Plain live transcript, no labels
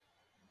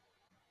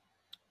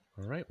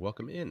All right,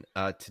 welcome in.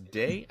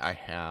 Today I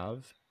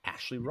have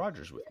Ashley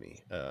Rogers with me.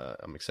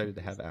 I'm excited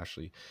to have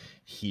Ashley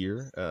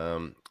here.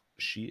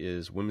 She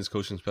is women's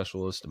coaching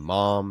specialist,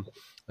 mom,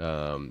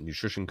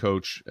 nutrition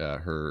coach.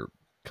 Her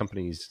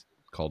company's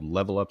called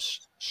Level Up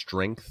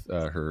Strength.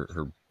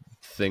 Her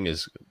thing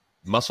is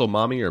Muscle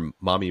Mommy or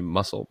Mommy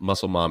Muscle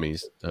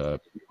Mommies.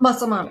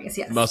 Muscle Mommies,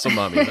 yes. Muscle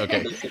Mommies.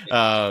 Okay.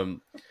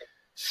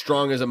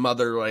 Strong as a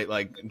mother, right?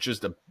 Like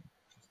just a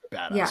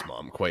badass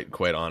mom,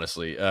 quite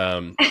honestly,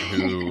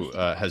 who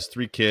has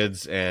 3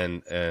 kids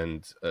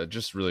and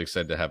just really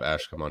excited to have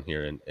Ash come on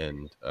here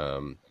and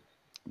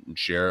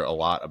share a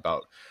lot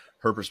about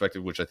her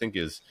perspective, which I think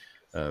is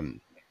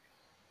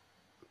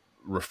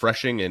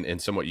refreshing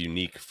and somewhat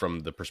unique from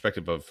the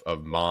perspective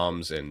of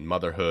moms and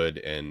motherhood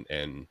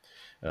and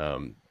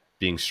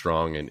being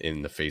strong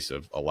in the face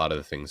of a lot of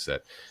the things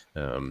that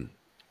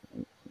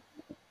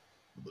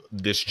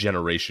this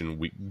generation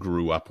we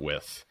grew up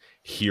with,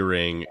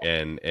 hearing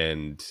and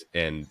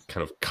kind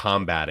of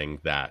combating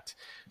that.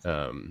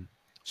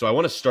 So I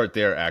want to start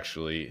there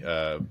actually.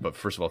 But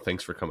first of all,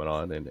 thanks for coming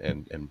on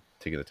and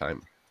taking the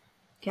time.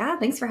 Yeah.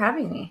 Thanks for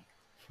having me.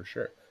 For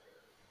sure.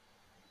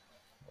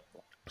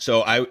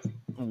 So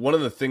one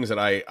of the things that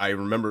I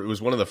remember, it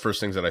was one of the first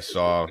things that I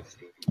saw,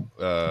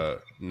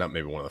 not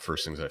maybe one of the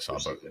first things I saw,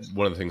 but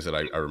one of the things that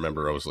I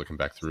remember I was looking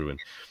back through, and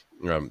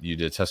you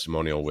did a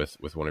testimonial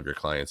with one of your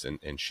clients,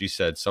 and she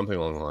said something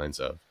along the lines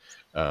of,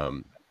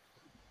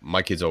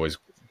 my kids always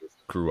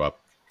grew up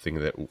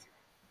thinking that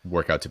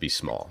work out to be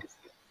small,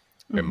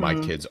 and my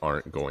kids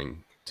aren't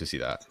going to see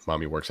that.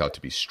 Mommy works out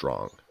to be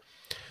strong.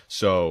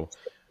 So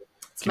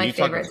it's my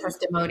favorite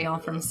testimonial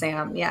from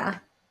Sam. Yeah.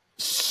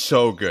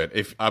 So good.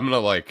 If I'm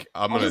gonna I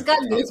just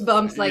got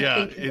goosebumps. Like,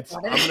 yeah,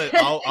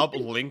 I'll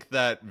link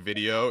that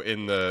video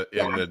in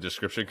the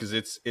description, because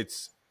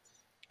it's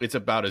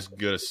about as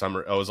good a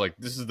summer. I was like,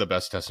 this is the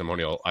best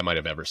testimonial I might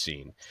have ever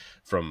seen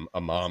from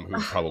a mom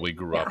who probably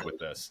grew up with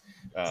this.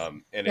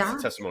 And it's a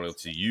testimonial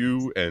to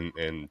you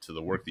and to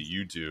the work that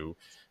you do.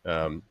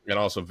 And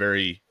also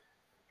very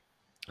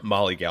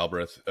Molly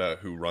Galbraith,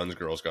 who runs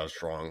Girls Gone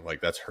Strong.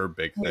 Like, that's her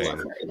big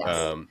thing.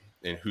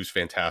 And who's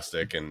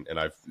fantastic. And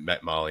I've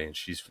met Molly, and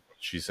she's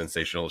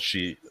sensational.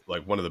 She,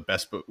 like, one of the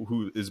best,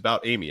 who is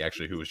about Amy,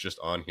 actually, who was just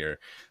on here.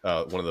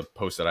 One of the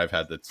posts that I've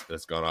had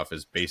that's gone off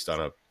is based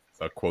on a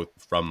quote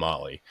from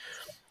Molly,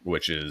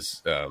 which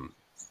is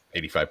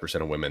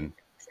 85% of women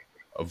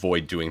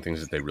avoid doing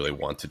things that they really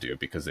want to do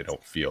because they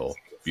don't feel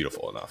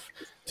beautiful enough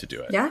to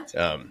do it. Yeah.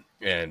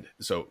 And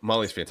so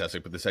Molly's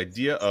fantastic, but this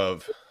idea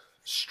of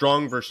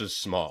strong versus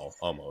small,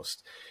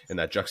 almost, in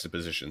that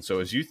juxtaposition. So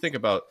as you think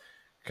about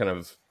kind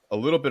of a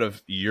little bit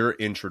of your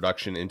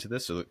introduction into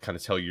this, so kind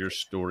of tell your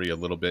story a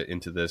little bit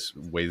into this,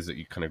 ways that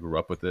you kind of grew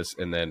up with this,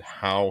 and then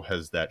how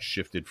has that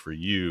shifted for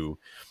you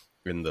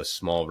in the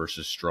small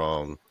versus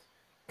strong,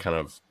 kind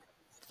of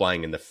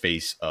flying in the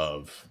face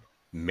of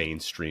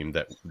mainstream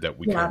that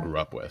we kind of grew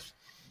up with.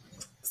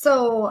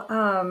 So,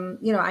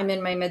 I'm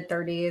in my mid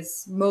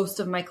 30s. Most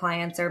of my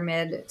clients are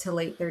mid to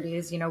late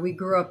 30s. We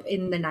grew up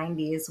in the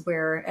 90s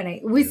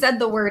we said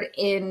the word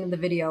in the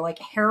video, like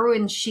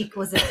heroin chic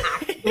was an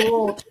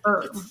actual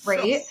term,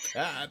 right? So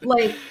bad.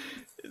 Like,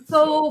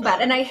 so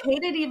bad. And I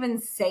hated even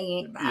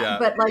saying that,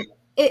 but like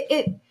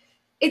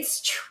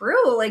it's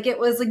true. Like, it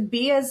was like,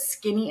 be as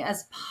skinny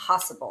as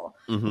possible.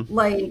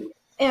 Like,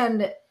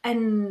 and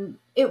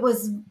it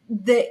was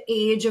the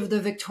age of the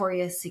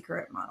Victoria's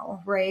Secret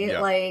model, right? Yeah.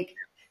 Like,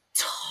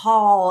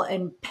 tall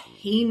and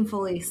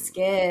painfully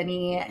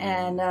skinny.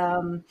 And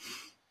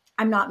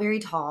I'm not very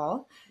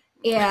tall.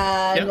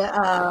 And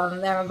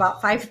I'm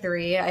about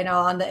 5'3". I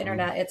know on the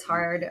internet it's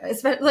hard.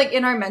 Especially like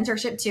in our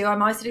mentorship too.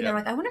 I'm always sitting there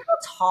like, I wonder how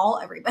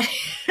tall everybody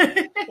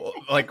is. Well,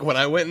 like when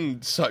I went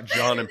and saw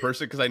John in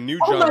person, because I knew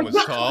John was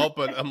tall,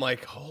 but I'm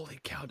like,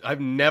 holy cow,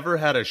 I've never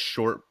had a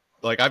short,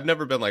 like, I've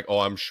never been like, oh,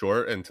 I'm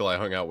short, until I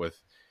hung out with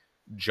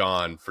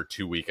John for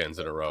 2 weekends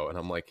in a row, and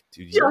I'm like,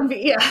 dude,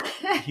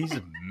 he's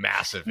a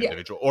massive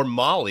individual. Or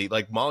Molly,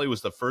 like, Molly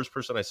was the first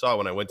person I saw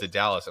when I went to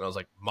Dallas, and I was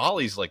like,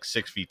 Molly's like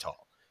 6 feet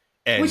tall,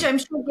 and which I'm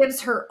sure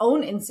gives her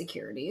own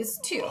insecurities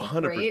too,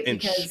 100%, right?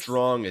 and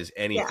strong as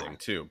anything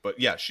too. But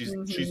yeah, she's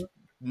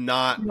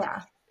not.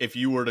 Yeah. If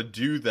you were to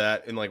do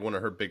that, and like one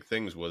of her big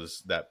things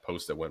was that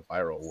post that went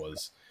viral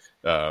was,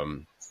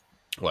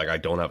 like, I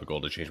don't have a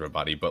goal to change my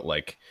body, but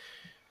like,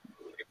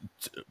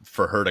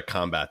 for her to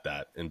combat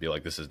that and be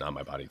like, this is not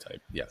my body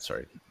type. Yeah.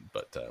 Sorry.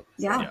 But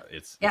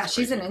it's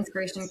she's an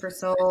inspiration for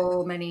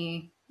so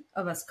many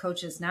of us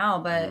coaches now,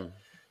 but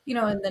in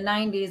the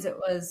 90s it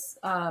was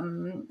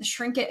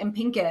shrink it and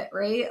pink it,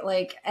 right?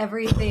 Like,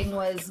 everything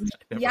was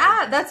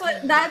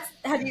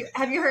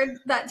have you heard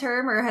that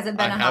term, or has it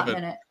been a hot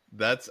minute?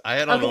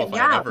 I don't know if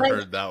I ever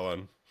heard that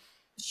one.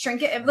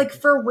 Shrink it, like,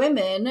 for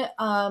women,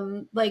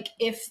 like,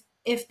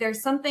 if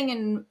there's something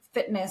in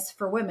fitness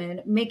for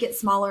women, make it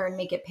smaller and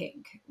make it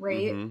pink,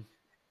 right?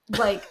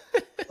 like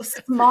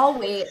small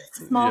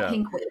weights, small Yeah.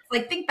 pink weights.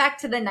 Like think back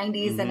to the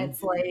 90s and Mm-hmm.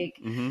 it's like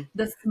Mm-hmm.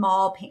 the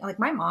small pink, like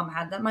my mom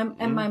had them. And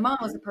Mm-hmm. my mom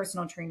was a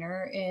personal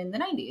trainer in the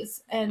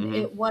 90s and Mm-hmm.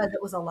 it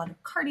was a lot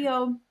of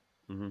cardio.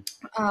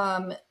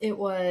 Mm-hmm. It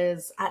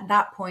was at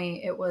that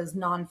point, it was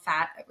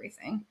non-fat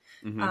everything.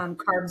 Mm-hmm.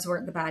 Carbs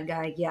weren't the bad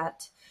guy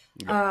yet.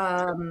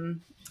 Yep.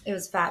 It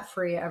was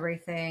fat-free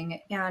everything.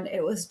 And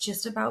it was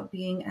just about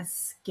being as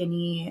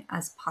skinny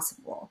as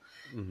possible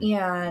Mm-hmm.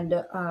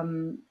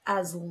 and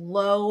as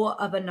low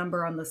of a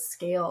number on the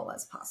scale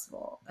as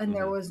possible. And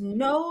there Mm-hmm. was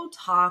no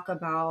talk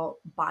about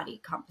body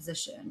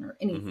composition or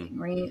Mm-hmm. anything,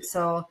 right?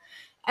 So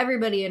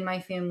everybody in my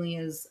family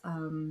is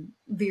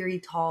very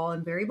tall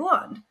and very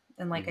blonde.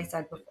 And like I Mm-hmm.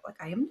 said before, like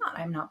I'm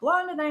not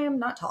blonde and I am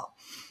not tall.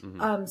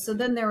 Mm-hmm. So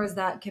then there was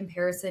that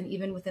comparison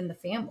even within the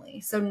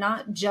family. So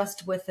not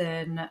just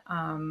within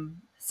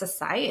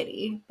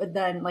society, but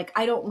then like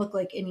I don't look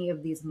like any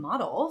of these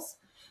models,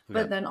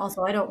 but Yep. then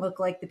also I don't look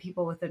like the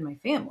people within my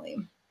family.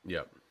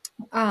 Yep.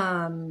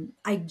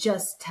 I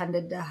just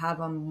tended to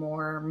have a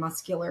more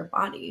muscular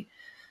body.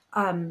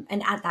 And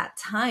at that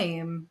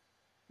time,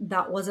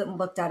 that wasn't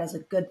looked at as a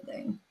good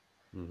thing.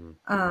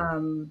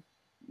 Mm-hmm.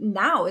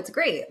 Now it's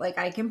great. Like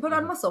I can put on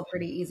Mm-hmm. muscle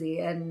pretty easy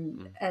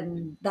Mm-hmm.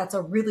 and that's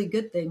a really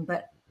good thing.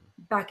 But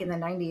back in the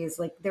 90s,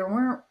 like there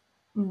weren't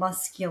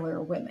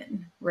muscular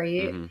women,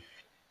 right? Mm-hmm.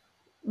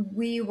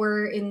 We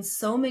were in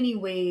so many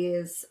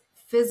ways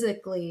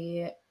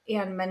physically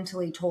and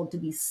mentally told to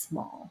be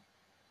small,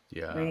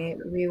 Yeah. right?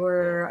 We Yeah.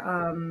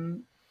 were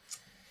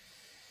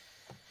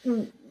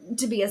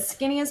to be as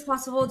skinny as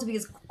possible, to be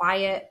as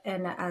quiet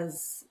and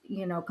as,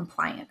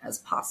 compliant as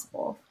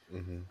possible.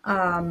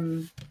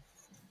 Mm-hmm.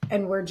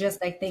 And we're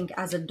just, I think,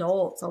 as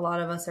adults, a lot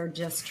of us are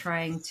just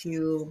trying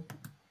to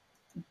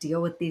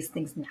deal with these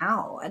things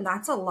now. And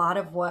that's a lot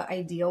of what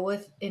I deal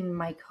with in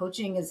my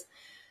coaching is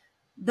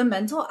the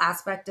mental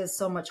aspect is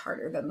so much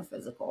harder than the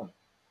physical.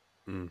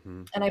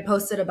 Mm-hmm. And I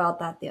posted about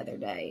that the other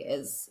day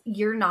is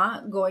you're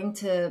not going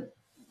to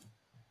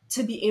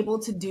be able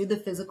to do the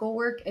physical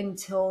work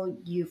until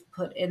you've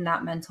put in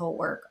that mental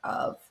work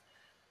of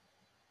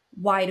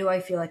why do I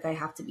feel like I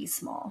have to be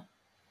small?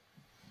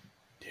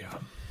 Yeah.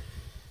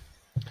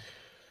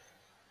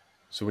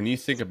 So when you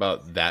think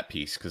about that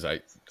piece, because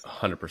I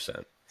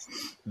 100%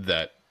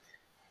 that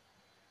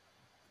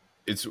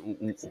it's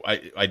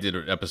I did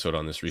an episode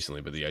on this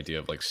recently, but the idea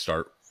of like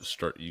start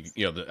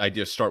the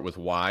idea of start with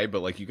why,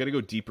 but like you got to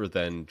go deeper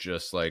than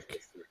just like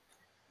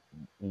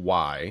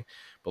why,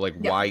 but like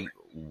Yeah.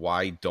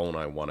 why don't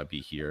I want to be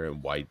here,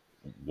 and why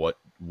what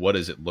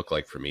does it look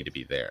like for me to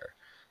be there?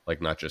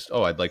 Like not just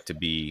I'd like to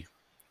be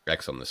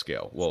X on the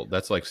scale. Well,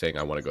 that's like saying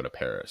I want to go to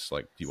Paris.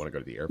 Like, do you want to go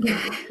to the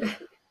airport?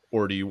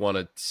 Or do you want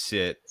to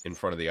sit in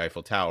front of the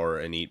Eiffel Tower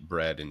and eat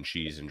bread and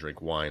cheese and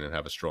drink wine and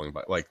have a strolling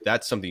bike? Like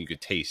that's something you could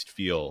taste,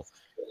 feel,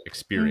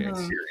 experience.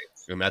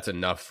 Mm-hmm. And that's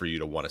enough for you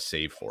to want to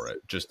save for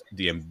it. Just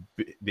the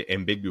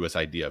ambiguous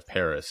idea of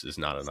Paris is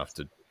not enough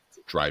to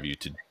drive you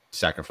to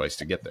sacrifice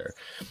to get there.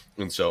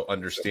 And so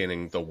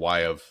understanding the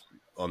why of,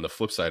 on the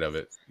flip side of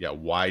it, yeah,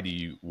 why do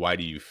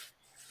you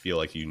feel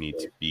like you need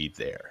to be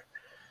there?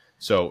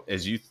 So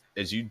as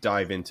you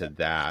dive into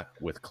that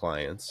with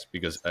clients,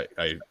 because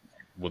I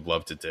would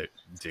love to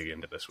dig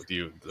into this with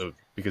you,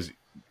 because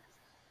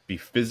be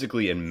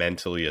physically and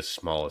mentally as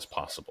small as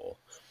possible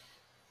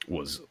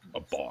was a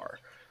bar,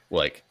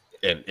 like,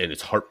 and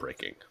it's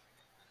heartbreaking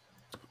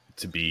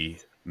to be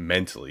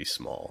mentally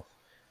small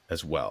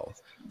as well.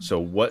 So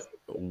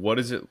what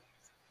is it?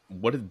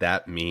 What did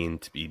that mean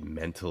to be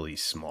mentally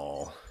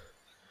small?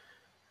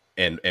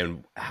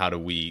 And how do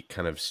we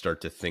kind of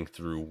start to think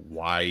through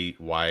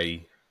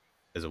why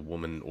as a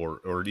woman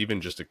or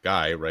even just a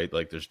guy, right?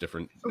 Like there's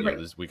different, Right.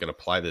 we can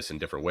apply this in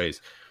different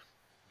ways.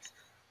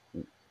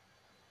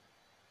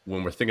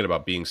 When we're thinking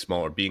about being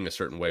small or being a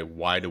certain way,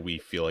 why do we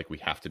feel like we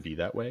have to be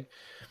that way?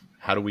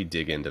 How do we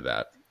dig into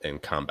that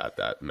and combat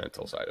that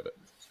mental side of it?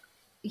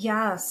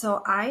 Yeah.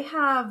 So I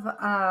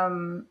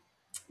have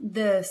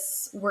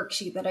this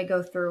worksheet that I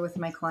go through with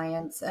my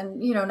clients, and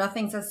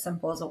nothing's as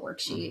simple as a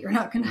worksheet. You're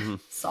not going to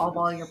solve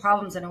all your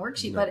problems in a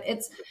worksheet, but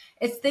it's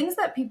things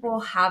that people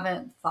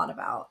haven't thought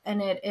about,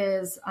 and it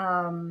is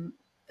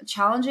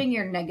challenging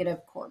your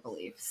negative core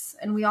beliefs.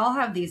 And we all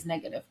have these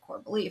negative core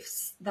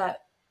beliefs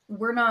that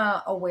we're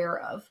not aware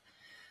of,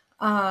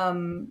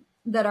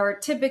 that are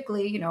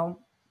typically,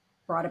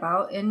 brought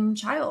about in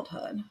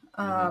childhood.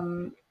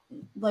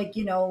 Like,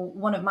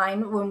 one of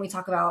mine, when we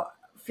talk about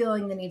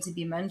feeling the need to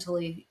be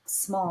mentally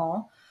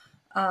small,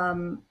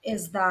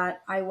 is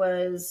that I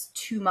was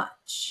too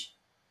much,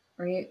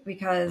 right?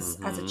 Because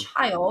as a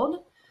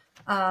child,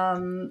 I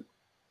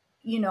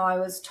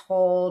was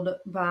told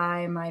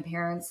by my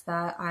parents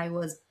that I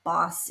was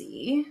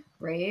bossy,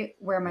 right?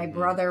 Where my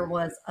brother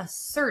was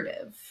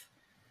assertive.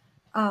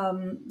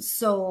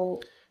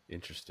 So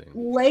Interesting.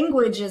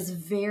 language is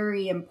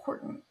very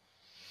important.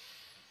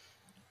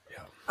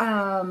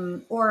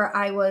 Or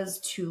I was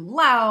too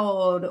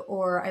loud,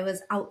 or I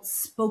was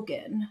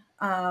outspoken.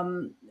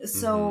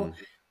 So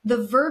the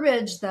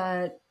verbiage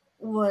that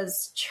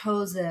was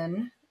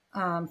chosen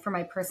for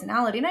my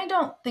personality. And I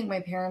don't think my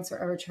parents were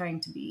ever trying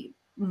to be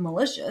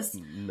malicious.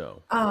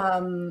 No.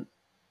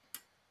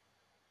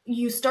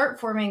 You start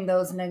forming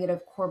those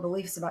negative core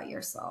beliefs about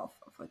yourself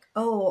of like,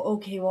 oh,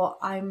 okay, well,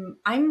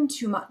 I'm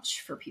too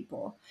much for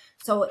people.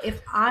 So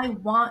if I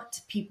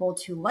want people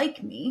to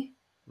like me,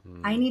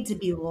 I need to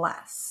be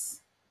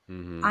less.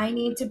 Mm-hmm. I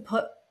need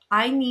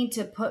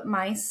to put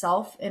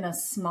myself in a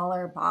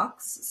smaller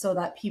box so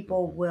that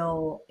people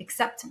will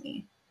accept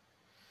me.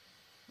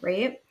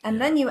 Right?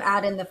 And then you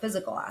add in the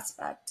physical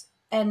aspect.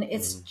 And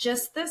it's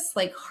just this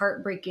like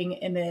heartbreaking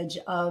image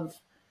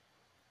of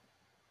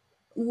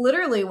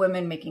literally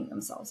women making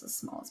themselves as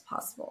small as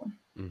possible,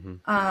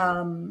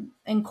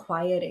 and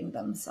quieting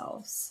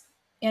themselves.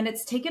 And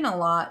it's taken a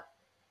lot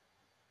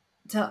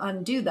to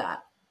undo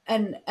that.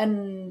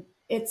 And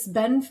it's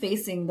been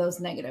facing those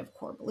negative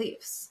core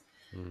beliefs.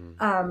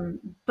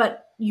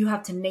 But you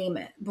have to name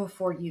it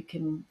before you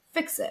can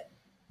fix it.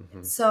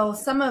 So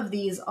some of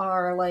these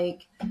are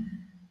like,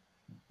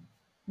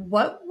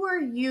 what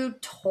were you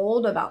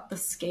told about the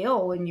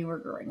scale when you were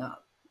growing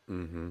up?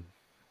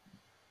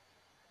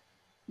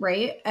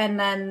 Right? And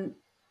then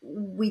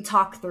we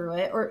talk through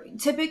it, or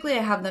typically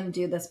I have them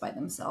do this by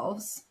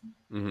themselves.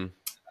 And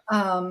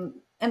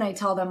I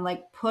tell them,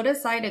 like, put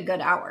aside a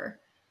good hour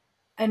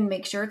and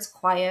make sure it's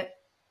quiet,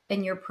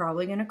 and you're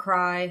probably going to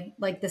cry.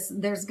 Like this,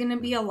 there's going to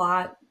be a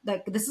lot.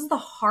 Like, this is the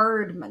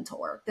hard mental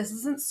work. This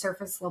isn't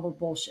surface level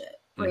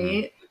bullshit,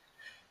 right?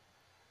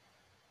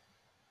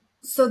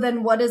 So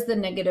then what is the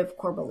negative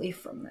core belief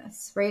from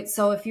this, right?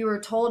 So if you were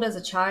told as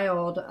a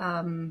child,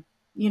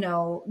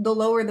 the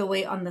lower the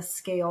weight on the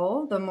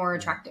scale, the more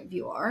attractive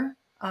you are,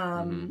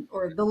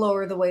 or the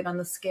lower the weight on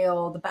the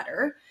scale, the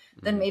better,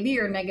 then maybe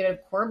your negative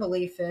core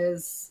belief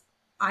is,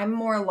 I'm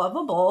more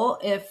lovable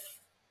if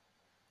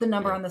the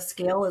number on the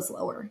scale is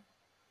lower.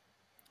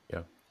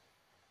 Yeah.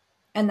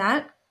 And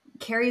that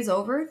carries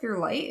over through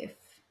life.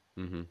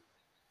 And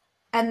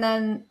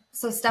then,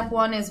 so step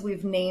one is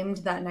we've named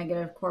that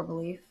negative core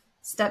belief.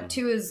 Step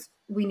two is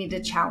we need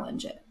to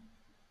challenge it,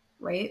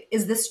 right?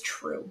 Is this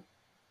true?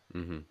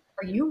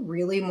 Are you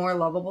really more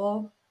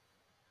lovable?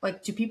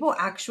 Like, do people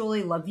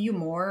actually love you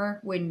more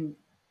when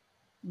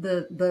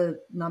the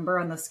number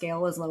on the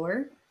scale is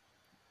lower?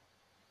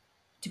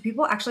 Do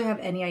people actually have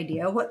any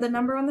idea what the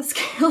number on the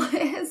scale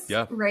is?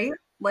 Yeah. Right?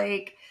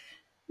 Like,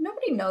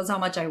 nobody knows how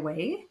much I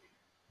weigh.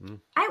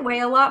 I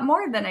weigh a lot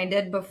more than I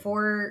did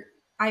before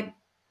I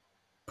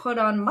put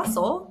on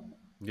muscle.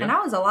 Yeah. And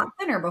I was a lot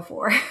thinner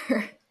before.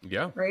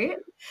 Yeah. Right?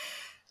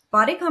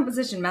 Body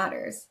composition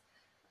matters.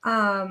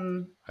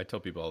 I tell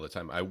people all the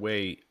time, I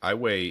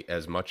weigh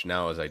as much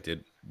now as I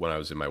did when I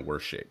was in my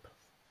worst shape.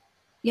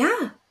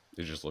 Yeah.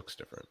 It just looks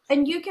different.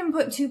 And you can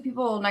put two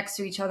people next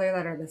to each other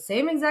that are the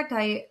same exact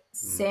height,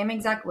 same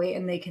exact weight,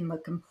 and they can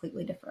look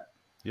completely different.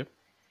 Yep.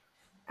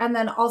 And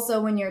then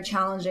also when you're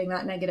challenging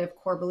that negative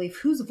core belief,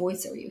 whose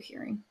voice are you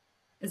hearing?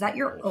 Is that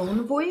your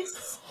own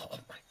voice? Oh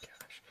my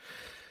gosh.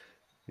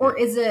 Or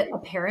is it a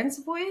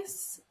parent's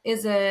voice?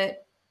 Is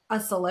it a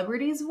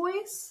celebrity's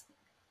voice?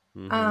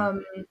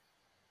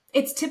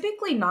 It's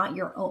typically not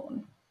your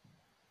own.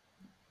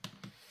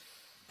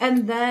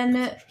 And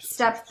then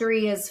step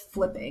three is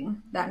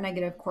flipping that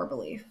negative core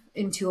belief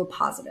into a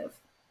positive.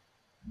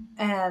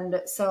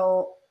 And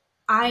so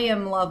I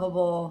am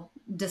lovable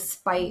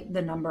despite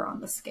the number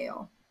on the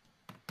scale.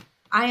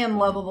 I am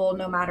lovable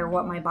no matter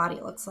what my body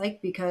looks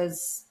like,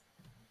 because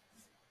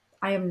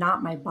I am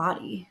not my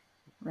body,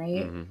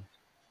 right?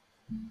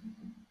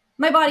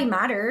 My body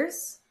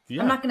matters.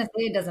 Yeah. I'm not going to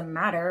say it doesn't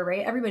matter,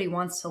 right? Everybody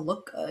wants to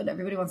look good.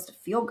 Everybody wants to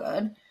feel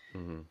good.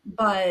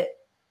 But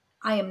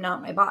I am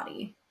not my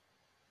body.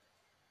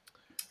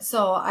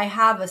 So I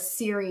have a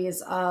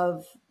series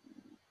of,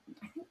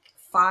 I think,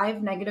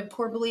 5 negative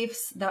core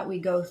beliefs that we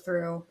go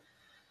through.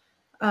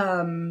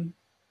 The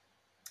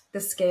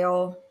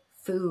scale,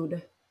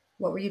 food.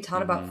 What were you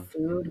taught about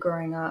food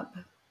growing up?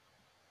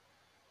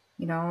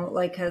 You know,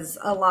 like, because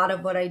a lot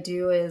of what I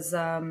do is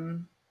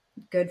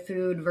good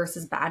food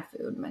versus bad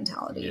food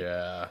mentality.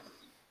 Yeah.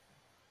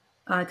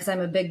 Because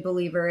I'm a big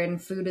believer in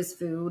food is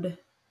food.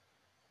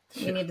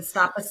 You need to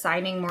stop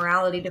assigning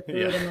morality to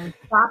food, and then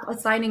stop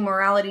assigning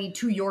morality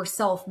to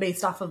yourself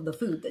based off of the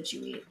food that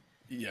you eat.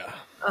 Yeah.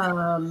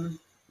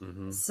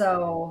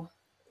 So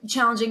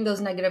challenging those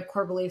negative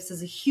core beliefs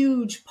is a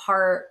huge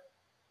part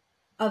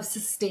of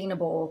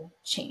sustainable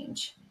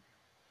change.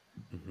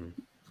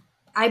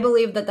 I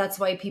believe that that's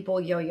why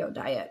people yo-yo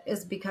diet,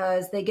 is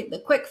because they get the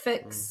quick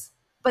fix,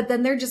 but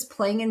then they're just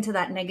playing into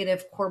that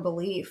negative core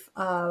belief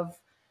of,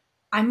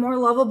 I'm more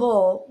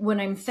lovable when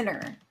I'm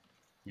thinner.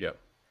 Yep.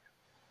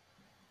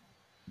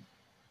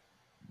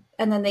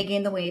 And then they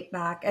gain the weight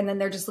back, and then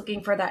they're just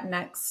looking for that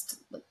next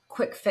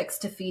quick fix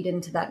to feed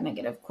into that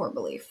negative core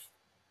belief.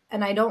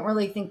 And I don't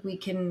really think we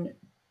can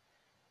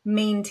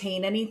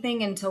maintain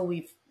anything until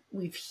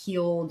we've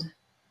healed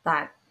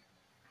that,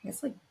 I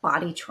guess, like,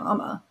 body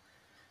trauma.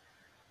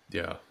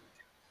 Yeah.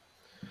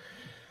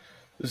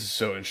 This is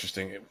so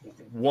interesting.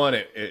 One,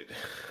 it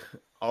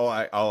all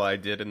I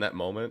did in that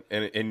moment,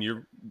 and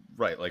you're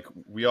right, like,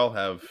 we all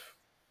have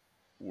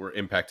were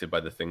impacted by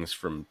the things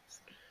from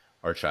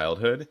our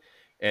childhood.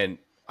 And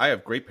I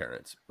have great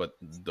parents, but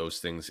those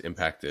things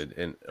impacted,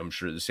 and I'm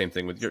sure the same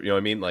thing with your, you know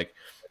what I mean? Like,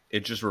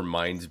 it just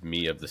reminds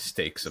me of the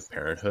stakes of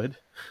parenthood.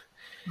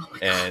 Oh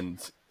And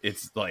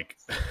it's like,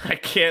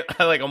 I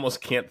like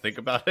almost can't think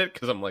about it,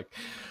 because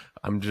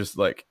I'm just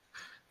like,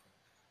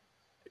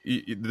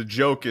 the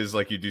joke is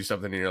like, you do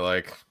something and you're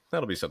like,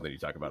 that'll be something you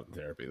talk about in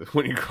therapy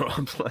when you grow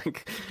up.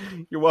 Like,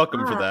 you're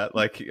welcome for that.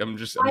 Like, I'm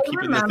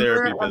keeping the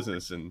therapy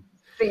business. And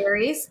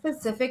very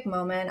specific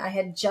moment. I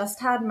had just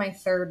had my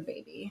third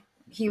baby.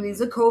 He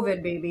was a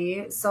COVID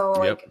baby. So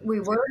like we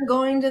weren't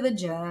going to the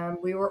gym.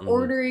 We were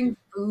ordering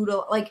food.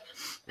 Like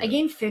I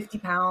gained 50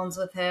 pounds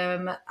with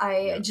him.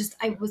 I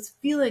was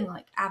feeling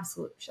like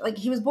absolute shit. Like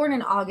he was born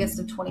in August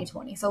of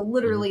 2020. So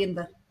literally in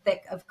the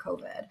thick of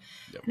COVID.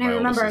 And I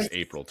remember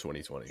April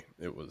 2020.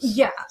 It was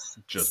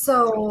just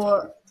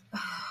so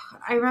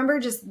I remember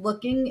just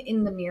looking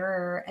in the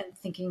mirror and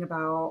thinking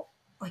about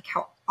like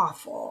how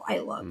awful I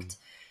looked.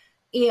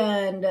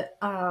 And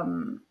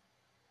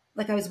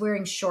like I was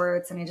wearing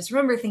shorts, and I just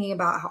remember thinking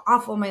about how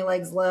awful my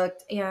legs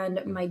looked.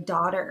 And my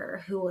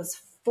daughter, who was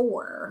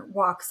 4,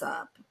 walks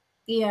up,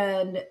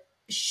 and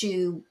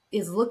she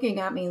is looking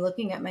at me,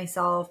 looking at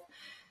myself.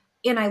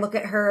 And I look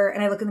at her,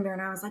 and I look in the mirror,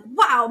 and I was like,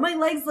 wow, my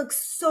legs look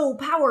so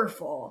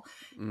powerful.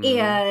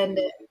 And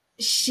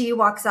she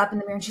walks up in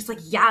the mirror, and she's like,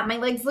 yeah, my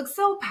legs look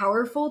so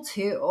powerful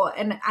too.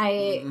 And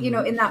I, you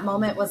know, in that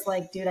moment was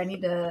like, dude, I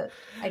need to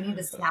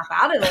snap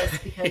out of this,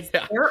 because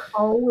they're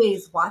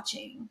always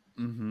watching.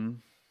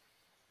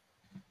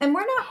 And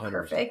we're not 100%.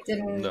 Perfect.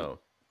 And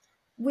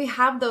we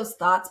have those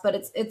thoughts, but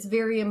it's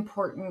very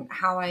important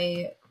how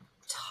I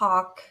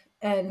talk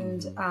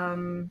and,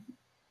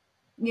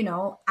 you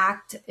know,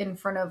 act in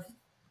front of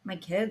my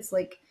kids.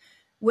 Like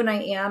when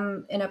I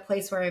am in a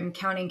place where I'm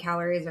counting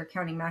calories or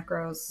counting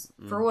macros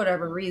for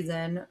whatever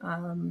reason,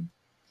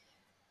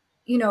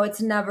 you know, it's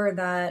never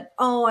that,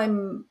 oh,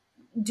 I'm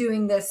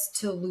doing this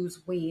to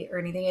lose weight or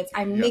anything. It's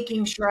I'm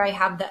making sure I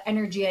have the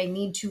energy I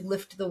need to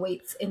lift the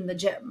weights in the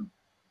gym.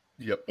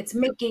 It's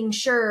making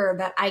sure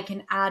that I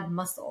can add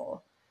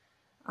muscle,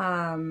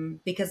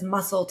 because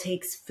muscle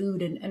takes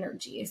food and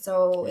energy.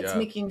 So it's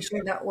making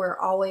sure that we're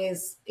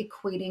always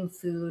equating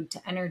food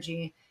to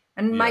energy.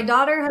 And my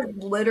daughter has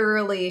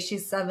literally,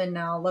 she's 7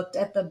 now, looked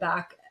at the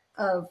back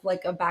of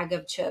like a bag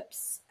of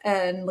chips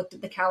and looked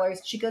at the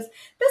calories. She goes,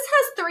 this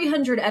has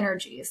 300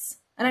 energies.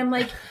 And I'm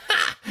like,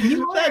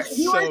 you are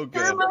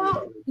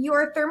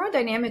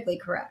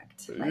thermodynamically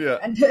correct.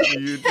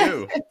 You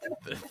do.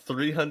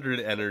 300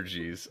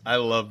 energies. I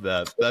love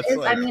that. That's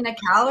I mean, a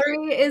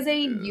calorie is a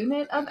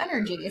unit of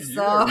energy. So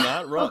you are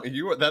not wrong.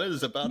 That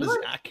is about as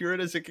accurate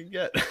as it can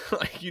get.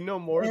 Like, you know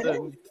more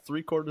than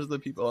 3/4 of the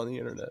people on the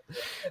internet.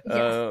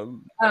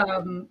 So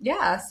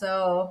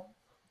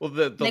well,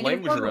 the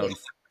language around.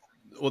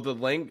 Well, the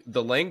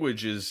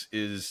language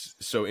is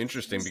so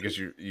interesting, because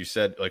you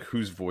said, like,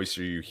 whose voice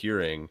are you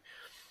hearing?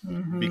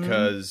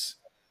 Because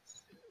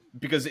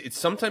it's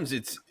sometimes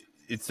it's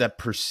that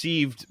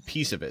perceived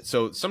piece of it.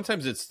 So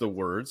sometimes it's the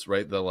words,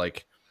 right? The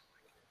like,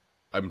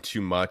 I'm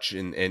too much,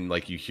 and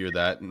like you hear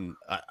that, and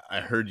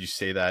I heard you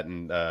say that,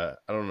 and I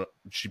don't know,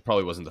 she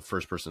probably wasn't the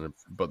first person,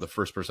 but the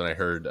first person I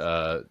heard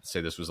say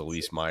this was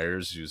Elise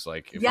Myers. She was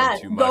like, if I'm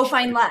too much, go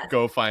find less.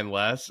 Go find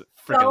less.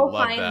 Freaking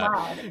love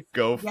that.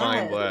 Go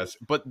find less.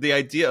 But the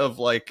idea of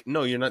like,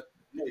 no, you're not.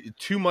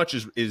 Too much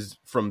is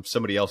from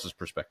somebody else's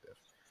perspective.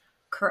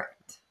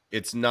 Correct.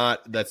 It's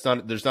not. There's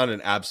not an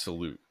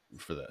absolute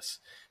for this.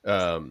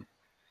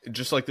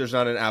 Just like there's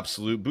not an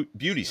absolute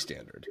beauty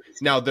standard.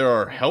 Now there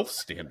are health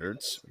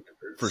standards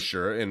for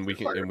sure, and we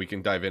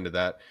can dive into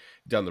that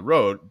down the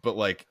road. But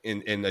like,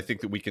 and I think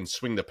that we can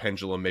swing the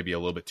pendulum maybe a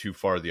little bit too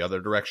far the other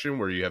direction,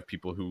 where you have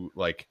people who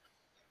like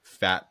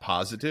fat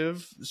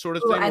positive sort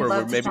of thing. I'd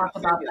love to talk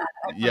about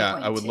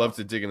that. I would love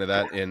to dig into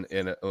that in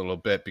a little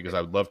bit, because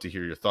I would love to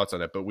hear your thoughts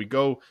on it. But we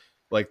go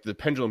like the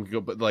pendulum can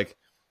go, but like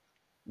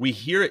we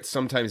hear it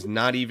sometimes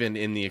not even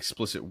in the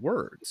explicit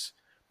words,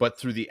 but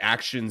through the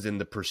actions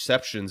and the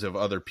perceptions of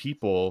other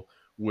people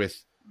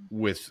with,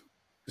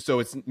 so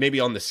it's maybe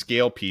on the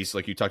scale piece,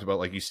 like you talked about,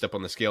 like you step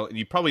on the scale, and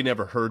you probably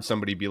never heard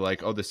somebody be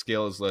like, oh, the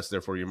scale is less,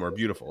 therefore you're more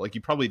beautiful. Like you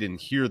probably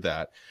didn't hear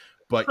that,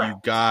 but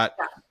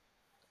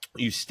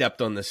you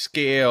stepped on the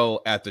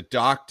scale at the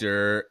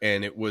doctor,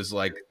 and it was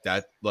like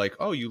that, like,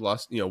 oh, you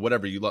lost,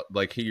 whatever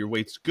like, hey, your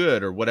weight's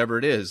good, or whatever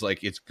it is,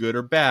 like it's good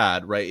or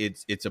bad, right?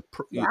 It's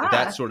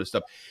that sort of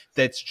stuff.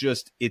 That's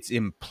just, it's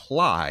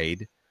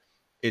implied.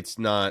 It's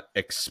not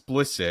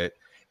explicit.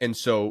 And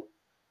so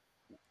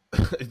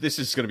this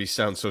is going to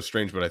sound so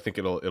strange, but I think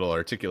it'll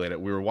articulate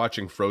it. We were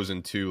watching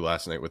Frozen 2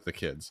 last night with the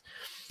kids,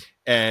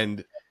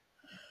 and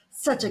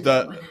such a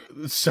good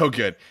one. So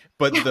good.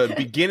 But at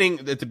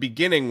the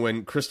beginning,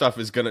 when Kristoff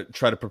is going to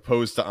try to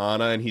propose to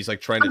Anna, and he's like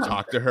trying to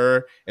talk to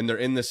her, and they're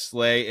in the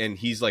sleigh, and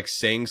he's like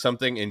saying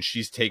something, and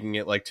she's taking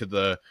it like to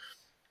the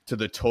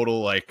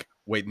total, like,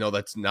 wait, no,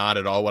 that's not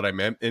at all what I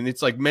meant. And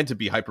it's like meant to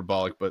be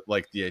hyperbolic, but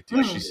like the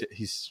idea,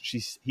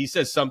 he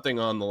says something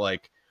on the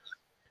like,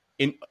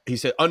 he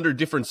said, under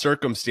different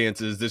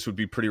circumstances, this would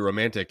be pretty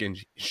romantic. And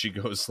she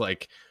goes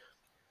like,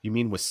 you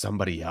mean with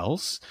somebody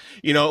else?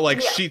 You know,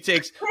 like she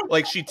takes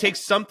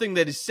something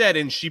that is said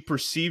and she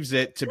perceives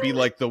it to be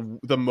like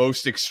the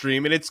most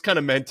extreme. And it's kind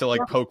of meant to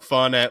like poke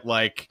fun at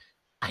like,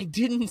 I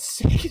didn't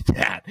say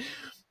that.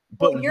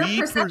 But well, your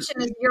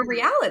perception is your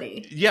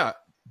reality. Yeah.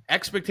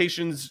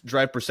 Expectations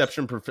drive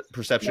perception.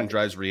 Perception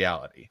drives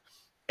reality.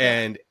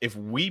 And if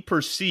we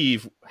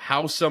perceive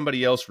how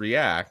somebody else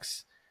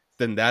reacts,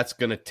 then that's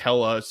going to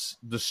tell us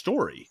the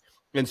story.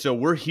 And so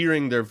we're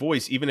hearing their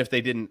voice, even if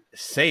they didn't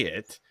say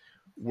it.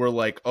 We're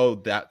like, oh,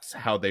 that's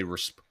how they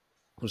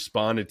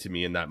responded to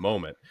me in that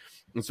moment.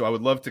 And so I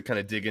would love to kind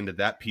of dig into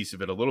that piece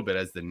of it a little bit,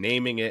 as the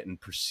naming it and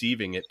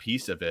perceiving it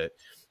piece of it,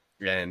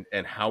 and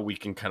how we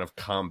can kind of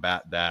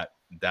combat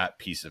that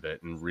piece of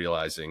it, and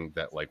realizing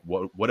that like,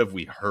 what have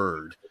we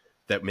heard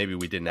that maybe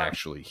we didn't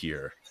actually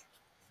hear?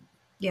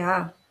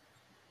 Yeah.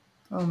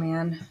 Oh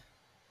man.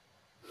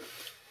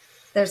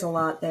 There's a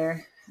lot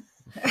there.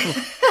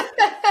 Let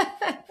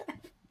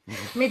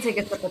me take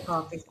a sip of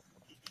coffee.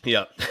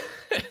 Yeah.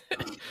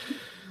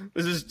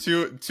 This is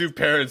two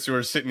parents who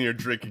are sitting here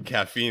drinking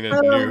caffeine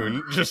at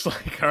noon, just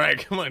like, all right,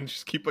 come on,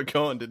 just keep it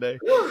going today.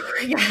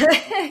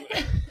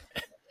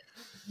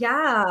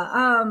 Yeah.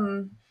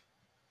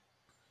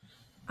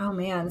 Oh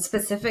man,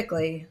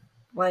 specifically,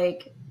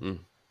 like,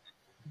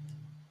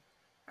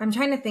 I'm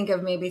trying to think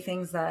of maybe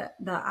things that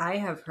I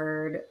have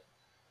heard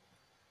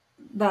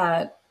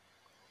that.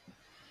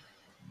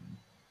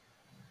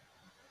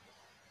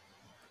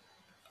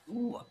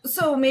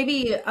 So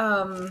maybe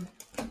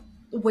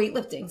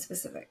weightlifting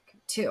specific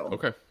too.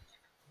 Okay.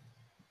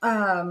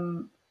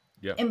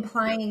 Yeah.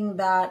 Implying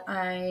that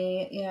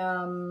I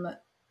am,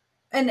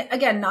 and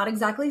again, not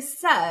exactly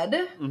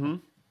said,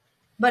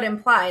 but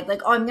implied,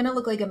 like, oh, I'm going to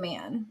look like a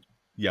man.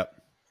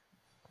 Yep.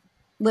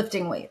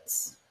 Lifting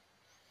weights,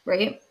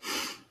 right?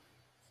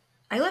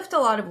 I lift a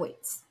lot of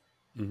weights.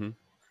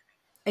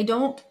 I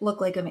don't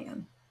look like a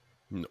man.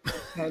 No.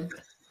 Okay.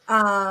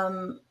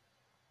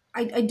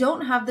 I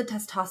don't have the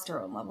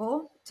testosterone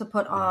level to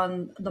put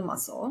on the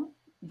muscle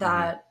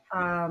that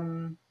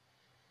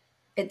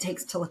it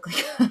takes to look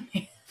like a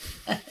man.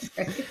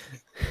 Right?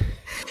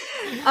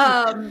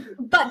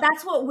 But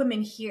that's what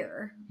women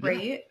hear,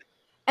 right? Yeah.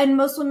 And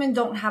most women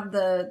don't have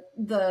the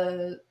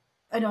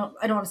I don't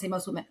want to say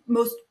most women,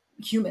 most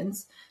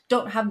humans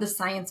don't have the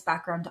science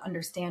background to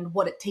understand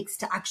what it takes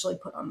to actually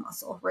put on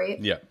muscle, right?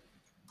 Yeah.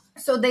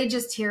 So they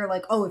just hear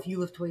like, oh, if you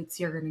lift weights,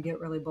 you're going to get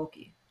really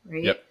bulky,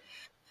 right? Yep.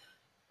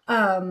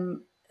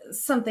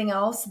 Something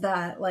else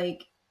that,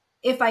 like,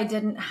 if I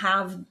didn't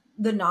have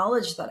the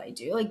knowledge that I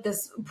do, like,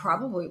 this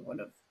probably would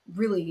have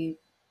really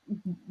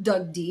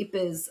dug deep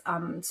is,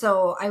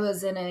 so I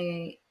was in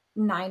a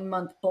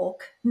 9-month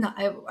bulk. No,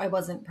 I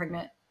wasn't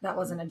pregnant. That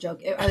wasn't a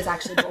joke. I was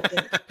actually bulking.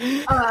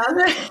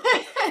 I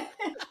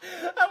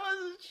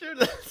wasn't sure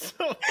that's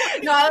so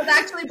funny. No, I was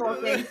actually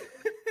bulking.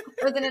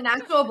 I was in an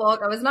actual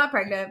bulk. I was not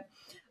pregnant.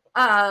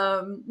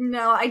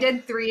 No, I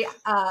did 3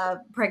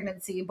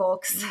 pregnancy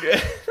bulks.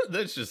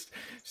 Let's just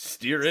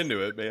steer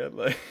into it, man.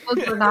 Like,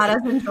 those were not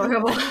as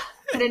enjoyable.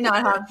 I did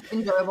not have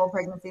enjoyable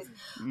pregnancies.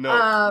 No.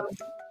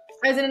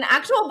 I was in an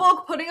actual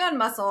bulk putting on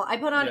muscle. I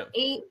put on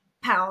 8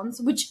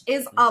 pounds, which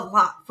is a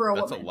lot for a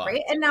woman,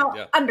 right? And now,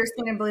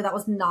 understandably, that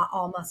was not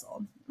all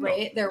muscle,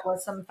 right? No. There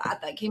was some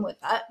fat that came with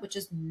that, which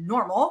is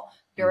normal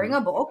during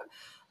a bulk.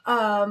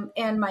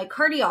 And my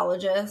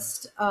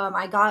cardiologist,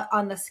 I got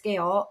on the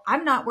scale.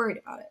 I'm not worried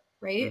about it,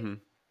 right?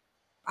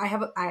 I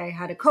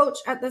had a coach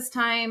at this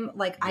time.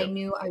 Like, I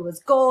knew I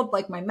was gold.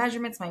 Like, my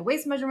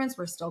waist measurements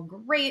were still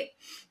great.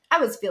 I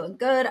was feeling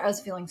good. I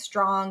was feeling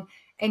strong.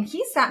 And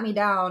he sat me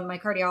down, my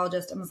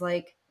cardiologist, and was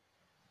like,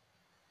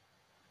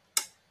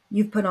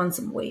 you've put on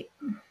some weight.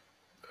 Oh,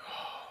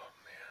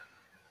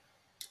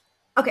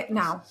 man. Okay,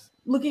 now,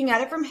 looking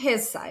at it from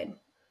his side,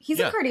 he's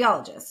a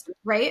cardiologist,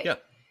 right? Yeah.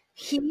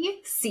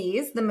 He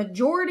sees the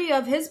majority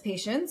of his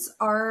patients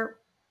are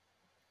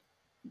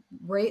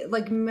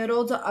like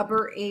middle to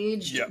upper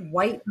age,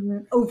 white,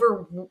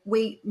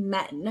 overweight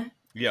men.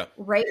 Yeah.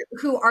 Right.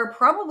 Who are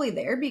probably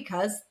there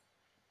because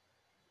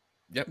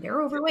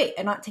they're overweight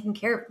and not taking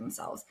care of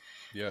themselves.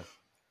 Yeah.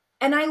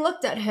 And I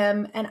looked at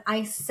him and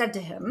I said to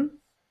him,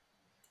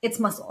 it's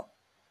muscle.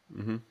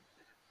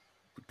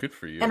 Good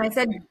for you. And I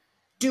said,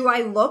 do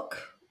I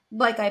look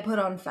like I put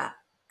on fat?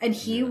 And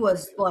he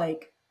was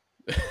like,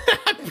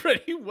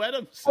 pretty wet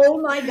himself. Oh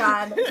my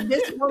God,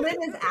 this woman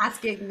is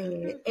asking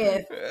me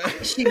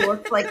if she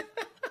looks like.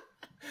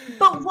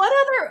 But what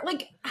other,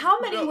 like,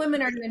 how many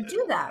women are going to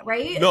do that,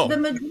 right? No. The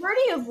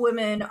majority of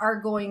women are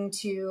going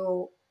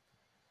to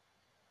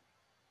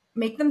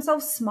make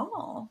themselves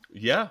small.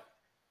 Yeah.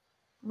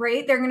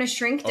 Right? They're going to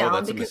shrink down.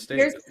 That's because a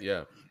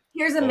mistake.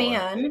 Here's a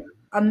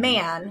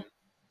man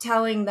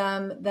telling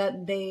them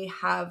that they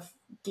have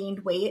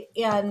gained weight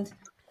and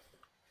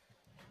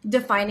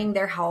defining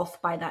their health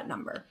by that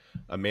number.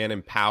 A man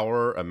in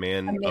power, a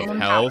man of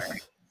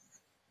health,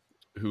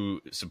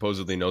 who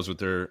supposedly knows what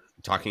they're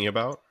talking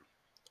about.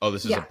 Oh,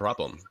 this is a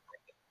problem.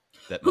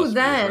 that Who must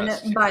be then,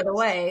 addressed. by the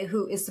way,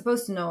 who is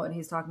supposed to know what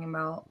he's talking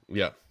about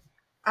Yeah.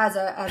 as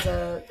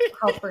a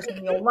health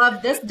person, you'll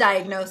love this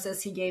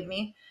diagnosis he gave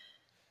me.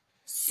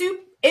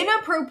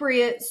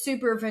 Inappropriate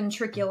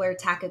supraventricular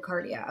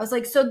tachycardia. I was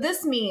like, so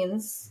this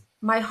means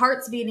my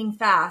heart's beating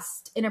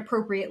fast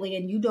inappropriately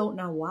and you don't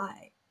know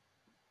why.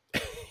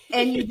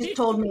 And you just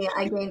told me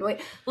I gained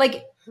weight.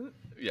 Like,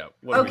 yeah.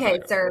 Okay,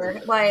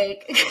 sir.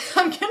 Like,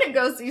 I'm gonna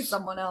go see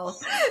someone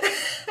else.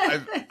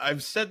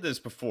 I've said this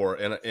before,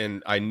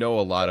 and I know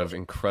a lot of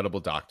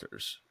incredible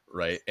doctors,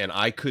 right? And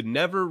I could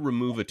never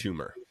remove a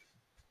tumor.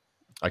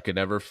 I could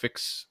never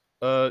fix,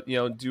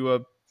 do a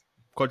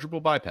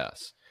quadruple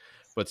bypass.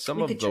 But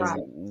some of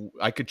the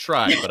I could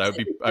try, but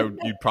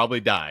you'd probably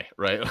die,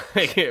 right?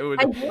 Like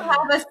I do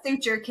have a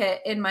suture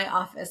kit in my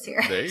office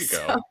here. There you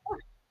go.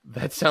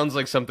 That sounds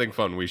like something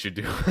fun we should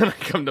do when I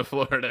come to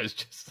Florida. It's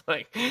just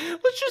like,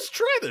 let's just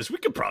try this. We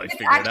could probably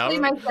figure it out. Actually,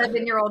 my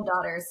 7-year-old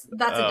daughter's.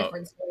 That's a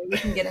different story. We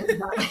can get into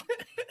that.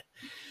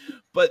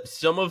 But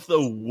some of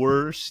the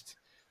worst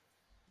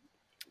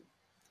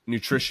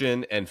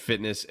nutrition and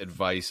fitness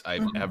advice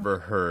I've ever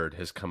heard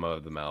has come out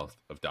of the mouth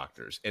of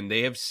doctors. And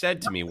they have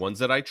said to me, ones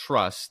that I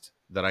trust,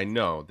 that I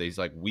know, they's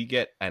like, we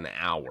get an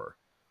hour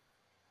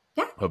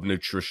of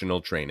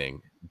nutritional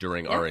training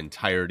during our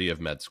entirety of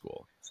med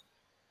school.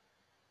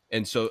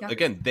 And so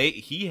again,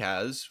 he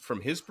has, from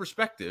his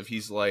perspective,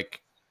 he's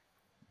like,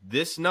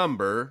 this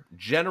number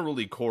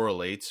generally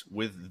correlates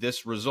with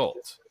this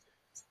result,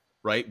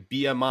 right?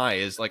 BMI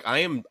is like, I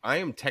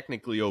am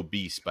technically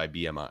obese by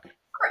BMI.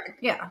 Correct.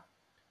 Yeah.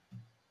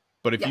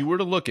 But if you were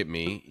to look at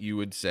me, you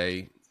would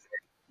say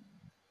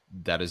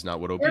that is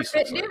not what obese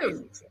looks like.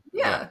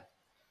 Yeah.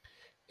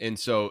 And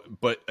so,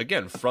 but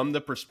again, from the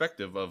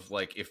perspective of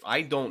like, if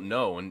I don't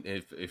know, and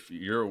if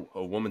you're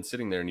a woman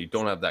sitting there and you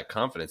don't have that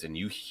confidence and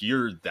you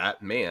hear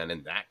that man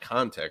in that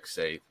context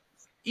say,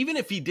 even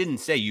if he didn't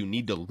say you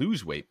need to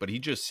lose weight, but he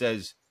just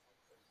says,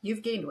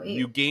 you've gained weight.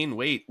 You gain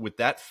weight with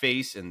that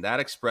face and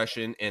that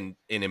expression and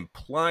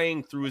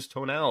implying through his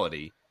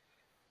tonality,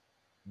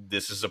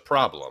 this is a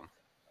problem.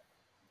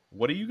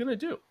 What are you going to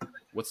do?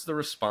 What's the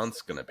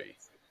response going to be?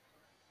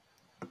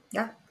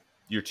 Yeah.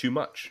 You're too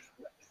much.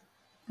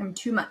 I'm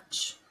too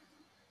much.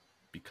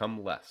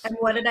 Become less. And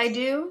what did I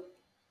do?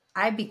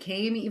 I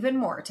became even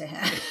more to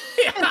him.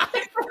 Yeah,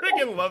 I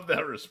freaking love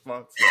that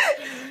response.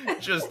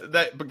 Just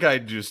that guy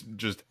just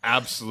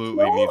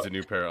absolutely needs a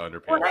new pair of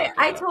underpants.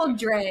 I told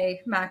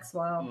Dre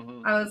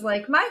Maxwell, I was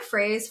like, my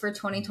phrase for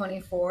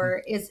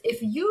 2024 is,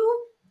 if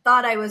you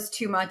thought I was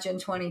too much in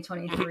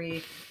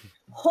 2023,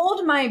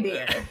 hold my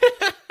beer.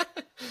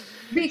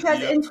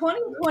 Because in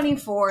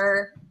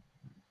 2024,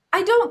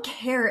 I don't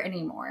care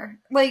anymore.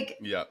 Like,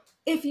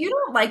 if you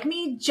don't like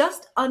me,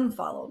 just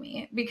unfollow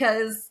me,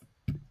 because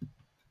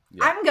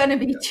I'm going to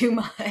be too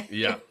much.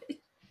 Yeah.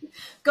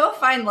 Go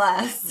find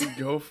less.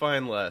 Go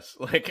find less.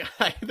 Like,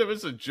 there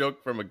was a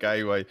joke from a guy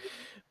who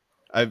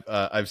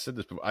I've said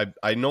this before.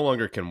 I no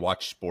longer can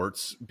watch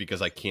sports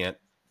because I can't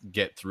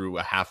get through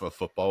a half of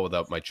football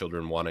without my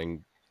children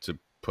wanting to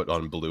put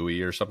on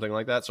Bluey or something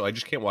like that. So I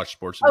just can't watch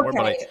sports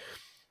anymore. Okay.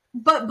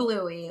 But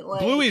Bluey,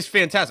 like, Bluey's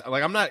fantastic.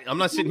 Like, I'm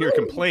not sitting here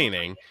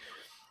complaining.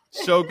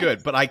 So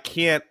good, but I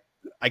can't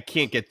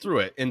get through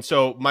it. And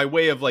so my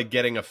way of like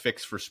getting a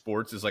fix for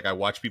sports is like, I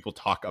watch people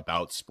talk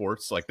about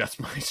sports. Like, that's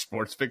my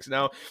sports fix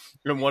now.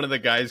 And one of the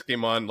guys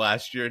came on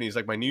last year and he's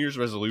like, my New Year's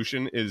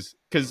resolution is,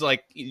 because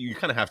like you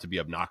kind of have to be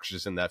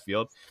obnoxious in that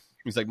field.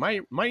 He's like, my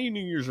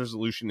New Year's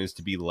resolution is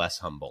to be less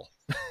humble.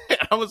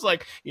 I was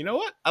like, you know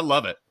what? I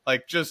love it.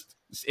 Like, just,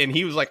 and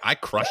he was like, I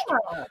crushed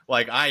it.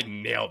 Like, I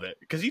nailed it.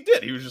 Because he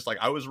did. He was just like,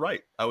 I was right.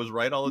 I was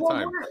right all the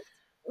time.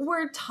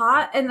 We're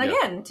taught, and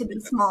again, to be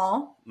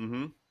small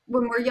when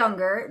we're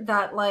younger,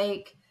 that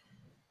like,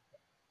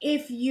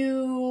 if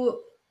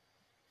you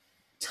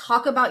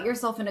talk about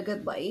yourself in a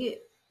good light,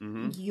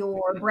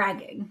 you're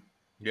bragging.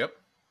 Yep.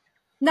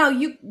 Now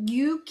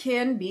you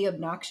can be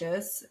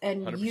obnoxious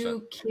and 100%.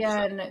 You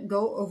can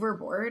go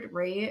overboard,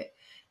 right?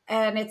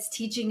 And it's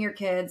teaching your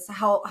kids.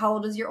 How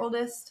old is your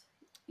oldest?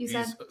 You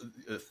said he's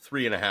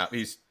 3.5.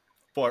 He's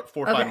 4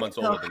 or 5 months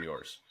older than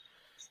yours.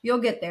 You'll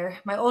get there.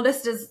 My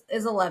oldest is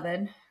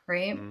 11,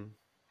 right?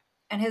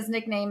 And his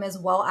nickname is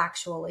Well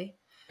Actually,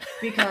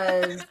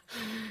 because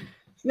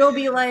you'll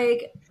be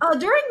like, oh,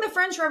 during the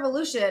French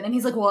Revolution, and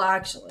he's like, well,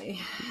 actually,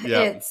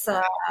 it's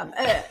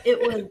it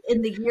was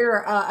in the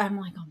year. I'm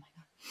like, oh my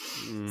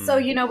god. So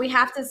we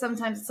have to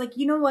sometimes. It's like,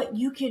 you know what,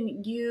 you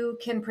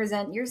can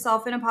present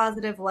yourself in a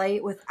positive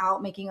light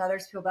without making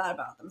others feel bad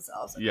about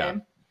themselves. Okay,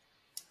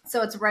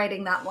 so it's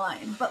writing that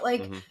line, but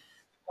like.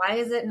 Why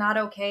is it not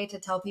okay to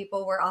tell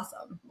people we're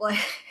awesome? Like,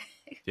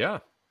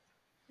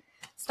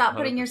 stop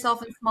putting 100%.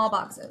 Yourself in small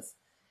boxes.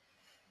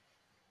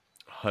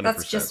 100%.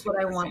 That's just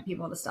what I want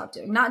people to stop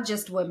doing. Not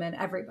just women,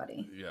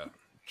 everybody. Yeah.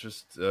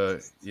 Just,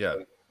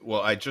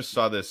 Well, I just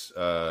saw this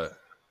a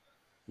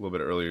little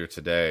bit earlier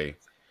today.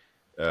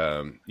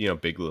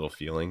 Big Little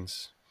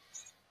Feelings.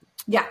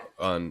 Yeah.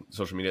 On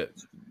social media.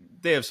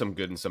 they have some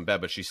good and some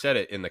bad, but she said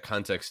it in the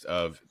context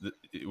of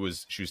she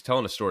was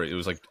telling a story. It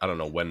was like, I don't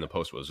know when the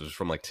post was. It was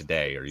from like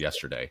today or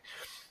yesterday,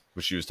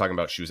 but she was talking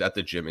about, she was at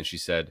the gym and she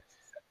said,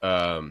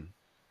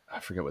 I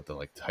forget what the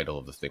like title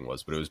of the thing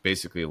was, but it was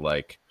basically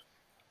like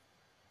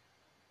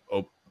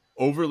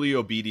overly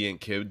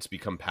obedient kids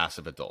become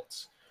passive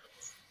adults.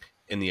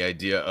 And the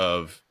idea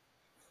of,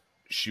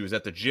 she was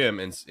at the gym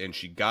and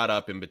she got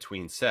up in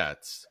between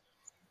sets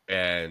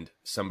and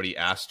somebody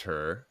asked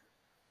her,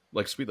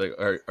 like, sweet, like,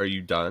 are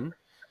you done?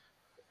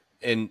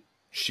 And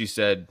she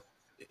said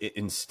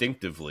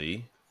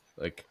instinctively,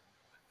 like,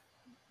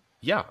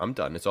 yeah, I'm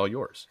done. It's all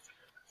yours.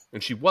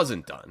 And she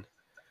wasn't done.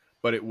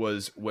 But it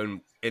was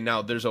when, and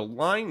now there's a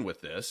line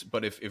with this,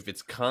 but if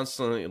it's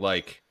constantly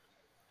like,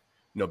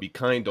 no, be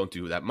kind, don't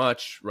do that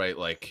much, right?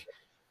 Like,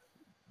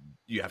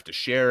 you have to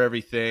share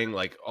everything.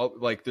 Like,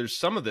 there's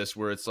some of this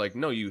where it's like,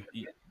 no, you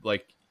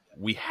like,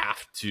 we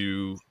have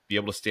to be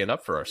able to stand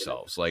up for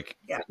ourselves. Like,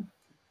 Yeah.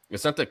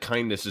 It's not that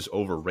kindness is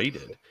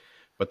overrated,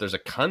 but there's a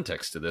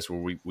context to this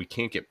where we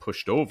can't get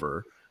pushed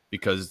over,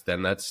 because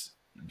then that's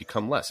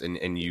become less.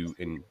 And you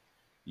and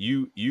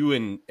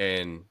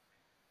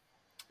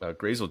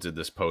Grazel did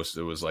this post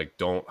that was like,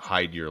 don't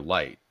hide your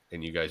light.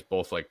 And you guys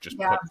both like just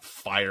put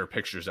fire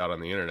pictures out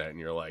on the internet, and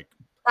you're like,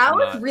 that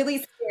was really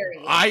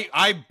scary.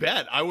 I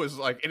bet. I was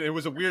like, and it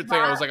was a weird thing.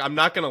 I was like, I'm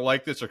not going to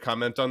like this or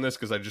comment on this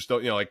because I just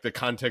don't, like the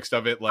context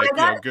of it, like,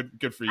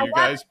 good for you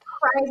guys.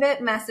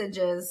 Private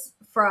messages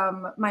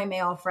from my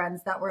male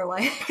friends that were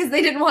like, because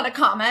they didn't want to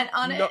comment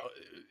on it.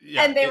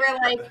 And they were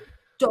like,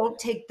 don't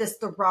take this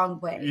the wrong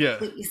way,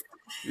 please.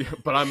 Yeah,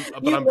 but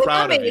I'm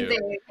proud of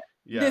you.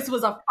 Yeah. This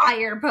was a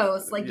fire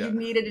post. Like, you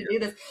needed to do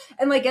this.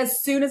 And like,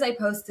 as soon as I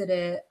posted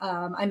it,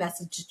 I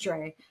messaged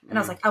Dre and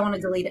I was like, I want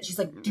to delete it. She's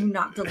like, do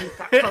not delete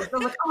that post. I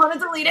was like, I want to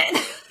delete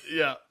it.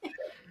 Yeah.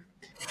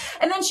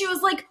 And then she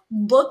was like,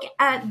 look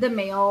at the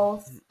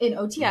males in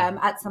OTM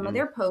at some of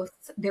their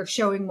posts. They're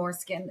showing more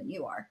skin than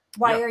you are.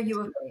 Why are you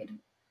afraid?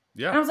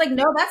 Yeah. And I was like,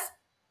 no,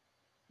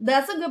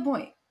 that's a good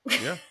point.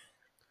 Yeah.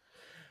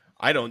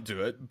 I don't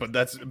do it, but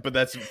that's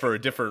for a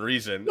different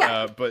reason.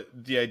 Yeah. But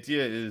the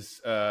idea is,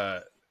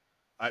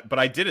 but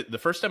I did it the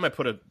first time I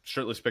put a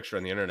shirtless picture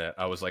on the internet.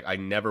 I was like, I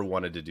never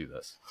wanted to do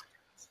this,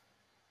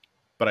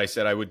 but I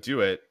said I would do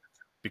it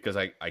because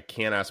I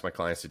can't ask my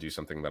clients to do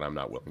something that I'm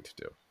not willing to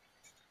do.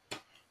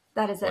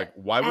 That is like, it.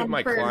 Why would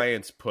my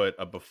clients put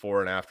a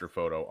before and after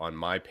photo on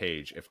my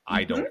page if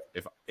I don't,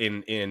 if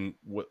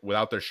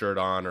without their shirt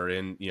on or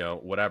in,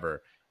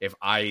 whatever, if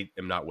I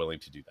am not willing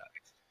to do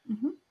that?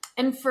 Mm-hmm.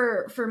 And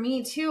for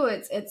me too,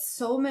 it's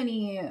so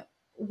many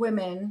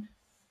women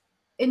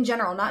in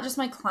general, not just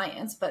my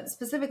clients, but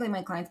specifically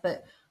my clients,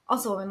 but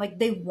also women, like,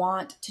 they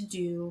want to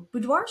do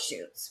boudoir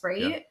shoots,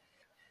 right?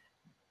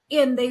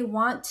 Yeah. And they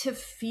want to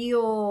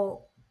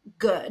feel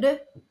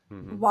good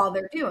while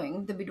they're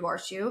doing the boudoir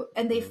shoot.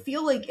 And they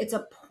feel like it's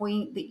a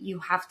point that you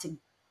have to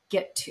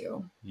get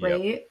to,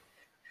 right? Yep.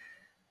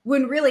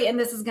 When really, and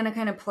this is going to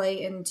kind of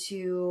play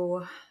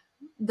into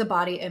the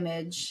body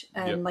image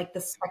and like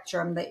the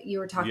spectrum that you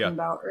were talking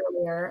about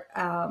earlier.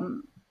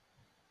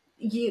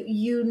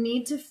 You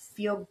need to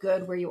feel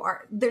good where you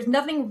are. There's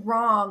nothing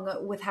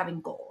wrong with having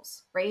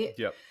goals, right?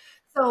 Yep.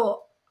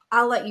 So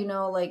I'll let you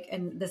know, like,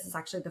 and this is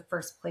actually the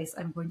first place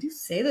I'm going to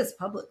say this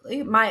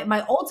publicly.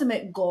 My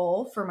ultimate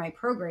goal for my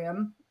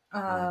program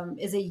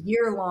is a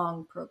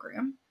year-long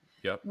program.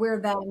 Yep. Where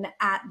then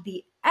at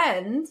the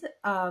end,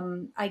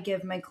 I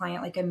give my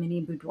client like a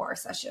mini boudoir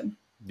session.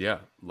 Yeah,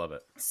 love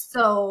it.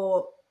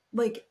 So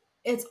like,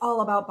 it's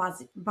all about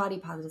body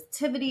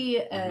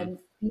positivity and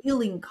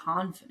feeling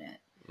confident.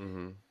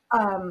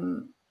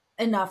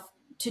 Enough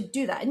to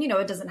do that. And,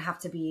 it doesn't have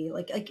to be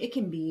like it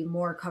can be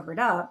more covered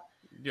up.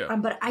 Yeah.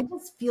 But I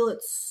just feel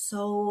it's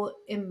so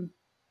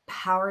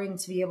empowering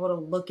to be able to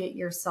look at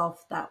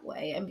yourself that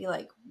way and be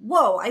like,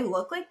 whoa, I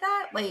look like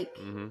that. Like,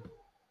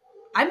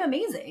 I'm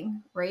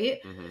amazing. Right.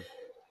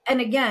 And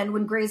again,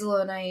 when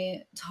Grazel and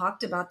I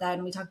talked about that,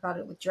 and we talked about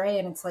it with Dre,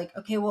 and it's like,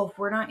 okay, well, if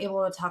we're not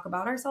able to talk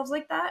about ourselves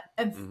like that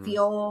and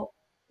feel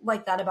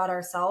like that about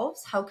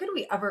ourselves, how could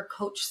we ever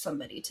coach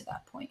somebody to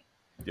that point?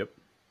 Yep.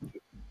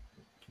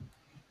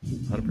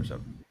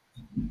 100%.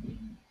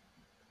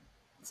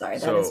 Sorry,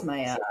 that is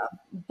my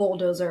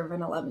bulldozer of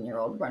an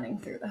 11-year-old running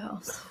through the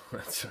house.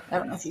 I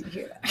don't know if you can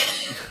hear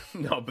that.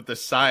 No, but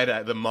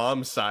the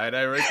mom side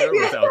eye right there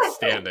was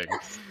outstanding.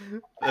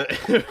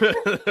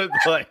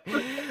 Like,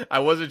 I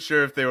wasn't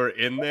sure if they were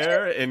in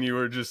there and you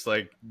were just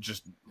locking.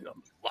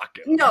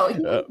 No, he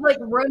was like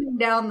running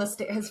down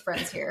his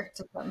friends here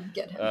to come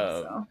get him.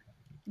 So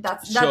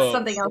that's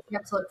something else you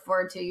have to look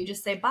forward to. You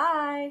just say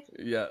bye.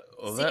 Yeah.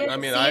 Well,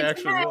 I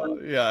actually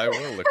will. Yeah, I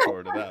will look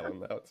forward to that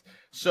one.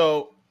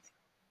 So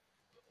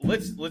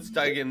let's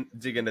dig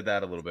into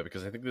that a little bit,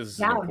 because I think this is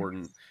an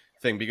important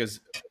thing, because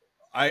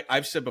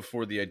I've said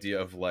before the idea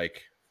of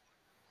like,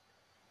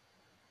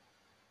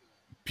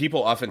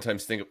 people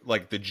oftentimes think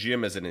like the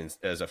gym as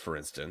a for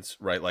instance,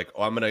 right? Like,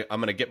 oh, I'm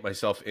gonna get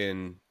myself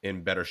in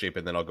better shape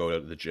and then I'll go to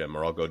the gym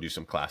or I'll go do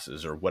some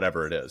classes or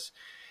whatever it is.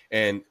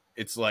 And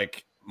it's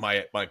like,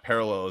 my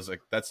parallel is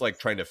like, that's like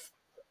trying to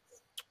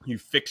you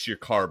fix your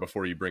car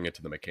before you bring it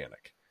to the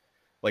mechanic.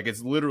 Like,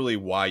 it's literally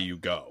why you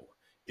go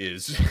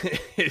is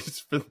is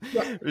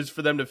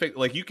for them to fix.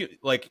 Like, you can,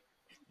 like,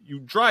 you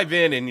drive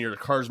in and your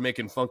car's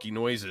making funky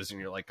noises and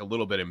you're like a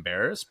little bit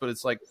embarrassed, but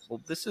it's like,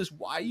 well, this is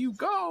why you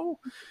go.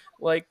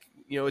 Like,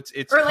 you know, it's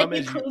or like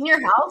you clean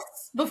your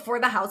house before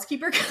the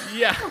housekeeper comes.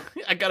 Yeah,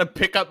 I gotta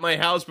pick up my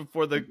house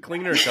before the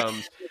cleaner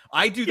comes.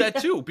 I do that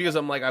too because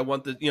I'm like, I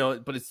want the, you know,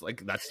 but it's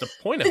like, that's the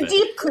point of it. The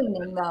deep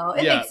cleaning, though,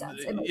 it makes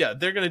sense. Yeah,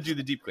 they're gonna do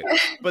the deep cleaning,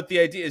 but the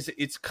idea is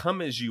it's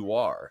come as you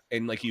are,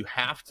 and like you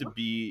have to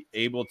be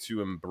able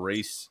to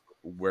embrace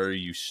where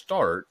you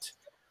start.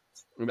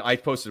 I mean, I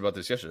posted about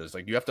this yesterday. It's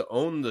like you have to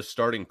own the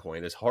starting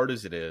point, as hard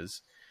as it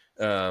is.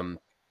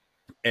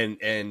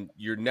 And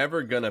you're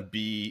never gonna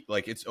be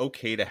like, it's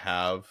okay to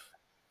have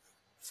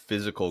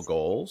physical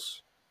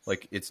goals.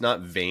 Like, it's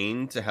not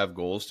vain to have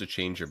goals to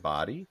change your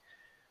body.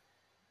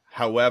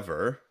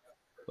 However,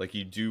 like,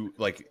 you do,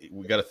 like,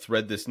 we got to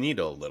thread this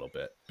needle a little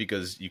bit,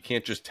 because you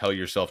can't just tell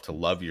yourself to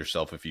love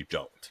yourself if you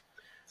don't.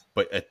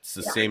 But at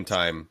the same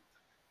time,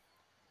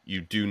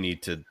 you do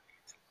need to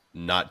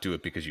not do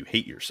it because you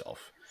hate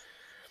yourself.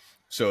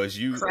 So as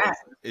you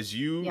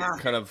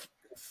kind of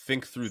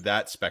think through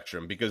that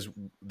spectrum, because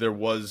there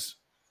was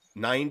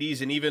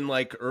 90s and even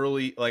like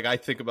early, like I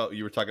think about,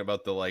 you were talking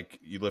about the, like,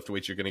 you lift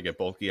weights, you're going to get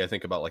bulky. I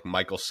think about like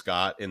Michael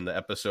Scott in the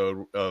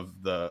episode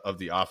of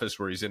the Office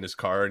where he's in his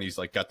car and he's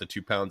like got the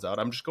 2 pounds out.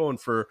 I'm going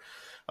for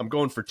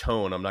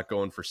tone. I'm not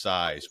going for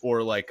size.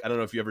 Or like, I don't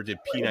know if you ever did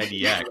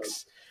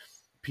P90X,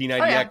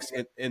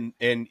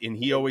 and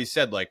he always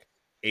said like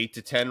 8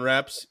 to 10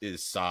 reps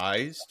is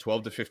size,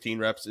 12 to 15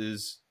 reps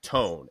is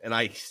tone. And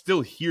I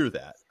still hear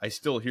that. I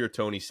still hear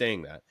Tony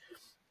saying that.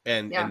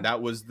 And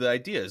that was the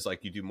idea, is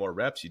like, you do more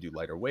reps, you do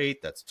lighter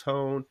weight, that's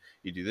tone.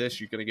 You do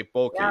this, you're going to get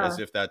bulky, as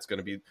if that's going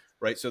to be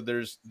right. So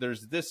there's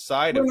this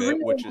side of it,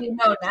 which is,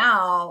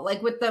 now,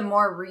 like with the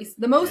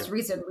most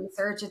recent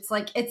research, it's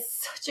like,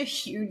 it's such a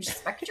huge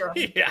spectrum.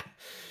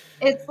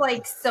 It's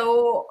like,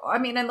 so, I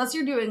mean, unless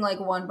you're doing like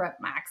 1 rep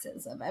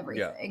maxes of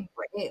everything,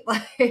 right?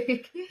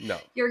 Like,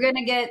 you're going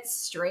to get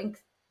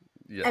strength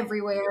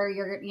everywhere.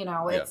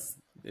 It's,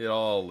 it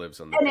all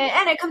lives on the,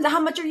 and it comes to how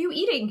much are you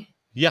eating?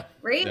 Yeah.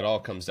 Right. It all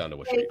comes down to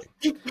what you're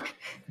eating.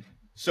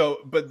 So,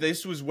 but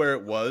this was where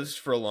it was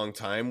for a long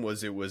time,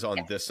 it was on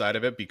this side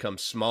of it, become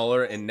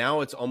smaller. And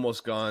now it's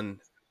almost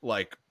gone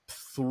like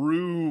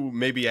through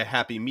maybe a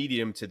happy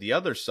medium to the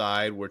other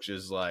side, which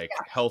is like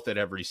health at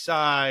every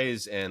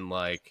size. And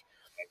like,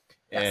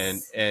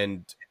 and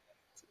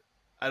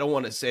I don't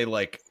want to say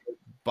like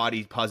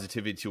body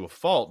positivity to a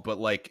fault, but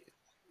like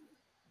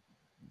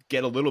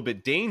get a little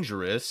bit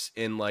dangerous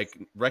in like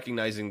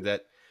recognizing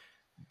that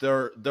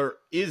there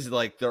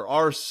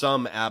are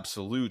some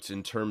absolutes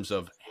in terms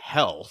of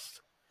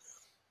health,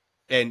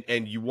 and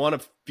you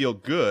want to feel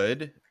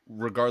good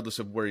regardless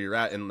of where you're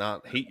at and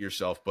not hate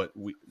yourself. But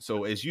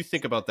so as you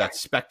think about that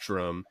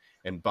spectrum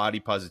and body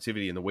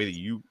positivity and the way that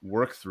you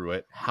work through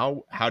it,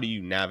 how do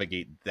you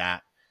navigate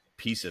that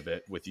piece of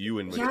it with you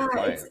and with your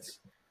clients?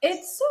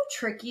 It's so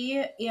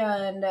tricky,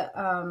 and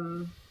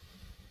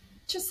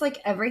just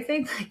like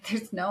everything, like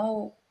there's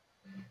no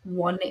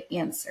one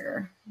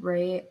answer,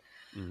 right?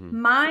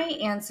 Mm-hmm. My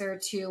answer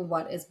to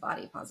what is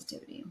body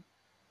positivity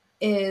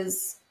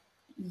is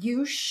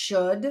you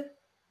should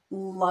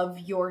love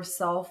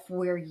yourself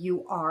where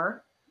you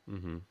are,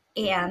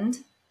 and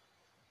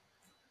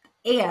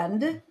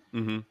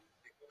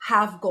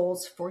have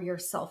goals for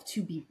yourself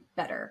to be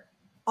better.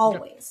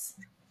 Always.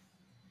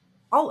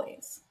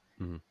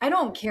 I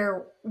don't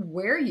care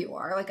where you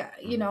are. Like,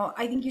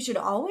 I think you should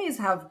always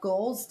have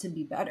goals to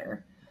be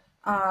better,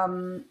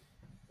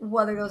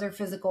 whether those are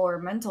physical or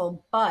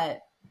mental.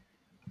 But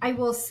I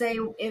will say,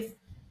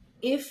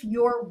 if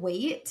your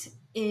weight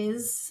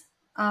is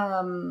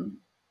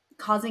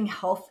causing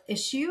health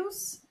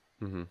issues,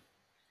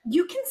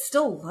 you can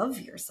still love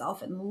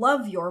yourself and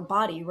love your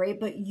body, right?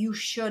 But you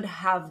should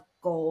have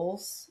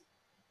goals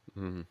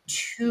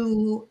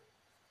to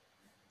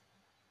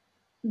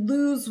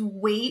lose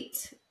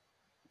weight,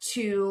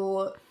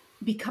 to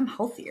become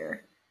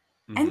healthier,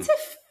 and to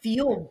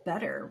feel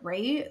better,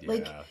 right? Yeah.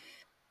 Like,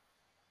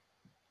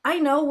 I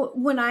know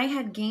when I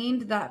had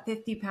gained that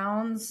 50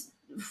 pounds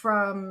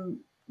from,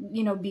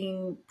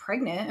 being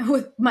pregnant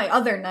with my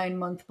other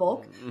 9-month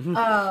bulk,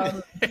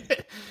 I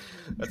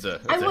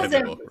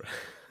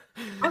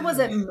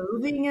wasn't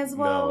moving as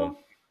well. No.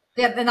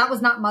 Yeah, and that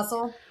was not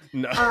muscle.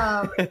 No.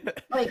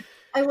 Like,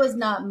 I was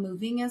not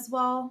moving as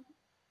well.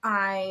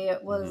 I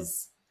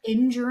was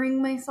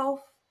injuring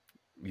myself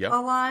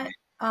a lot.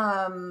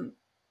 I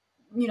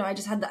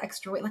just had the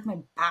extra weight. Like, my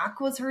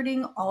back was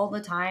hurting all the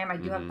time. I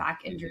do have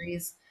back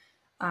injuries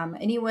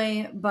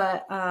anyway,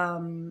 but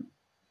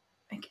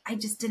I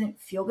just didn't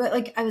feel good.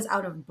 Like, I was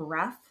out of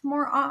breath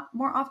more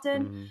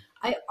often.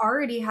 I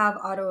already have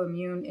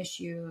autoimmune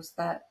issues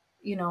that,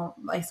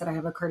 like I said, I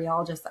have a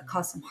cardiologist that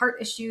caused some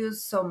heart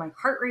issues. So my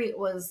heart rate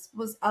was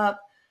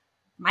up.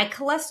 My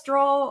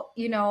cholesterol,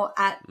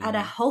 at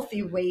a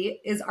healthy weight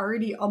is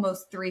already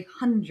almost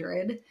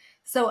 300.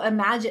 So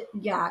imagine,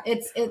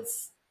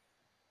 it's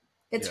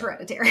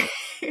hereditary.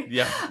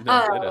 Yeah,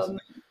 no, it is.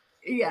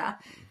 Yeah.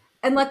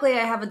 And luckily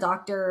I have a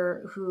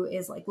doctor who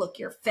is like, look,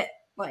 you're fit.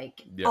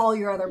 Like all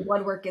your other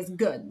blood work is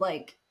good.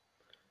 Like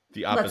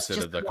the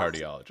opposite of the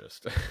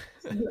cardiologist.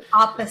 The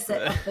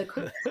opposite of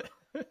the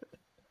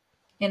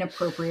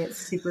inappropriate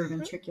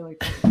supraventricular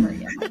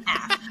tachycardia.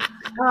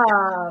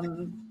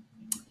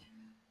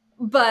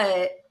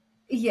 But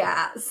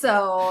yeah,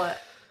 so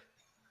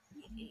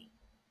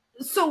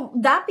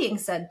that being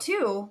said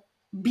too,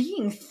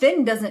 being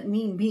thin doesn't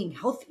mean being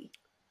healthy.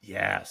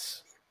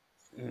 Yes.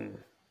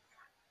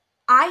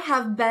 I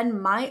have been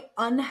my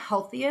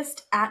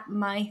unhealthiest at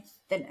my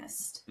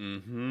thinnest.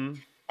 Mm-hmm.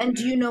 And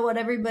do you know what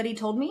everybody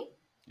told me?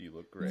 You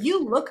look great.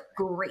 You look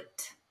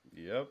great.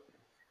 Yep.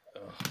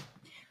 Ugh.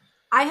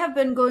 I have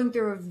been going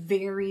through a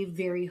very,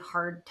 very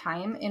hard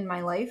time in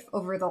my life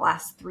over the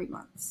last 3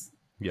 months.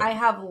 Yep. I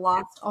have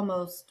lost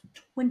almost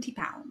 20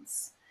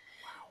 pounds.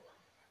 Wow.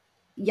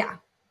 Yeah.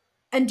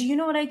 And do you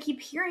know what I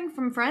keep hearing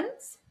from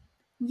friends?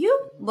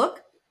 You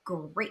look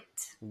great.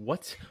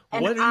 What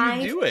are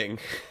you doing?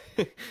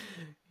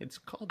 It's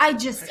called I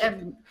just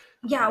am.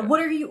 Yeah. What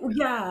are you?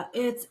 Yeah.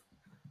 It's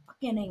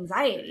fucking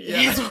anxiety.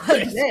 Yeah. It's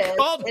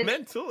called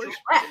mental.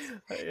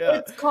 Yeah.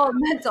 It's called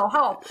mental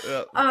health.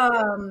 Yeah.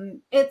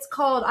 It's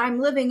called I'm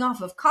living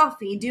off of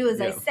coffee. Do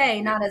as I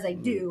say, not as I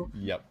do.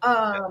 Yep.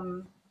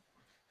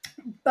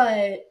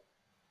 But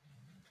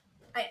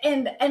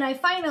I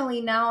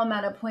finally now I'm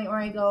at a point where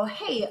I go,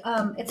 hey,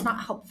 it's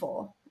not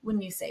helpful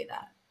when you say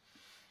that.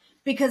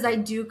 Because I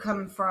do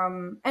come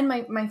from, and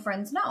my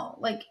friends know,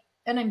 like,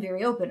 and I'm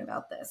very open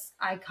about this.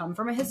 I come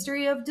from a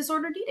history of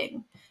disordered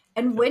eating.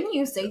 And when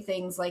you say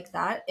things like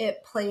that,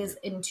 it plays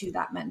into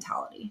that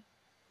mentality.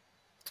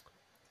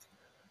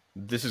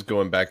 This is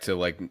going back to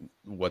like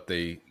what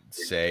they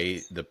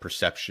say, the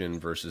perception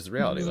versus the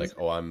reality. Mm-hmm. Like,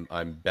 oh,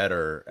 I'm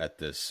better at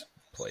this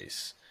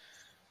place.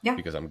 Yeah.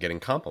 Because I'm getting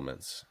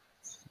compliments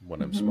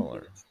when I'm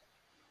smaller.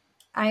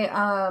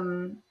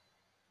 The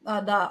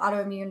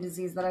autoimmune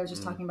disease that I was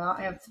just talking about.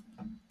 I have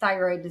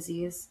thyroid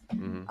disease,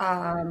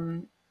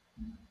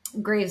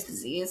 Graves'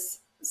 disease,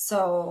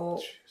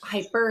 so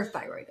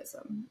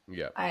hyperthyroidism.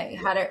 Yeah, I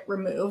had it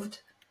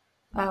removed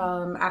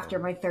after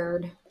my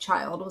third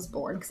child was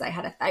born because I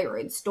had a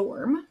thyroid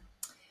storm.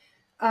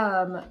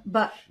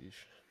 But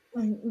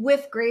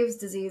with Graves'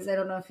 disease, I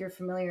don't know if you're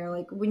familiar.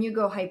 Like when you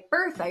go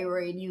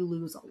hyperthyroid, you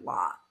lose a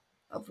lot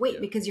of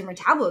weight because your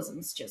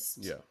metabolism's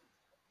just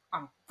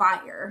on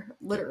fire,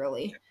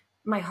 literally.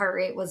 My heart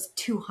rate was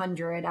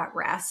 200 at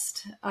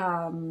rest.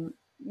 Hence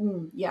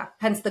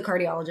the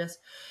cardiologist.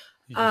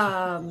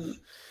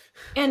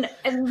 And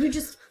you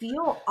just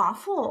feel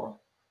awful.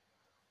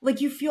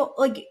 Like you feel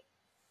like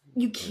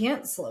you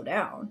can't slow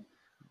down.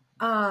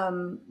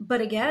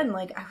 But again,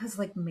 like I was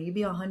like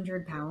maybe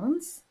 100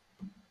 pounds.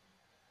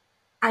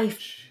 I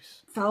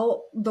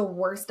felt the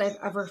worst I've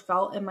ever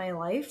felt in my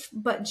life,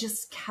 but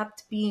just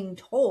kept being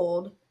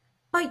told,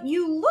 but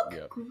you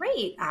look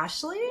great,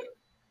 Ashley.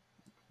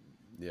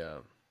 Yeah.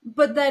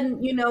 But then,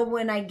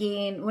 when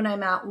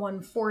I'm at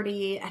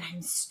 140 and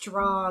I'm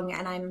strong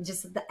and I'm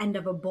just at the end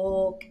of a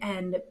bulk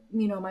and,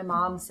 my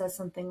mom says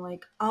something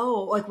like,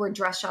 oh, like we're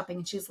dress shopping.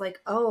 And she's like,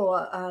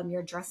 oh,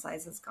 your dress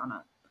size has gone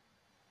up.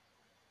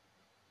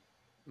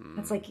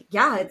 It's like,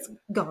 yeah, it's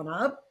gone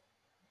up.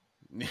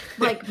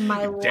 Like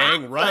my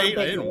dang right.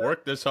 I didn't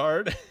work this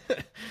hard.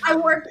 I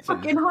worked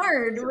fucking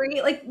hard,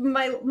 right? Like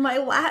my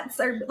lats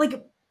are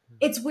like,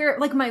 it's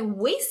weird. Like my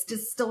waist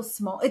is still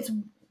small. It's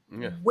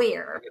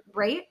where,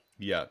 right?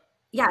 Yeah.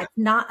 Yeah, it's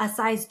not a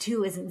size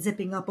 2 isn't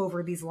zipping up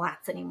over these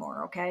lats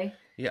anymore, okay?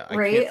 Yeah, I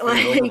can't fit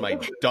over my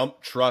dump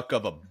truck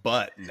of a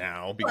butt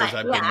now because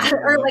I've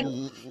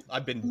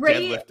been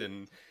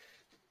deadlifting.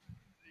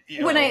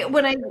 When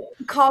I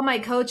call my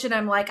coach and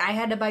I'm like, I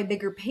had to buy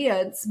bigger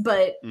pants,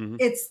 but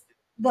it's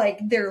like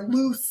they're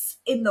loose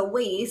in the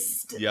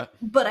waist. Yeah.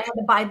 But I had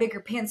to buy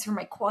bigger pants for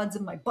my quads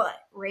and my butt,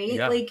 right?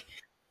 Yeah. Like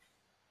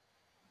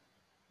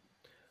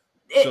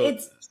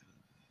it's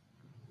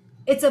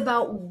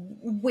about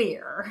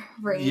where,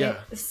 right? Yeah.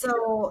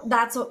 So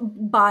that's what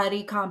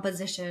body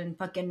composition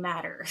fucking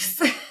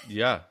matters.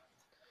 Yeah.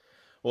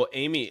 Well,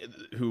 Amy,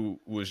 who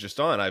was just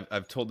on,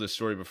 I've told this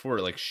story before.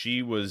 Like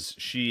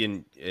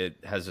it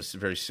has a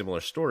very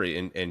similar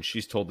story, and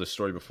she's told this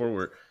story before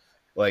where,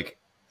 like,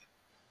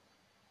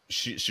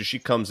 she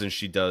comes and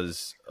she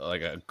does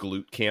like a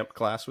glute camp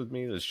class with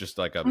me. It's just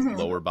like a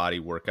lower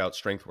body workout,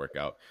 strength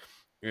workout.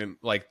 And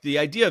like the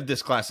idea of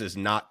this class is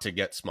not to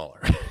get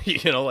smaller,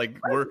 like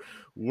we're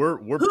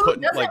Who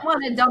putting doesn't like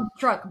want a dump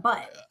truck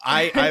butt.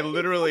 I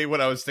literally,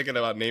 when I was thinking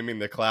about naming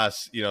the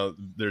class,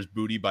 there's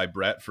Booty by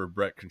Brett for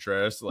Brett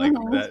Contreras. Like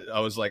that, I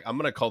was like, I'm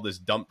going to call this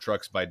Dump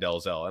Trucks by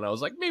Delzell. And I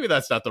was like, maybe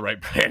that's not the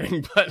right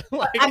branding, but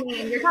like, I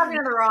mean, you're talking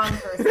to the wrong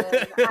person.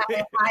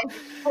 I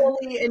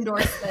fully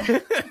endorse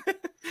this.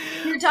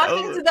 You're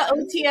talking to the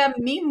OTM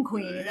meme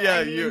queen.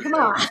 Yeah. Come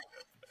on.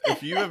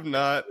 If you have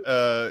not,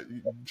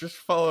 just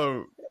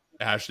follow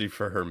Ashley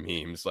for her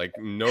memes. Like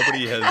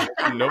nobody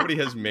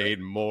has made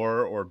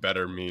more or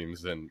better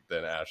memes than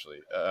Ashley.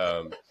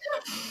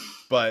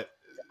 But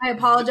I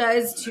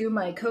apologize to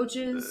my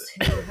coaches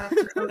who have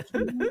to coach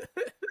me.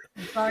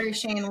 I'm sorry,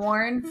 Shane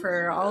Warren,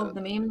 for all of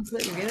the memes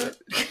that you get.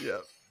 Yeah.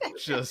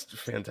 Just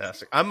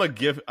fantastic. I'm a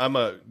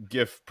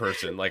GIF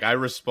person. Like I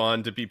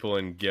respond to people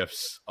in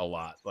GIFs a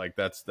lot. Like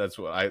that's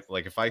what I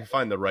like. If I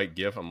find the right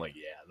GIF, I'm like,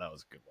 yeah, that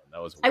was a good one.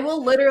 That was. I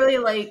will literally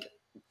like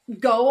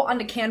go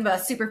onto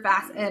Canva super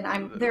fast,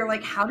 and they're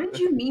like, "How did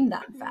you meme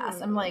that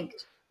fast?" I'm like,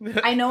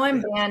 I know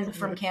I'm banned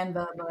from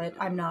Canva, but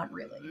I'm not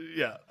really.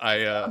 Yeah,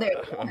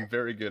 I'm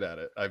very good at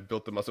it. I've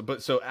built the muscle.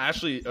 But so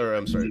Ashley, or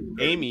I'm sorry,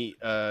 Amy,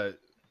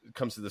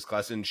 comes to this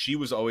class, and she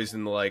was always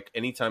in the like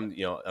anytime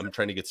I'm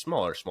trying to get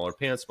smaller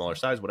pants, smaller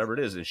size, whatever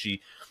it is, and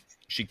she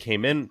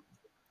came in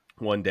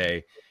one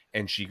day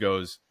and she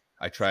goes,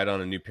 I tried on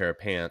a new pair of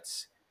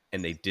pants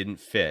and they didn't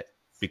fit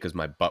because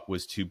my butt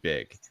was too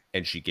big,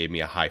 and she gave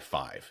me a high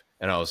five.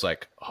 And I was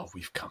like, oh,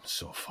 we've come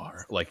so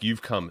far. Like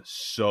you've come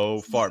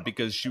so far,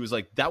 because she was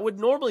like, that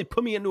would normally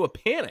put me into a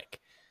panic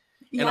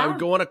and I would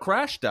go on a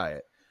crash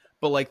diet.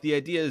 But like the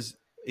idea is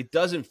it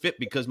doesn't fit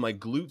because my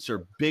glutes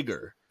are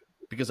bigger,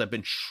 because I've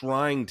been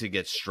trying to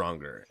get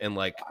stronger, and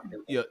like,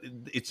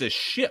 it's a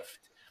shift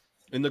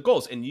in the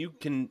goals, and you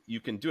can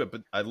do it.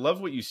 But I love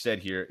what you said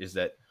here, is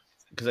that,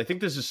 because I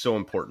think this is so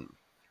important.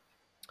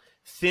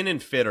 Thin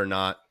and fit are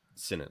not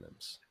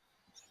synonyms.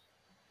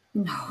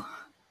 No.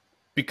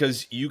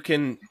 Because you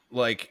can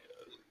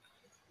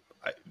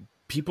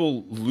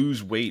people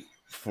lose weight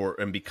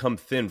and become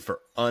thin for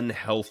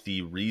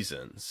unhealthy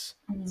reasons.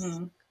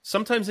 Mm-hmm.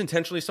 Sometimes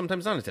intentionally,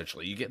 sometimes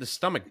unintentionally. You get the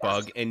stomach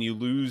bug and you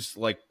lose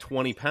like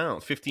 20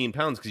 pounds, 15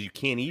 pounds because you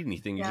can't eat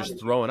anything. You're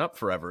just throwing up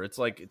forever. It's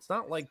like, it's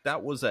not like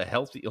that was a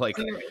healthy, like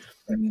you're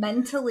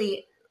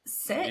mentally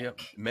sick. Yeah,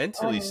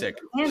 mentally sick.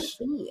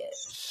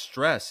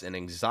 Stress and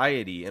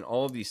anxiety and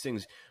all of these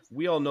things.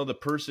 We all know the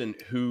person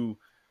who,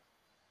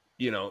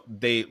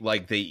 they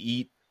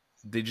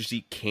just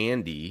eat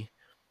candy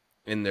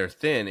and they're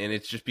thin, and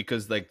it's just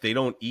because like they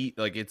don't eat,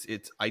 like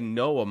it's I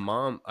know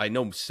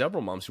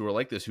several moms who are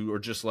like this, who are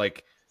just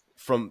like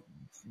from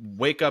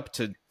wake up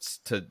to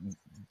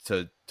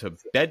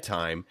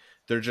bedtime,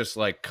 they're just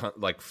like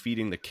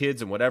feeding the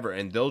kids and whatever,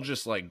 and they'll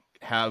just like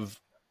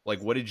have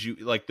like, what did you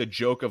like, the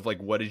joke of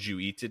like, what did you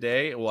eat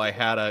today? Well, I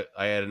had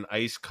an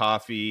iced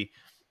coffee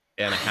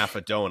and a half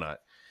a donut.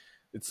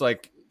 It's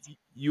like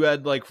you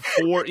had like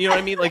four, you know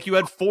what I mean? Like you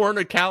had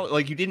 400 calories,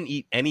 like you didn't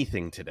eat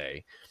anything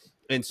today.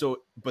 And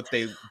so, but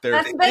they're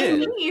that's been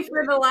me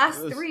for the last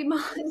 3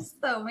 months,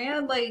 though,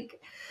 man. Like,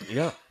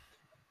 yeah,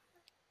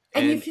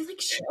 and you feel like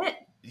shit.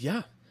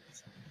 Yeah,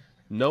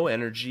 no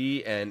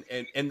energy, and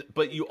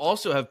but you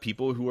also have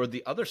people who are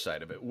the other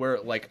side of it,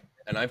 where like,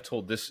 and I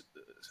told this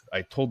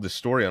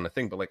story on a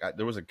thing, but like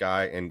there was a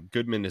guy, and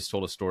Goodman has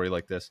told a story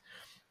like this,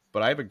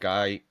 but I have a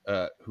guy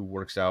who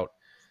works out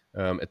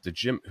at the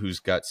gym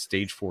who's got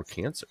stage 4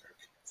 cancer.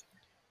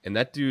 And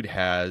that dude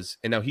has,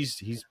 and now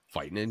he's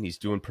fighting it and he's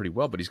doing pretty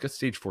well, but he's got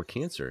stage 4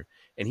 cancer,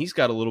 and he's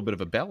got a little bit of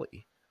a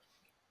belly.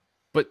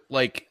 But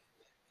like,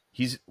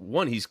 he's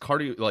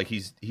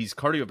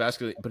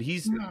cardiovascular, but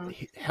he's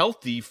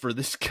healthy for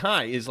this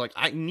guy. Is like,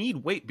 I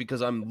need weight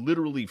because I'm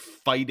literally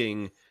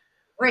fighting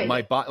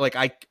my body.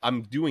 Like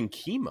I'm doing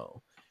chemo.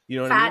 You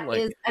know what I mean?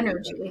 Like, is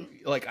energy.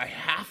 Like I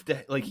have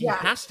to, like he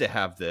has to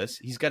have this.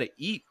 He's got to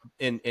eat,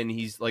 and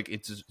he's like,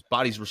 it's his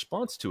body's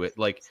response to it.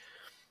 Like,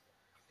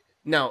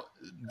 now,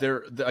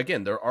 there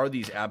are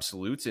these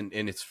absolutes, and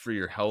it's for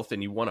your health,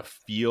 and you want to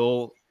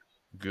feel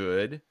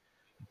good,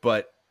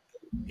 but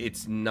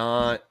it's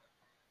not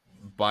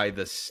by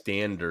the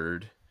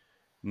standard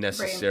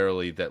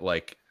necessarily that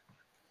like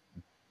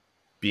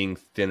being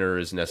thinner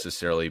is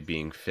necessarily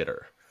being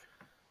fitter.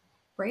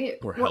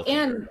 Right. Well,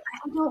 and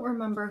I don't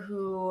remember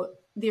who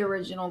the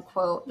original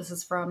quote this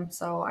is from,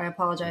 so I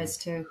apologize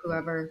to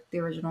whoever the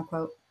original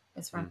quote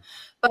is from.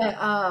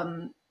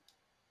 But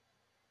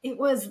it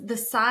was, the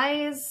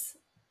size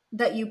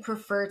that you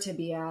prefer to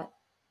be at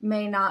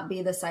may not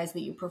be the size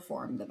that you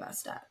perform the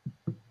best at.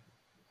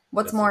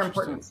 What's more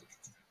important?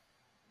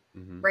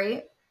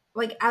 Right?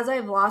 Like, as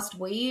I've lost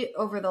weight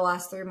over the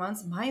last 3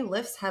 months, my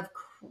lifts have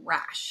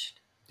crashed.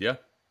 Yeah.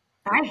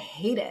 I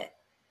hate it.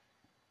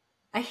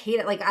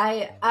 Like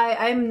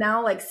I'm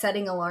now like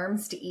setting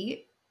alarms to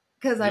eat,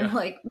 because I'm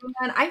like,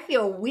 man, I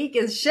feel weak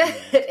as shit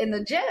in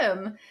the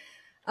gym.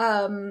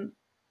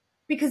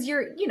 Because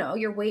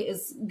your weight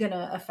is going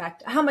to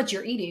affect how much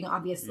you're eating.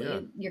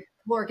 Obviously, your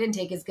caloric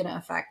intake is going to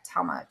affect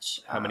how much.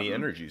 How many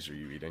energies are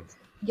you eating?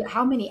 Yeah,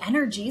 how many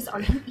energies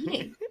are you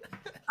eating?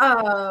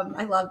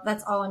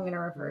 That's all I'm going to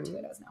refer to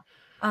it as now.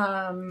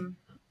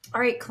 All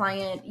right,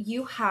 client,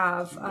 you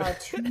have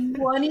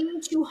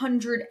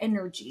 2,200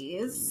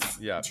 energies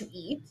to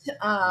eat.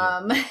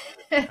 How are we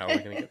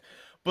going to get?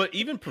 But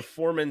even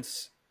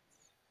performance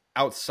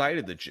outside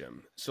of the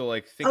gym, so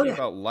like thinking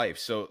about life,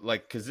 so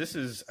like, because this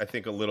is, I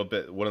think, a little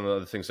bit one of the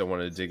other things I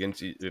wanted to dig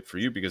into for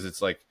you, because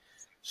it's like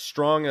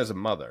strong as a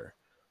mother,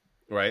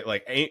 right?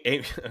 Like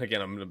Amy,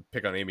 again, I'm gonna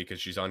pick on Amy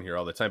because she's on here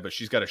all the time, but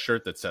she's got a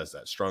shirt that says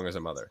that, strong as a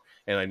mother.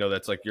 And I know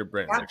that's like your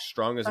brand, Yeah, like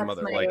strong as a that's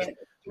mother, my like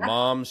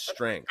mom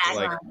strength,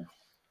 like, tagline.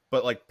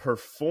 but like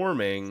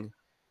performing,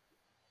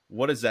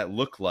 what does that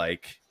look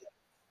like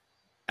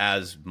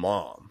as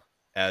mom,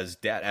 as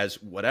dad, as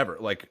whatever?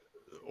 Like,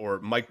 or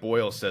Mike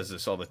Boyle says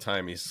this all the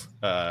time. He's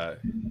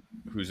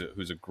who's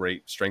a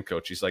great strength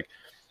coach. He's like,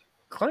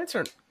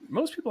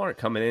 most people aren't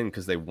coming in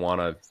because they want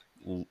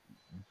to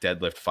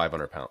deadlift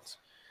 500 pounds.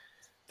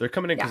 They're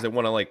coming in because they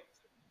want to like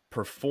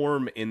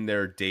perform in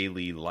their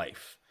daily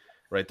life,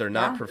 right? They're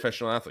not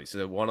professional athletes. So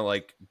they want to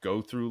like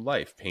go through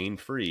life pain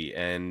free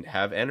and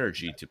have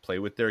energy to play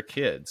with their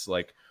kids.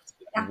 Like,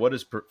 what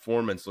does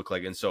performance look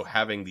like? And so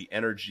having the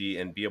energy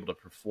and be able to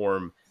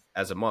perform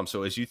as a mom.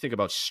 So as you think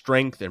about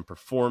strength and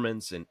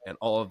performance and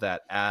all of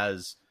that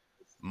as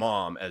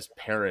mom, as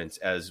parents,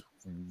 as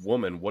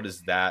woman, what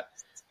does that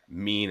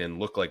mean and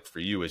look like for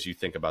you as you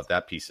think about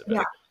that piece of it?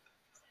 Yeah.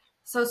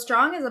 So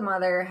strong as a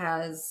mother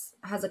has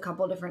a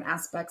couple different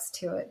aspects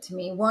to it to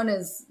me. One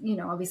is,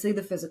 obviously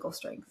the physical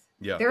strength.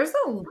 Yeah. There's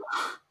a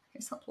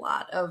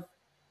lot of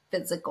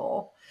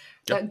physical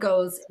that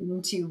goes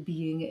into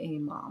being a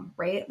mom,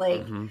 right?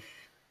 Like,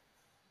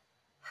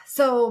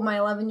 so my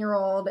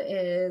 11-year-old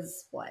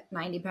is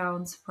 90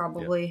 pounds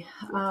probably.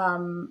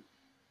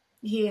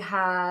 He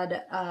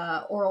had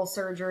oral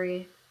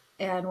surgery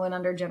and went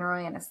under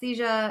general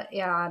anesthesia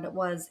and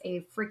was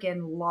a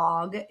freaking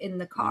log in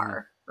the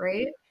car,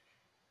 right?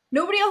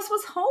 Nobody else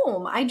was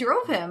home. I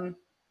drove him.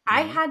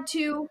 I had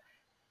to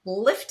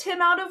lift him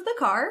out of the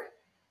car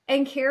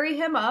and carry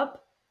him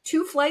up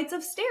 2 flights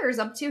of stairs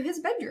up to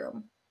his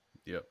bedroom.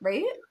 Yep.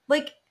 Right?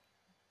 Like,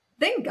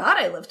 thank God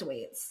I lift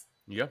weights.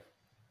 Yep.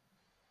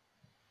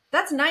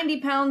 That's 90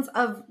 pounds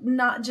of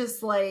not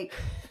just like,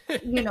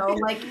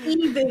 like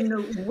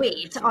even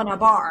weight on a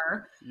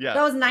bar. Yeah.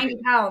 That was 90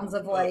 pounds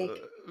of like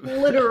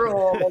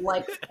literal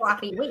like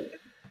floppy weight.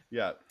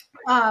 Yeah.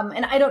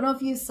 And I don't know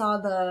if you saw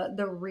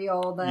the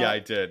reel that I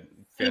did.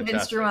 Steven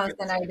Strumos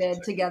and I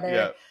did together.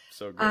 Yeah,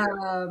 so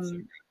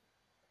good.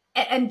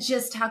 And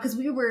just how, because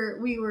we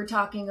were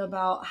talking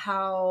about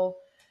how,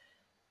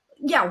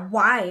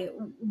 why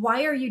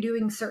are you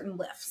doing certain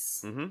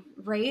lifts,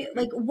 right?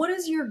 Like, what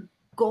is your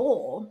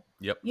goal?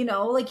 Yep.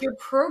 Like your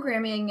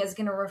programming is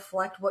going to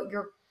reflect what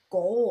your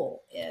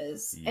goal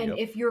is. Yep. And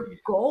if your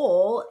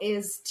goal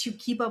is to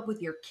keep up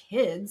with your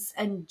kids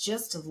and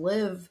just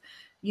live,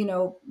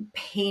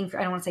 pain-free,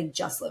 I don't want to say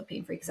just live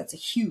pain-free because that's a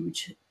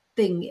huge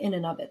thing in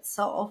and of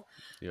itself.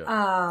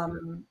 Yeah.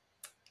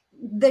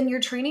 Then your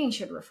training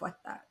should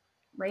reflect that,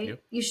 right?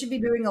 Yep. You should be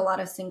doing a lot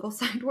of single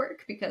side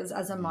work because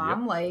as a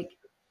mom, like,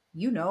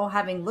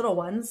 having little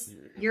ones,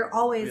 you're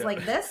always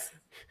like this.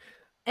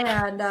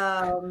 And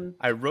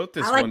I wrote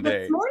this one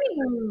day. This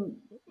morning,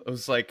 it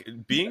was like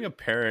being a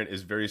parent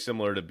is very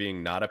similar to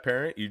being not a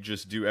parent. You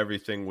just do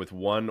everything with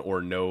one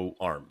or no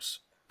arms.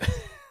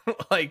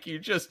 Like you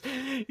just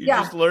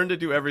learn to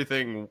do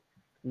everything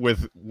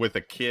with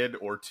a kid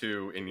or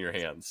 2 in your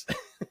hands.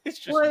 It's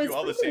just I was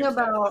all the same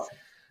about stuff.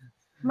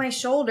 My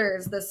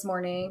shoulders this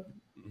morning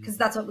because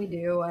that's what we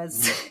do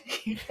as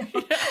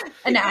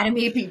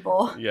anatomy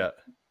people. Yeah.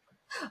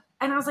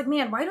 And I was like,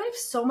 man, why do I have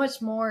so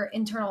much more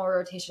internal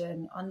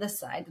rotation on this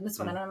side than this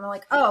one? And I'm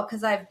like, oh,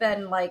 because I've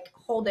been like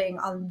holding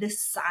on this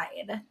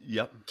side.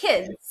 Yep.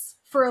 Kids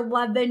for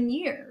 11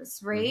 years,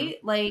 right?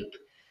 Like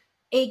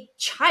a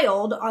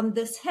child on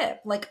this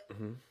hip. Like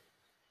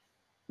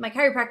my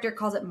chiropractor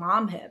calls it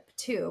mom hip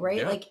too, right?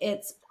 Yeah. Like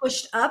it's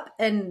pushed up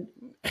and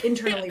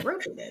internally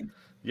rotated.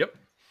 Yep.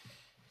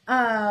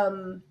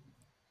 And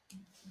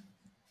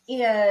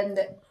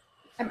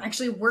I'm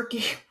actually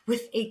working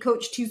with a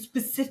coach to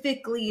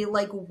specifically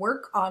like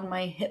work on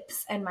my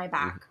hips and my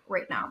back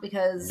right now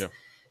because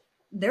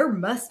they're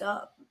messed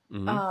up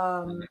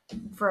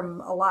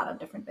from a lot of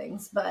different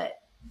things. But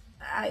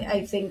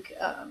I think,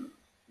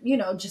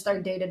 just our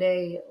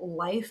day-to-day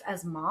life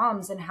as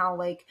moms and how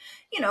like,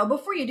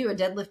 before you do a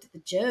deadlift at the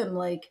gym,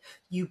 like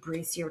you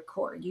brace your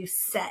core, you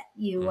set,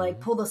 you like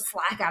pull the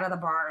slack out of the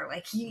bar.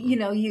 Like,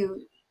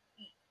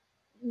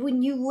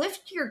 when you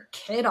lift your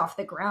kid off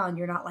the ground,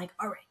 you're not like,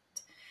 all right,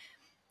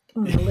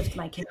 I'm going to lift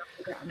my kid off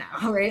the ground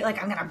now, right?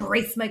 Like, I'm going to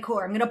brace my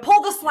core. I'm going to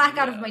pull the slack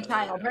out of my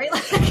child, right?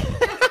 Like, like,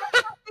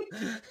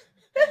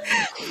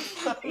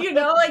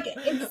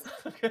 it's...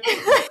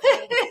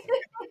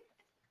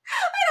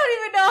 I don't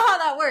even know how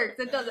that works.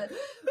 It doesn't.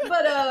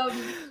 But,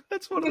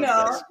 that's one of the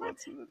best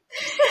quotes.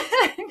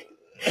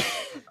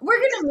 We're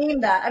going to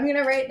meme that. I'm going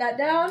to write that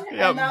down.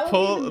 Yeah,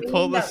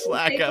 pull the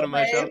slack out of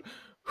my child.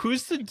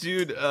 Who's the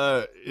dude?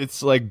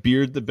 It's like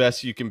Beard the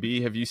Best You Can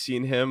Be. Have you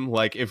seen him?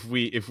 Like if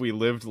we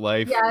lived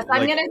life. Yes,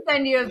 I'm gonna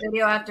send you a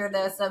video after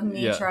this of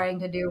me trying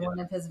to do one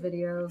of his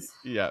videos.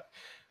 Yeah,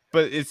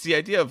 but it's the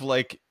idea of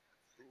like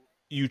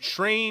you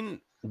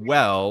train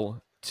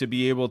well to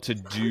be able to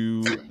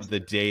do the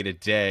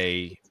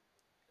day-to-day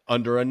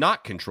under a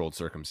not controlled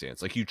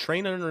circumstance. Like you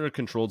train under a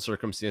controlled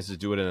circumstance to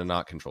do it in a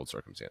not controlled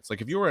circumstance.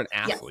 Like if you were an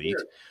athlete,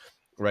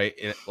 right?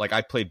 Like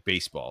I played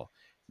baseball.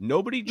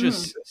 Nobody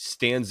just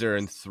stands there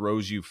and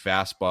throws you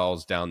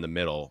fastballs down the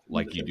middle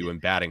like you do in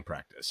batting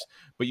practice.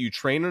 But you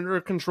train under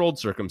a controlled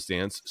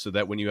circumstance so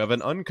that when you have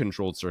an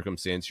uncontrolled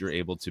circumstance, you're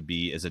able to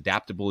be as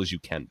adaptable as you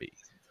can be.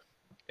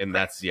 And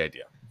that's the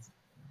idea.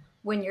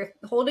 When you're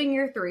holding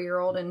your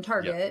 3-year-old in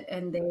Target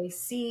and they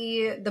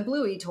see the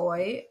Bluey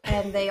toy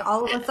and they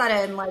all of a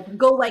sudden like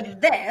go like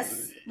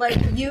this, like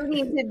you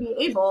need to be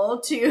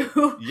able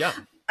to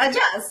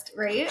adjust,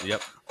 right?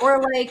 Yep.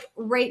 Or like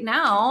right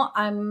now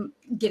I'm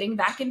getting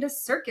back into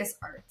circus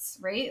arts,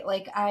 right?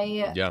 Like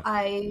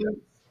I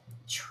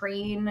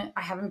train,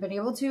 I haven't been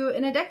able to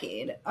in a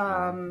decade.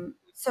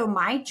 So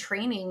my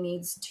training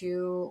needs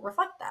to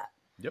reflect that.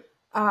 Yep.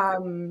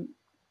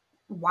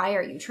 Why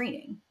are you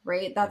training?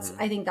 Right.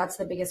 I think that's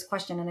the biggest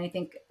question. And I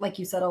think, like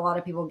you said, a lot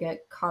of people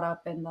get caught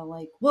up in the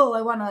like, well,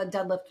 I want to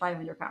deadlift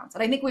 500 pounds.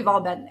 And I think we've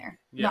all been there.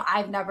 Yeah. No,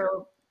 I've never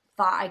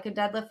thought I could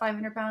deadlift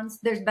 500 pounds.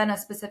 There's been a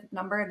specific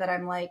number that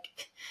I'm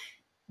like,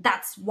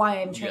 that's why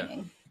I'm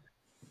training.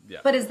 Yeah.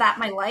 But is that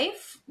my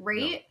life?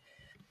 Right.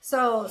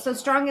 No. So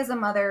strong as a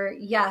mother.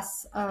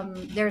 Yes.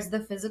 There's the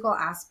physical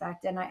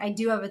aspect. And I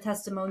do have a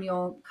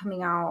testimonial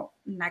coming out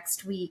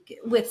next week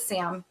with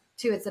Sam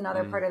too. It's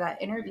another part of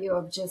that interview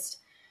of just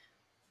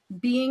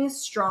being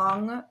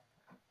strong,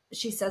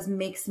 she says,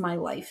 makes my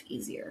life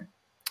easier.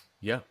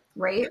 Yeah.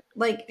 Right?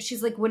 Like,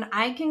 she's like, when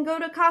I can go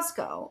to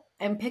Costco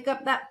and pick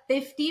up that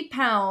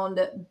 50-pound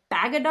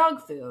bag of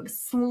dog food,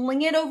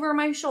 sling it over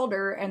my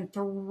shoulder and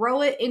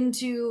throw it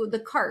into the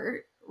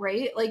cart,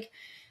 right? Like,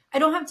 I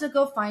don't have to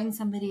go find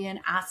somebody and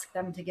ask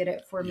them to get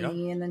it for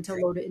me and then to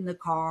load it in the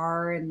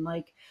car. And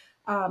like,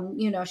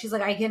 she's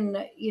like, I can,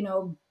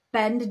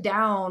 bend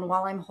down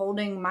while I'm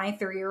holding my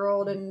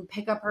 3-year-old and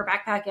pick up her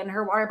backpack and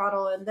her water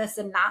bottle and this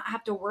and not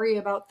have to worry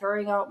about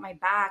throwing out my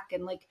back.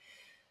 And like,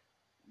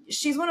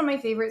 she's one of my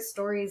favorite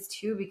stories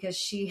too, because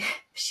she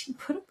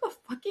put up a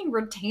fucking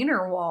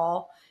retainer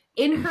wall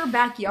in her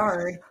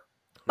backyard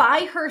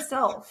by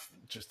herself.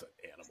 Just an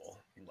animal.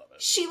 Love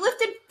it. She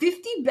lifted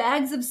 50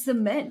 bags of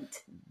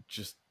cement.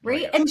 Just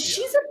right. And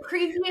she's a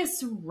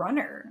previous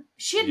runner.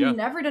 She had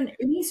never done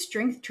any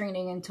strength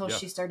training until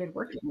she started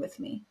working with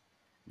me.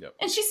 Yep.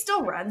 And she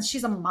still runs.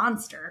 She's a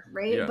monster,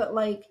 right? Yeah. But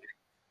like,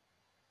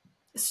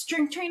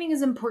 strength training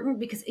is important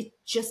because it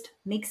just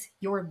makes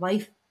your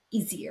life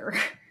easier.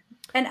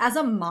 And as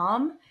a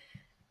mom,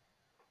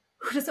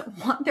 who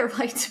doesn't want their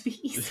life to be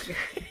easier?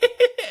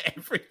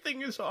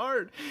 Everything is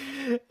hard.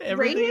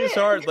 Everything is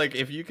hard. Like,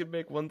 if you could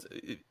make one,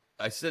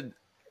 I said,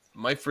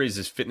 my phrase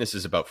is fitness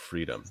is about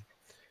freedom.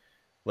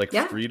 Like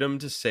freedom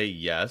to say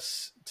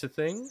yes to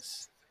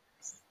things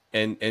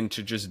and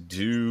to just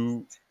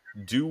do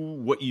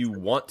what you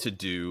want to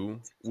do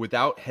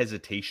without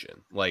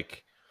hesitation.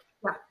 Like,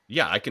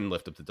 I can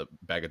lift up the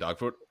bag of dog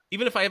food,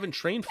 even if I haven't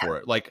trained for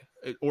it. Like,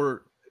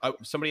 or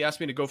somebody asked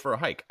me to go for a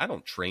hike. I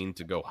don't train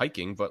to go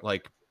hiking, but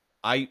like,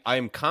 I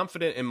am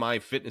confident in my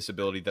fitness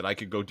ability that I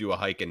could go do a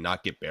hike and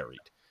not get buried.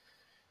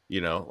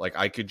 Like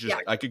I could just,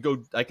 I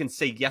can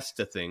say yes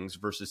to things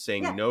versus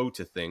saying no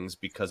to things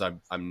because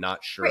I'm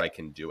not sure I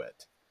can do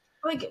it.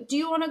 Like, do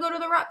you want to go to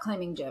the rock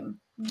climbing gym?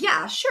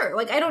 Yeah, sure.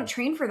 Like, I don't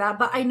train for that,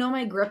 but I know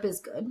my grip is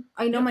good.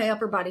 I know my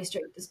upper body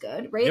strength is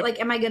good, right? Yep. Like,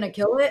 am I going to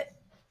kill it?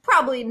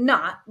 Probably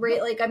not,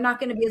 right? Like, I'm not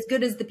going to be as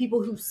good as the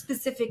people who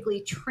specifically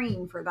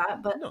train for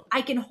that, but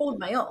I can hold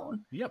my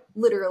own,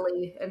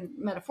 literally and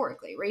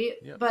metaphorically, right?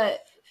 Yep. But,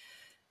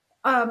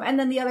 and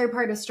then the other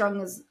part of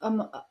strong as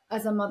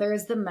a mother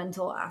is the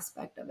mental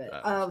aspect of it.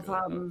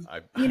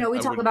 We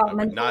talk about mental.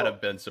 I would not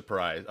have been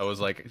surprised. I was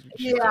like,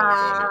 which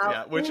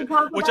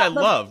I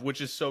love,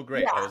 which is so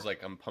great. I was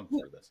like, I'm pumped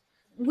for this.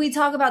 We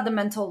talk about the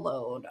mental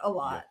load a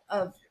lot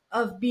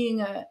of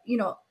being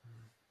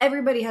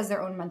everybody has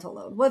their own mental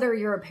load, whether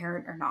you're a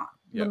parent or not.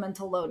 The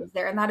mental load is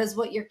there, and that is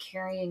what you're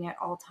carrying at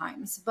all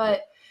times.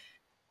 But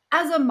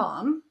as a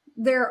mom,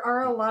 there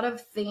are a lot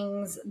of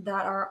things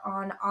that are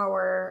on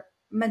our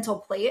mental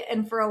plate,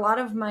 and for a lot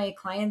of my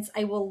clients,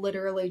 I will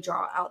literally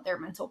draw out their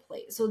mental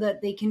plate so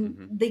that they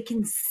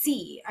can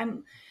see.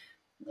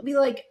 Be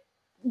like,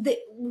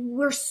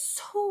 we're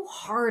so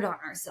hard on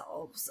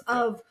ourselves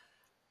of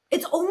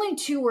it's only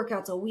 2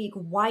 workouts a week.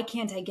 Why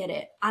can't I get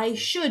it? I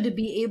should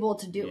be able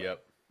to do it.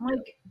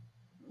 Like,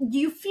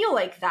 you feel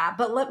like that,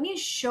 but let me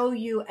show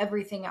you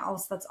everything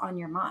else that's on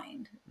your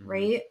mind,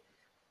 right?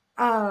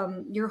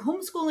 You're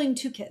homeschooling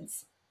 2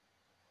 kids,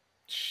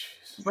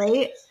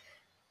 right?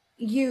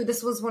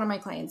 This was one of my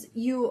clients.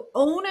 You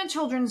own a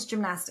children's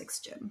gymnastics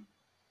gym.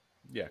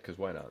 Yeah, because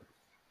why not?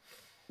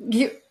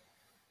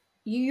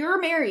 You're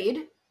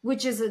married,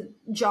 which is a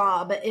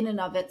job in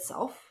and of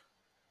itself.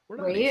 We're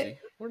not easy.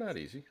 We're not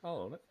easy. I'll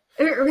own it.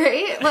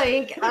 Right?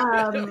 Like,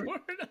 we're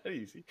not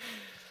easy.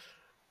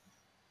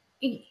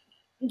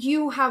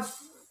 You have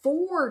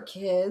 4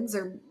 kids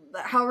or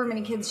however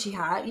many kids she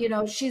had.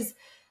 She's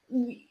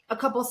a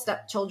couple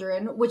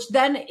stepchildren, which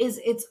then is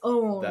its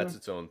own. That's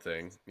its own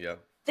thing. Yeah.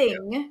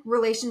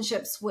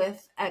 Relationships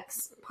with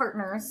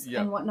ex-partners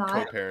and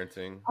whatnot.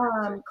 Co-parenting.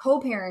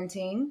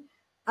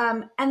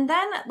 And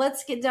then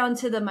let's get down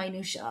to the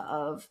minutia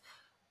of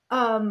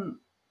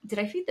did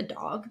I feed the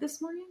dog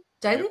this morning?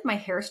 Did I leave my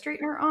hair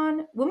straightener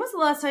on? When was the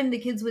last time the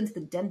kids went to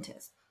the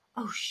dentist?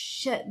 Oh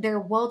shit, their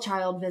well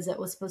child visit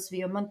was supposed to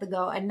be a month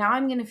ago, and now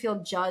I'm going to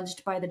feel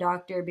judged by the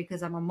doctor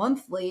because I'm a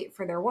month late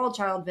for their well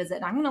child visit,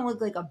 and I'm going to look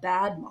like a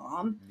bad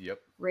mom. Yep.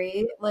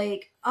 Right?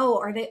 Like, oh,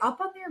 are they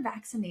up on their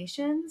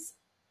vaccinations?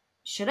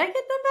 Should I get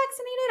them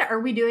vaccinated?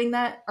 Are we doing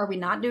that? Are we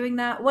not doing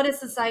that? What is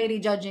society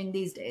judging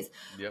these days?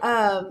 Yep.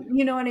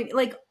 You know what I mean?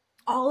 Like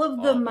all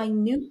of the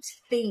minute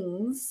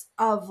things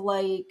of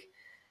like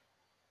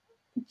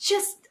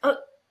just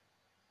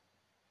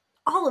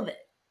all of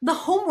it. The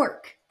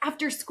homework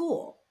after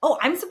school. Oh,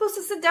 I'm supposed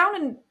to sit down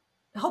and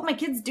help my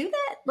kids do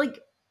that? Like,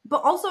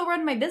 but also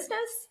run my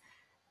business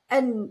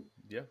and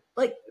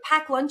like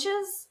pack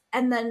lunches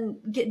and then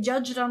get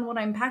judged on what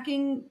I'm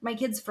packing my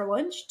kids for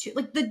lunch too.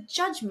 Like the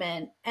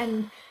judgment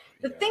and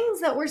the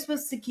things that we're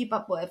supposed to keep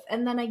up with.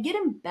 And then I get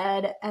in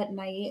bed at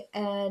night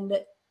and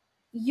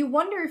you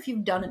wonder if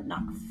you've done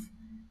enough,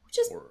 which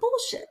is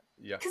bullshit.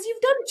 Yeah. Because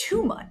you've done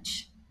too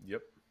much.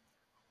 Yep.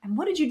 And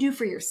what did you do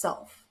for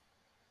yourself?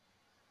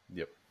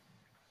 Yep.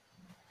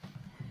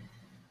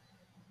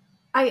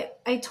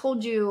 I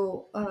told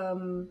you,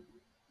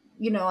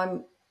 you know,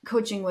 I'm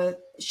coaching with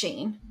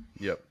Shane.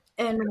 Yep.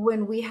 And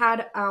when we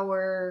had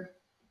our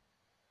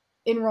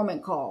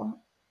enrollment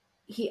call,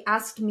 he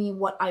asked me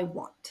what I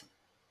want.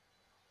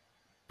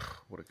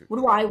 What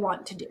do I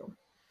want to do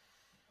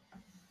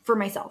for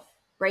myself,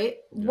 right?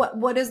 Yeah.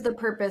 What is the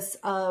purpose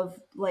of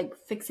like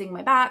fixing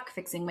my back,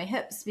 fixing my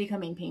hips,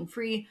 becoming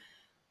pain-free?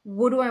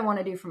 What do I want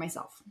to do for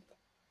myself?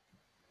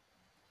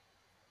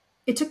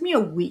 It took me a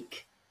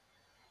week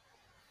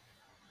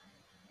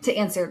to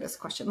answer this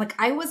question. Like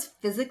I was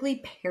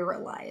physically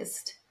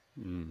paralyzed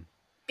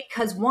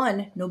because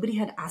one, nobody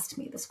had asked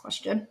me this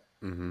question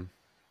in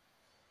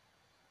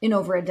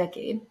over a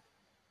decade.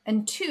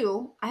 And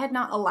two, I had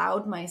not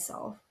allowed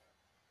myself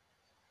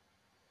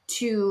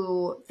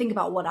to think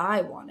about what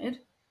I wanted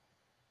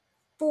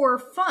for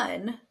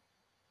fun.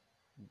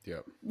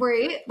 Yep.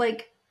 Right?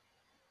 Like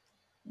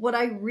what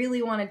I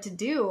really wanted to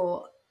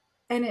do.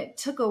 And it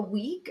took a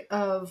week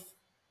of,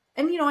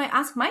 and you know, I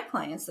ask my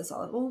clients this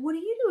all. Well, what do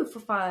you do for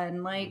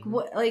fun? Like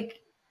what, like,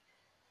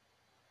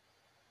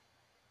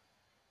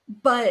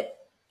 but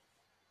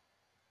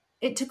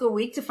it took a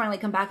week to finally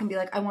come back and be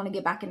like, I want to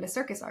get back into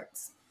circus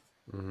arts.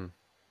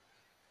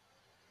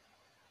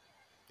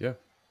 Yeah.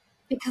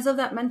 Because of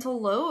that mental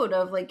load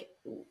of like,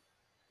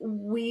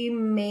 we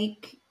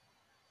make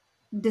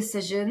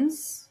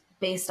decisions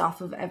based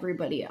off of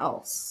everybody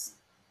else.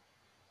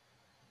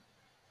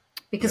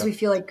 Because we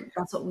feel like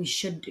that's what we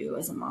should do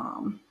as a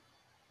mom.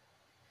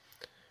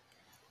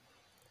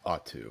 I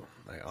ought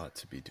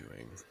to be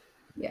doing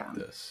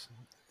this.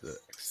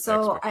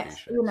 So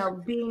you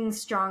know, being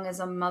strong as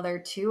a mother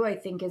too, I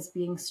think is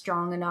being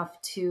strong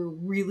enough to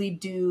really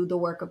do the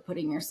work of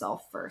putting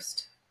yourself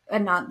first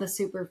and not the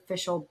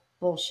superficial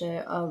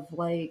bullshit of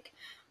like,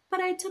 but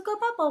I took a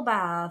bubble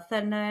bath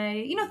and I,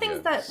 you know,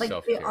 things that like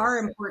self-care. They are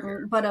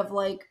important, but of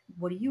like,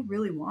 what do you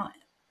really want?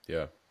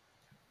 Yeah.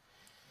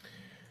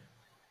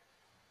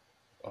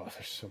 Oh,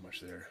 there's so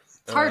much there.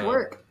 It's hard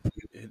work.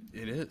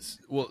 It is.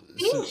 Well,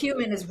 being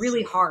human is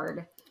really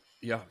hard.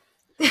 Yeah.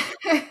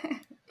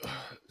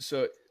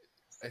 So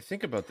I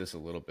think about this a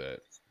little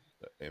bit,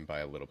 and by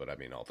a little bit, I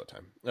mean all the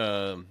time.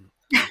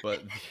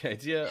 But the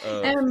idea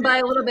of... And by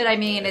a little bit, I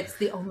mean it's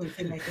the only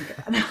thing I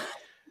think about.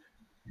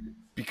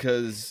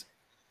 Because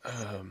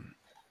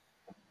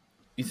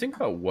you think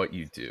about what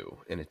you do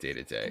in a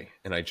day-to-day,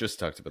 and I just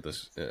talked about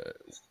this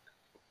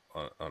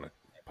on a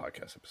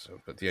podcast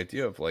episode, but the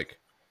idea of like,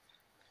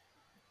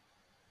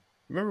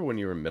 remember when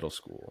you were in middle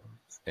school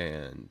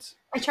and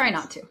I try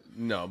not to.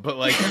 No, but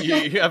like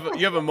you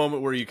have a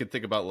moment where you could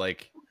think about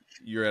like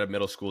you're at a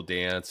middle school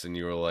dance and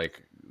you were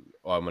like,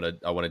 oh, I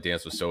want to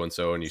dance with so and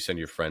so, and you send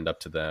your friend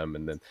up to them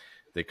and then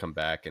they come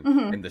back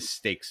and the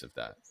stakes of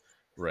that,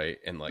 right?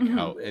 And like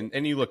how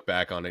and you look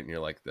back on it and you're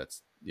like,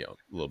 that's, you know,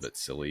 a little bit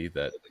silly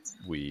that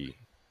we,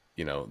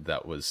 you know,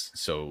 that was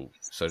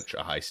such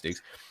a high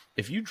stakes.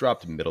 If you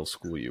dropped middle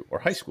school you or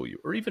high school you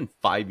or even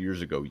 5 years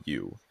ago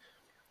you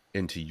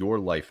into your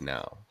life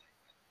now,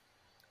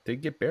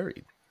 they'd get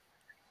buried.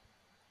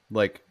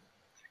 Like,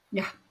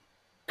 yeah,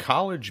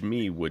 college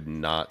me would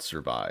not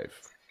survive.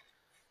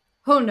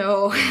 Oh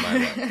no, in my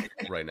life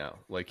right now.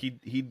 Like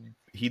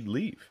he'd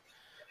leave.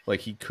 Like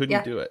he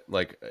couldn't do it.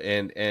 Like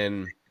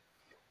and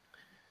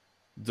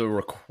the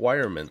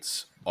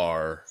requirements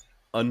are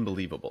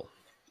unbelievable,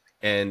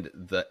 and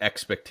the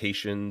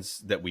expectations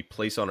that we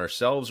place on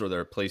ourselves or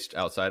they're placed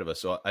outside of us.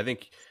 So I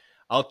think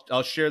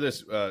I'll share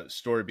this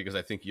story because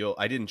I think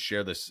I didn't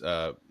share this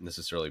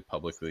necessarily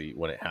publicly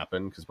when it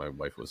happened because my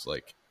wife was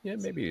like, yeah,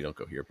 maybe you don't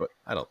go here, but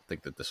I don't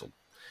think that this will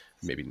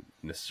maybe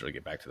necessarily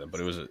get back to them. But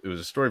it was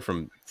a story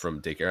from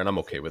daycare, and I'm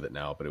okay with it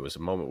now. But it was a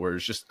moment where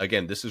it's just,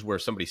 again, this is where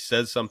somebody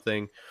says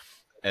something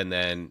and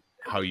then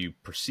how you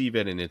perceive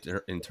it and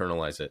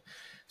internalize it.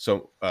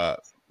 So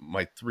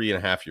my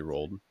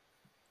 3.5-year-old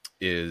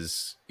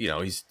is, you know,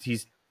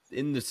 he's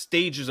in the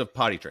stages of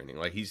potty training.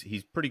 Like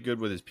he's pretty good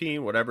with his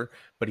peeing, whatever,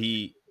 but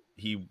he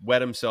he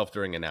wet himself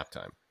during a nap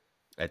time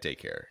at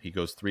daycare. He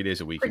goes 3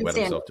 days a week. Pretty He wet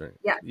standard. himself during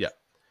Yeah.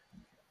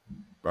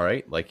 All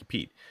right, like he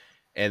peed,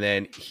 and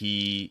then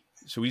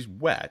he's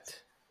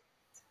wet,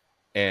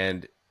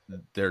 and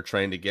they're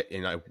trying to get.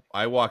 And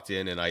I walked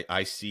in, and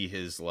I see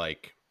his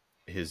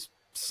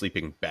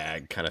sleeping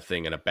bag kind of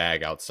thing in a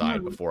bag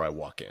outside before I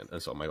walk in, and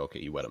so I'm like,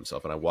 okay, he wet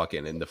himself, and I walk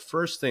in, and the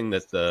first thing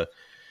that the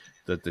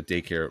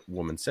daycare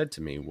woman said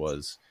to me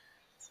was,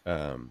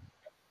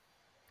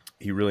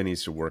 he really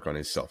needs to work on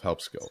his self-help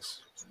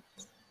skills,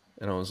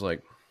 and I was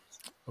like,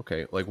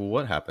 okay, like, well,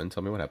 what happened?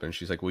 Tell me what happened.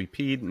 She's like, well, he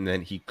peed, and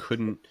then he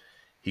couldn't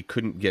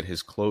get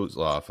his clothes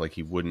off. Like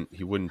he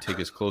wouldn't take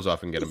his clothes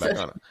off and get them back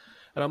on.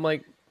 And I'm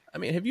like, I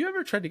mean, have you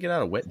ever tried to get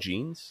out of wet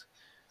jeans?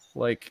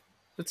 Like,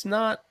 it's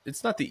not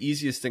the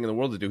easiest thing in the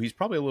world to do. He's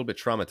probably a little bit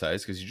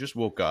traumatized because he just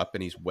woke up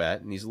and he's wet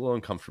and he's a little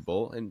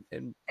uncomfortable, and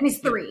he's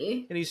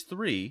 3. And he's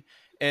 3.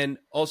 And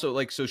also,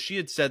 like, so she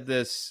had said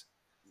this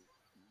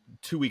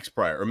 2 weeks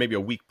prior, or maybe a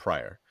week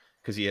prior,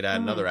 because he had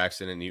another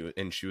accident,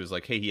 and she was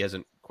like, hey, he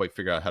hasn't quite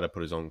figured out how to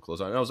put his own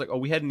clothes on. And I was like, oh,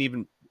 we hadn't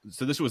even.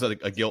 So this was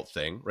a guilt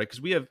thing, right? Because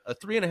we have a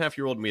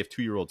 3.5-year-old and we have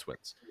 2-year-old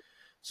twins.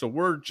 So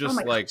we're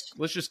just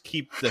let's just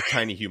keep the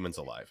tiny humans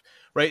alive,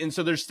 right? And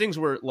so there's things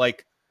where,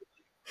 like,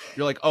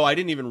 you're like, oh, I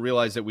didn't even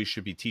realize that we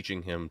should be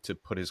teaching him to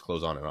put his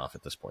clothes on and off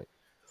at this point.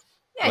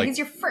 Yeah, like, he's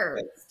your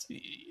first.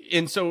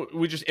 And so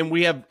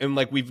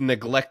we've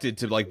neglected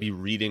to, like, be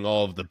reading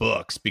all of the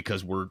books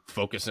because we're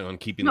focusing on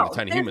keeping the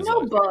tiny humans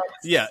alive. Books.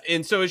 Yeah,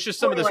 and so it's just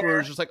some of this where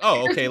it's just like,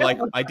 oh, okay, like,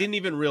 I didn't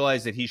even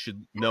realize that he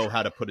should know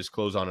how to put his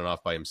clothes on and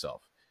off by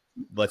himself.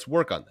 Let's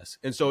work on this.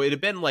 And so it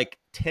had been like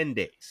 10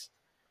 days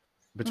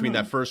between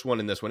that first one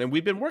and this one, and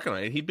we've been working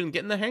on it. He'd been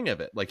getting the hang of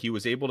it. Like, he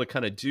was able to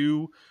kind of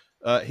do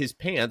his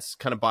pants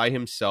kind of by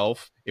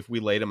himself. If we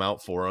laid them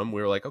out for him,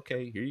 we were like,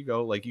 okay, here you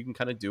go. Like, you can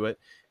kind of do it.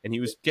 And he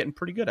was getting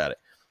pretty good at it.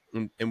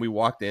 And we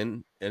walked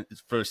in, and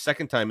for a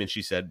second time, and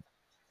she said,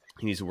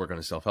 he needs to work on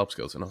his self-help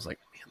skills. And I was like,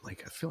 man,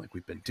 like, I feel like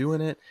we've been doing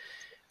it,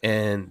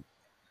 and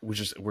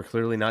we're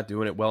clearly not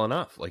doing it well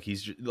enough. Like,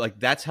 he's just, like,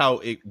 that's how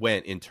it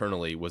went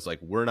internally, was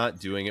like, we're not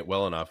doing it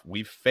well enough.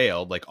 We've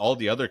failed. Like, all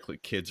the other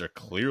kids are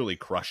clearly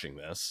crushing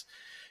this,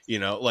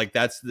 like,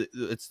 it's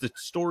the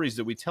stories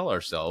that we tell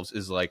ourselves,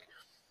 is like,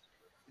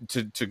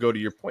 to go to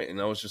your point. And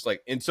I was just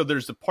like, and so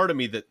there's a part of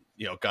me that,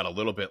 got a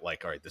little bit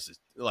like, all right, this is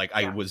like,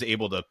 I was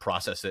able to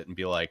process it and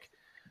be like,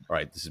 all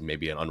right, this is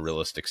maybe an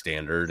unrealistic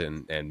standard.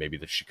 And maybe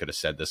that she could have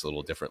said this a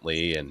little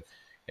differently.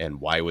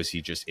 And why was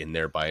he just in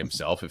there by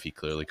himself if he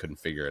clearly couldn't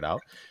figure it out?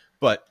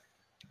 But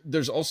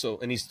there's also,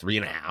 and he's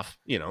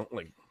 3.5,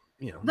 like,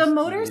 the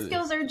motor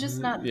skills are just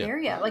not there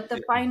yet. Like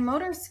the fine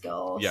motor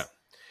skills. Yeah.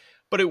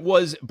 But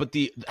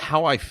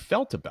how I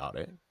felt about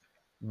it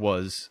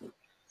was,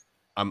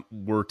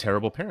 we're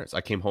terrible parents. I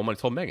came home and I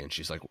told Megan,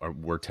 she's like,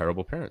 we're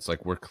terrible parents.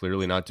 Like, we're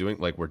clearly not doing,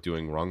 like, we're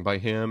doing wrong by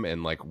him.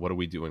 And like, what are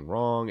we doing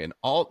wrong? And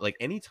all, like,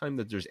 anytime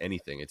that there's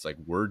anything, it's like,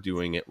 we're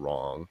doing it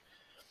wrong,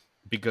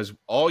 because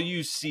all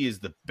you see is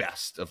the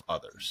best of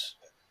others.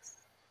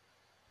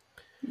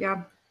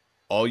 Yeah.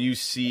 All you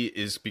see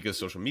is, because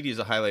social media is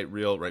a highlight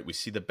reel, right? We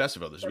see the best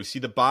of others. We see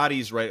the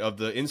bodies, right, of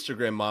the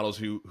Instagram models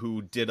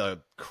who did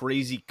a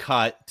crazy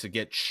cut to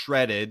get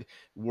shredded,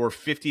 wore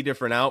 50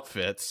 different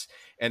outfits,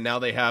 and now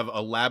they have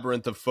a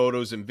labyrinth of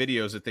photos and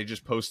videos that they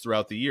just post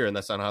throughout the year, and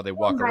that's not how they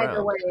walk around. By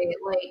the way,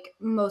 like,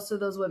 most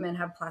of those women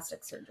have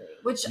plastic surgery,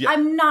 which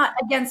I'm not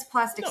against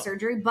plastic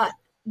surgery, but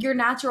your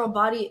natural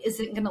body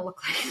isn't going to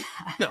look like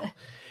that. No.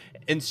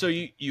 And so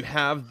you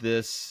have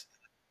this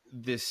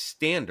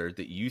standard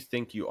that you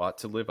think you ought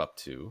to live up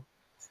to.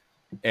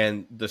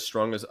 And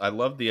I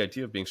love the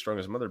idea of being strong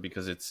as a mother,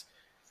 because it's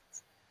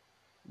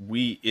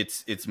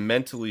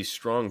mentally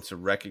strong to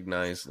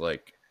recognize,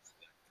 like,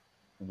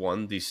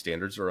 one, these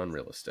standards are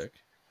unrealistic,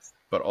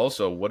 but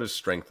also, what does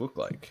strength look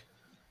like?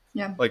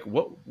 Yeah. Like,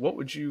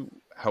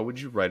 how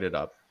would you write it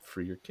up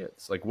for your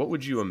kids? Like, what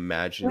would you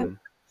imagine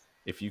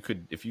if you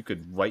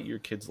could write your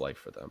kids' life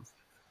for them?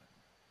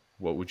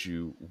 What would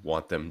you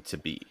want them to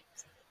be?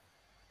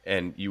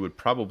 And you would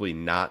probably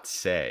not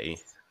say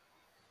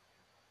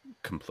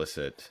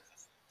complicit,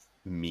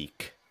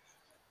 meek,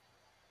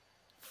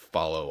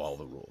 follow all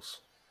the rules.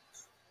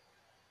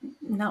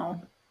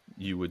 No.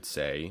 You would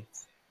say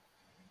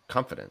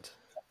confident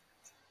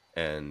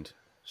and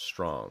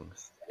strong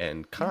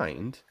and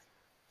kind,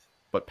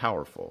 but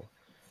powerful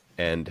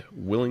and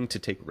willing to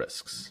take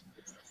risks.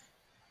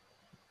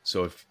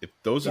 So if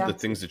those are the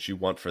things that you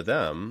want for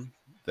them,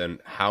 then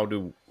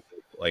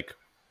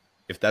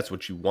if that's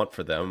what you want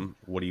for them,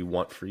 what do you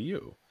want for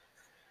you?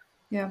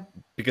 Yeah.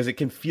 Because it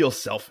can feel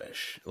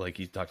selfish. Like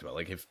you talked about,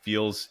 like,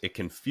 it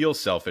can feel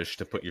selfish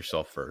to put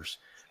yourself first.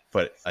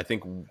 But I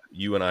think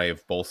you and I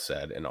have both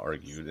said and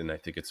argued, and I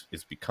think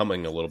it's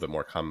becoming a little bit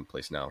more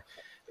commonplace now,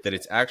 that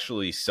it's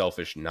actually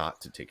selfish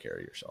not to take care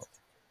of yourself.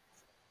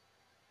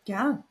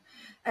 Yeah.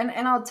 And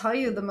I'll tell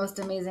you, the most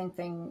amazing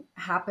thing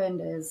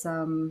happened is,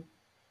 I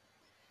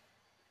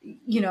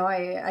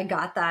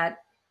got that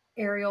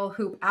aerial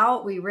hoop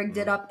out. We rigged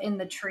it up in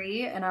the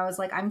tree, and I was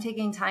like, I'm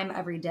taking time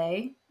every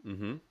day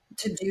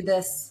to do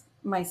this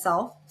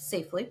myself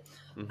safely.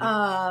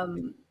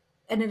 Mm-hmm.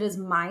 And it is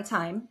my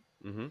time.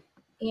 Mm-hmm.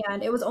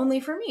 And it was only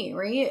for me,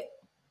 right?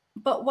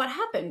 But what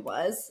happened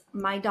was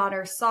my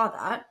daughter saw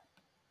that.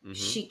 Mm-hmm.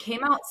 She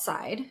came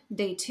outside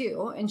day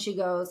 2 and she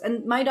goes,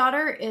 and my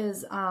daughter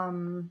is,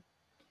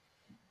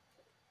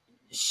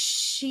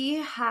 she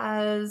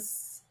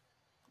has,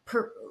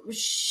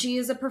 she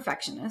is a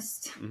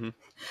perfectionist Mm-hmm.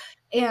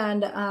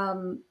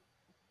 and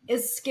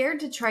is scared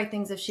to try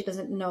things if she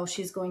doesn't know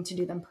she's going to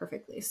do them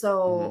perfectly.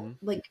 So,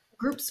 Mm-hmm. like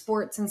group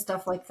sports and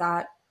stuff like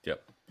that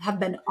Yep. have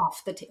been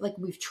off the like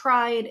we've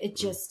tried. It Mm.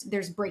 just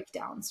there's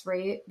breakdowns,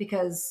 right?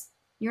 Because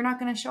you're not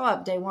going to show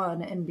up day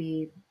 1 and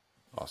be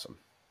Awesome.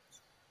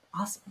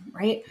 awesome,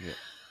 right?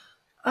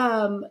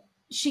 Yeah.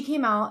 She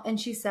came out and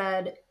she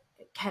said,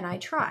 "Can I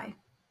try?"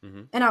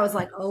 Mm-hmm. And I was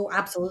like, "Oh,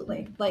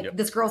 absolutely. Like Yep.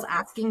 this girl's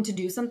asking to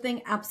do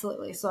something,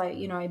 absolutely." So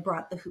I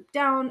brought the hoop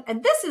down,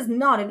 and this is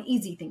not an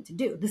easy thing to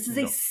do. This is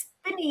a No.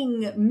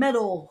 spinning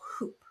metal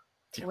hoop,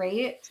 Yeah.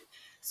 right?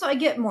 So I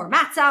get more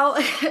mats out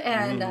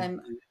and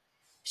Mm-hmm.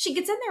 she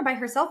gets in there by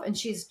herself and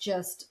she's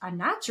just a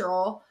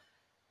natural.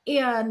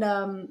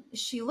 And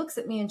she looks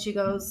at me and she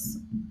goes,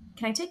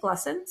 "Can I take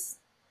lessons?"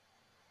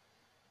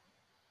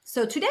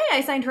 So today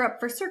I signed her up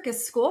for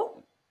circus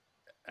school.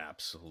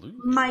 Absolutely.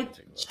 My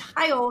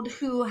child,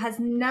 who has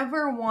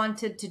never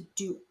wanted to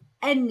do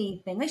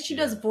anything, like she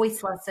does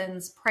voice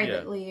lessons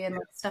privately and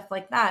stuff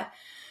like that.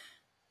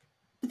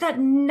 But that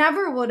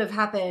never would have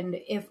happened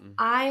if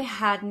I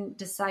hadn't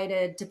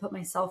decided to put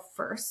myself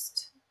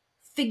first,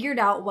 figured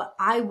out what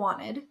I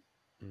wanted,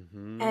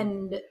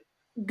 and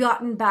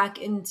gotten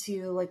back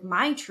into like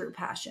my true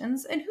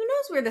passions. And who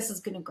knows where this is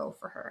going to go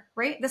for her,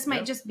 right? This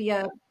might just be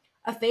a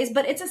phase,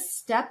 but it's a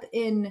step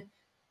in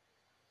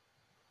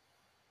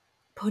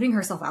putting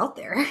herself out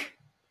there.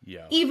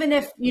 Yeah. Even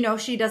if,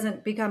 she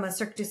doesn't become a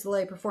Cirque du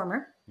Soleil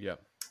performer. Yeah.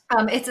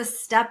 It's a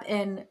step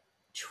in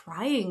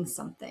trying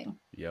something.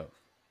 Yeah.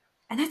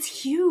 And that's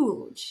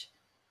huge.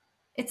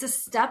 It's a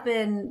step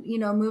in,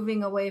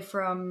 moving away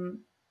from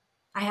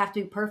I have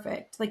to be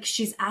perfect. Like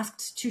she's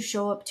asked to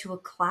show up to a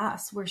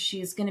class where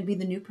she's going to be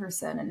the new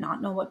person and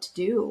not know what to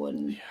do.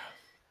 And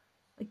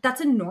like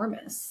that's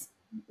enormous.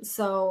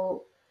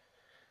 So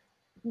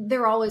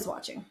they're always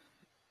watching.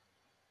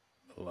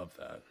 I love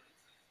that.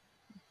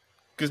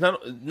 Because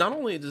not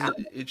only does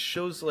it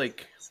shows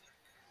like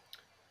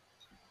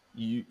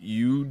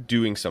you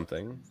doing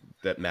something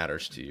that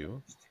matters to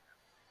you,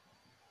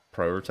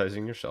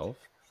 prioritizing yourself,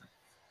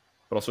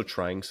 but also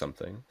trying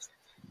something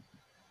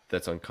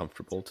that's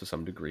uncomfortable to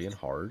some degree and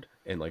hard,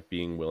 and like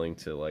being willing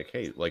to like,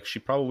 hey, like she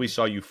probably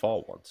saw you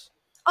fall once.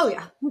 Oh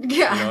yeah. You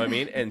know what I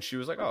mean? And she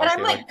was like, oh, and okay,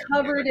 I'm like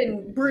covered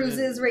in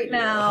bruises right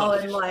now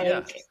and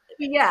like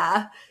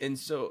yeah. And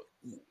so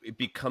it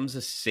becomes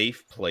a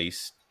safe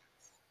place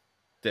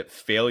that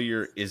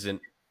failure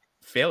isn't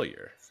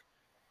failure.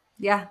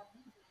 Yeah.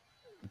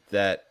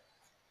 That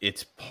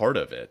it's part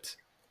of it.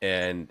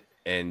 And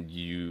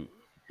you,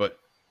 but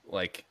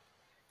like,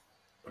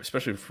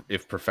 especially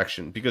if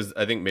perfection, because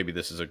I think maybe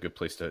this is a good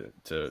place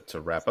to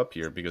wrap up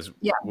here, because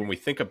when we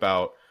think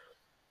about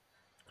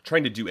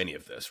trying to do any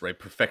of this, right,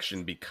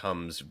 perfection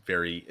becomes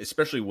very,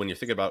 especially when you're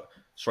thinking about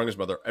Strongest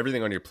Mother,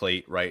 everything on your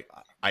plate, right?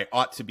 I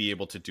ought to be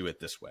able to do it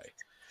this way,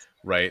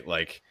 right?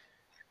 Like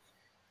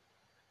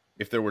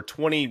if there were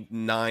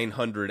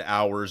 2,900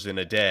 hours in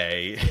a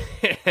day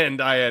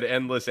and I had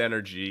endless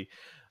energy,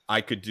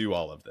 I could do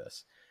all of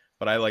this.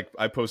 But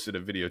I posted a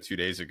video 2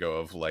 days ago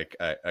of like,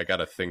 I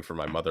got a thing for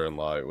my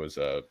mother-in-law. It was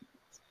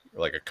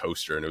like a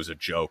coaster, and it was a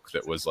joke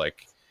that was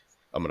like,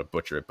 I'm going to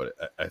butcher it, but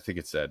I think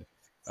it said,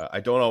 I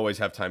don't always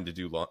have time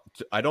to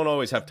I don't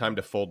always have time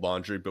to fold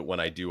laundry, but when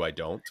I do, I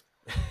don't.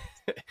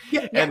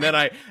 And then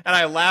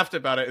I laughed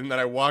about it, and then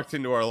I walked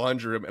into our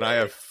laundry room, and I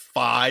have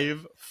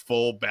 5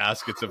 full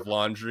baskets of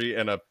laundry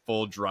and a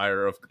full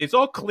dryer of, it's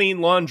all clean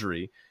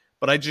laundry,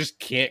 but I just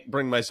can't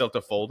bring myself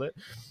to fold it,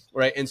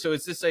 right? And so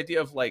it's this idea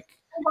of like,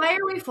 why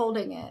are we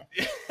folding it?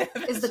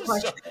 Is the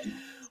question.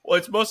 Well,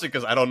 it's mostly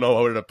because I don't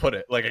know where to put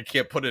it. Like I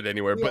can't put it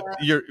anywhere.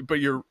 Yeah.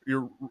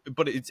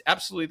 But it's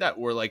absolutely that.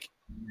 Where like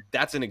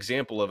that's an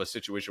example of a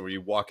situation where you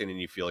walk in and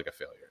you feel like a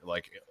failure.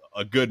 Like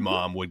a good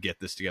mom would get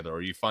this together,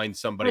 or you find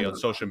somebody on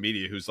social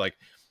media who's like,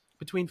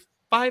 between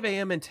 5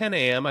 a.m. and 10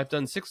 a.m. I've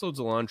done 6 loads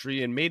of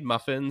laundry and made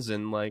muffins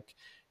and like,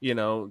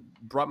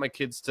 brought my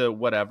kids to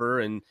whatever,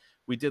 and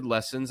we did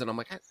lessons, and I'm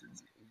like,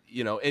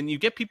 and you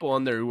get people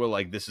on there who are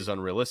like, this is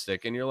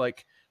unrealistic, and you're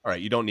like, all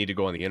right, you don't need to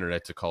go on the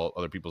internet to call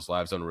other people's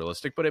lives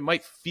unrealistic, but it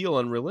might feel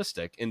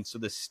unrealistic. And so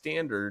the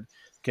standard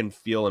can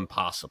feel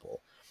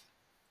impossible,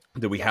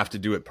 that we have to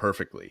do it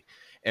perfectly.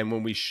 And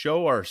when we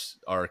show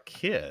our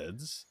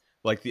kids,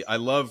 like I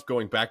love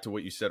going back to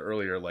what you said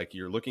earlier, like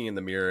you're looking in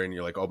the mirror and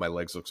you're like, oh, my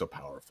legs look so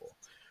powerful,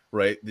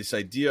 right? This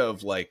idea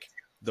of like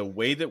the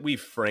way that we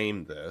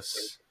frame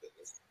this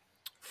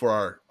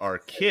for our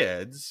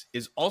kids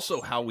is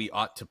also how we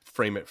ought to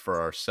frame it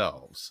for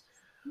ourselves.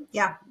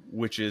 Yeah.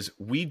 Which is,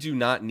 we do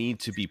not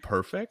need to be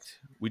perfect.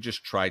 We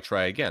just try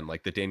again.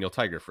 Like the Daniel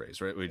Tiger phrase,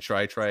 right? We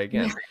try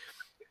again. Yeah.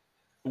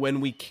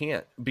 when we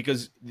can't,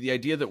 because the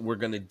idea that we're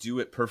going to do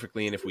it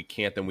perfectly, and if we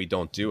can't, then we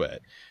don't do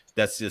it.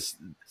 That's just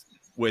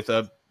with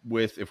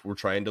if we're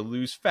trying to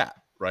lose fat,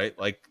 right?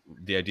 Like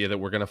the idea that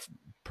we're going to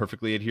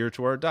perfectly adhere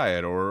to our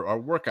diet or our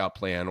workout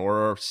plan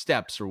or our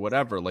steps or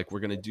whatever, like we're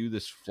going to do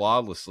this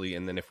flawlessly.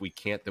 And then if we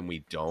can't, then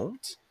we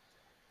don't.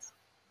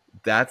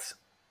 That's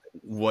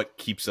what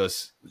keeps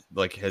us,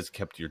 like, has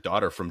kept your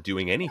daughter from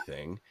doing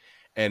anything.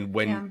 And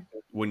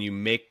when you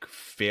make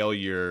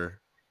failure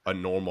a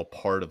normal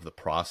part of the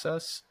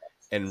process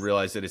and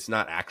realize that it's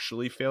not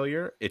actually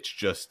failure, it's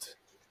just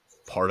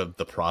part of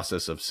the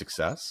process of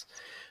success,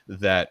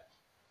 that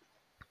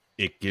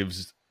it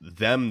gives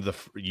them the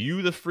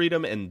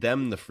freedom and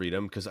them the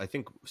freedom. Because I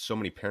think so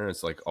many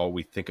parents, like, all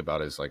we think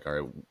about is like, all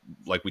right,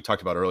 like we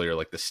talked about earlier,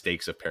 like the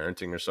stakes of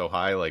parenting are so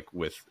high, like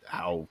with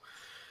how,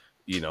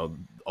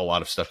 a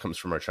lot of stuff comes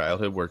from our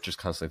childhood. We're just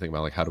constantly thinking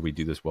about like, how do we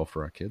do this well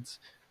for our kids?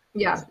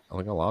 Yeah. I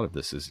think a lot of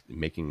this is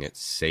making it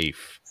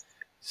safe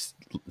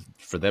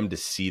for them to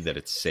see that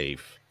it's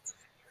safe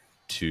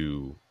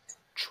to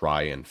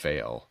try and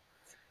fail,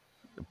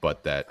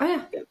 but that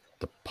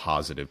the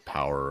positive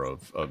power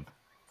of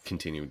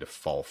continuing to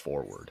fall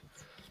forward.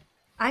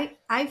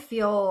 I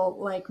feel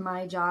like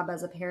my job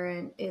as a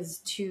parent is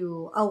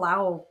to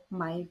allow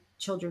my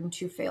children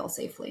to fail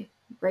safely,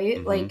 right?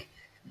 Mm-hmm. Like,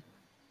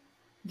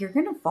 you're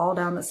going to fall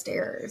down the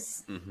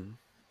stairs. Mm-hmm.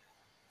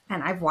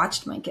 And I've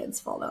watched my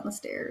kids fall down the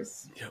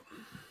stairs. Yep.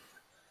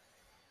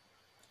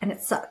 And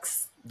it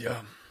sucks.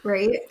 Yeah.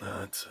 Right?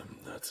 That's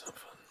not fun.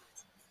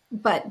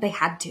 But they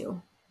had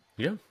to.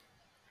 Yeah.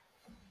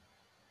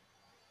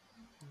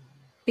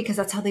 Because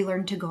that's how they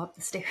learn to go up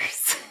the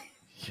stairs.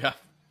 Yeah.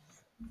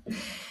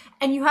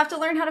 And you have to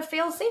learn how to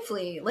fail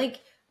safely. Like,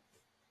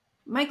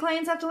 my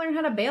clients have to learn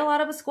how to bail out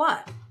of a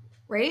squat,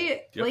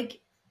 right? Yep. Like,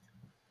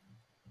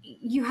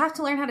 you have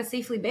to learn how to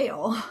safely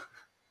bail.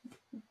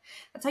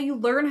 That's how you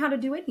learn how to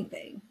do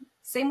anything.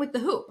 Same with the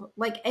hoop.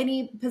 Like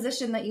any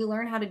position that you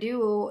learn how to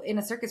do in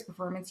a circus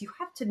performance, you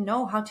have to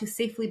know how to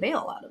safely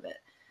bail out of it.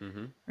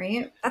 Mm-hmm.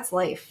 Right? That's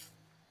life.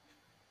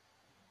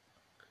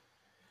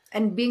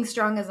 And being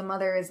strong as a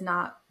mother is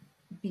not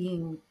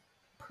being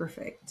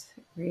perfect,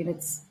 right?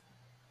 It's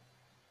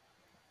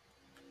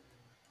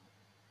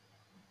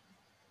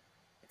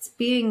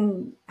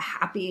being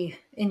happy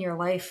in your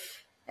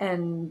life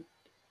and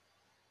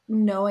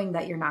knowing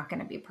that you're not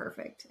going to be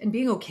perfect and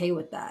being okay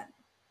with that.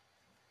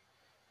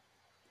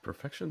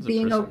 Perfection's a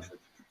prison.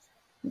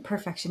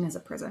 Perfection is a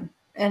prison.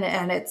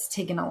 And it's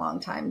taken a long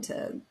time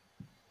to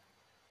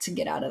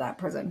get out of that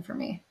prison for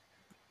me.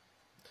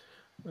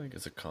 I think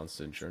it's a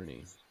constant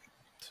journey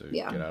to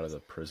get out of the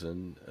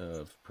prison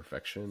of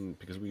perfection,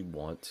 because we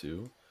want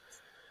to.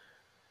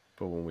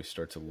 But when we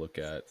start to look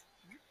at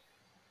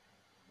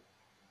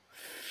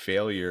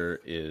failure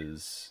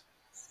is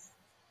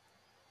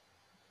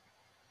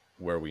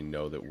where we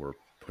know that we're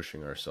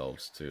pushing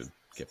ourselves to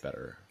get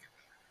better.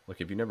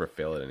 Like, if you never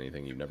fail at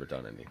anything, you've never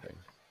done anything.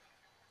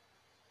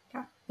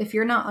 Yeah. If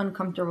you're not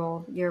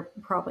uncomfortable, you're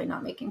probably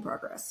not making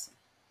progress.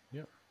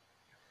 Yeah.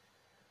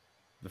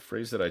 The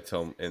phrase that I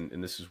tell,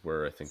 and this is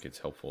where I think it's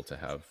helpful to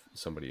have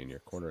somebody in your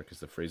corner, because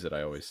the phrase that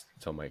I always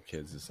tell my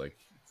kids is like,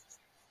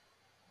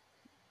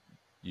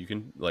 you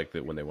can, like,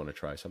 that when they want to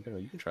try something,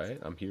 you can try it.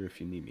 I'm here if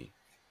you need me.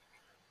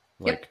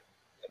 Like,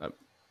 yep.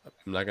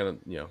 I'm not going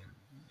to,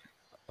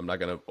 I'm not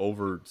going to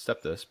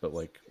overstep this, but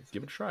like,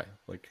 give it a try.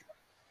 Like,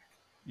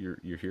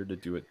 you're here to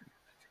do it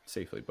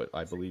safely, but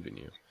I believe in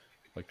you.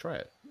 Like, try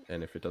it.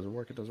 And if it doesn't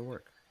work, it doesn't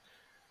work.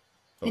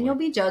 But and you'll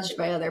be judged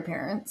by other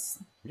parents.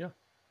 Yeah.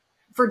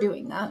 For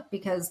doing that,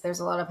 because there's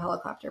a lot of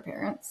helicopter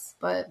parents,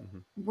 but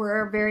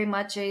we're very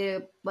much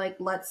a, like,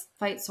 let's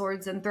fight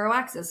swords and throw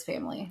axes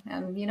family.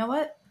 And you know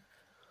what?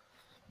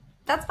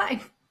 That's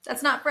fine.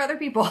 That's not for other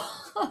people.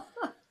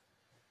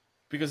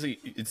 Because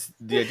it's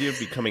the idea of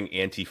becoming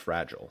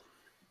anti-fragile.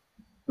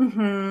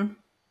 Mm-hmm.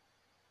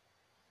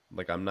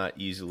 Like, I'm not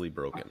easily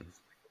broken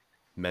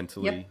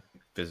mentally,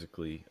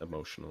 physically,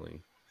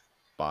 emotionally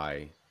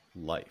by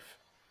life.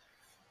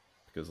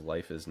 Because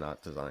life is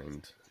not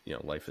designed,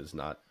 life is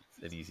not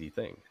an easy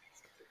thing,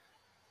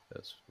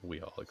 as we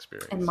all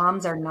experience. And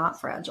moms are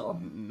not fragile.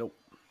 Nope.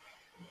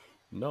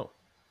 No.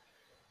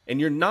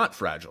 And you're not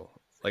fragile.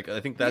 Like, I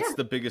think that's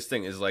the biggest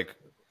thing is, like,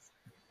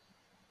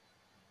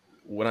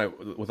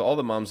 with all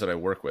the moms that I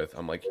work with,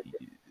 I'm like,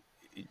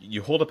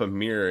 you hold up a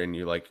mirror and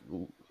you, like,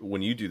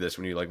 when you do this,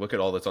 when you, like, look at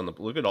all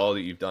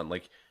that you've done,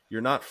 like,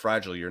 you're not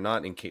fragile. You're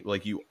not incapable.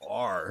 Like, you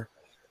are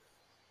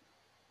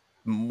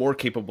more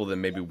capable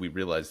than maybe we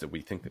realize that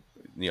we think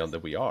that,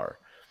 that we are.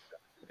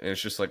 And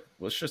it's just like,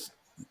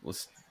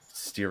 let's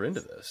steer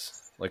into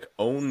this. Like,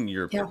 own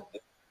your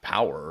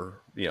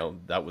power.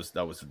 That was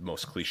the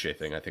most cliche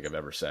thing I think I've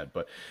ever said,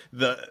 but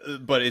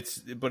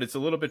it's a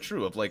little bit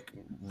true of, like,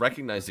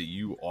 recognize that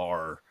you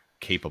are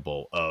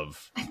capable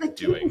of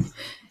doing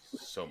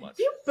so much.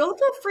 You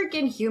built a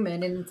freaking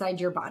human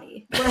inside your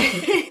body.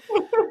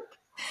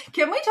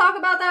 Can we talk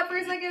about that for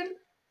a second?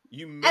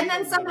 You made and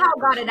then somehow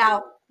got it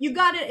out. You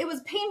got it. It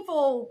was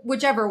painful,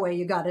 whichever way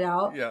you got it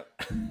out. Yeah.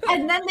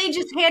 And then they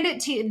just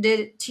handed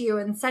it to you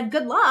and said,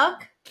 "Good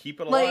luck.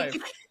 Keep it alive.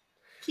 Like,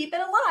 keep it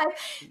alive."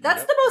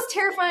 That's the most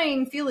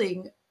terrifying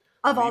feeling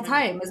of all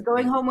time, is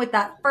going home with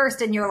that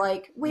first, and you're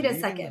like, "Wait a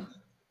second."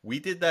 We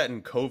did that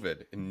in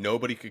COVID, and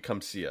nobody could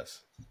come see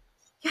us.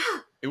 Yeah.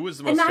 It was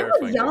the most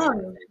terrifying. And I was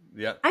young.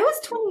 Yeah. I was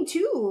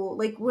 22,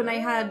 like, when I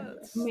had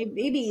my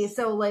baby.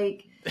 So,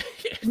 like,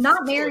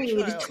 not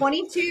married,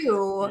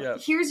 22.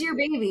 Yep. Here's your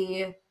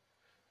baby.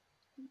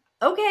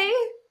 Okay.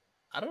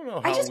 I don't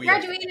know how I just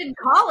graduated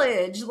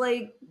college.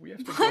 Like, we have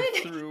to go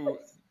through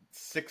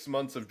 6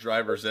 months of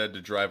driver's ed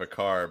to drive a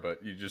car,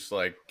 but you just,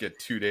 like, get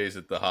 2 days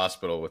at the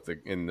hospital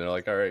and they're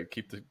like, all right,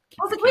 keep I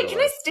was like, wait, can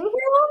I stay here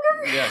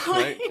longer?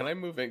 Yeah, can I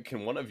move in?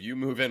 Can one of you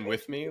move in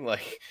with me?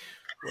 Like,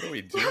 what are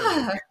we doing?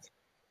 Yeah.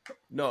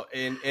 No,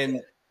 and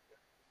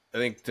I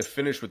think to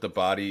finish with the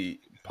body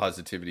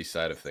positivity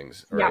side of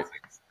things, right?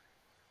 Yeah.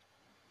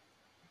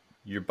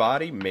 Your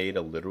body made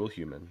a literal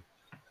human,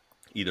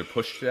 either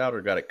pushed it out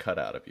or got it cut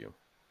out of you.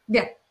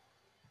 Yeah.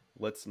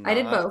 I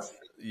did both.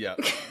 Yeah.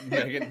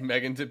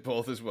 Megan did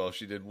both as well.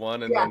 She did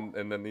one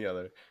and then the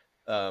other.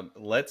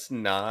 Let's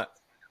not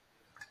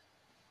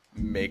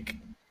make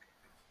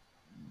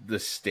the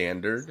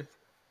standard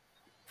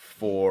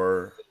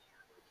for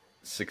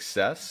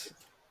success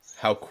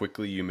how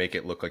quickly you make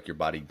it look like your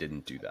body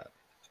didn't do that.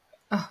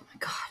 Oh my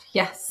God.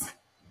 Yes.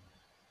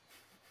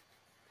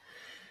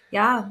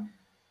 Yeah.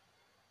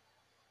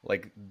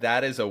 Like,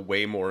 that is a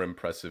way more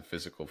impressive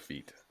physical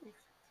feat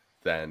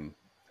than...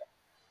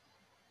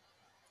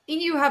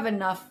 You have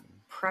enough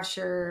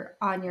pressure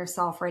on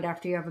yourself right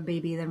after you have a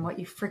baby than what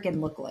you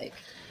freaking look like.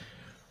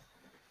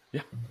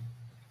 Yeah.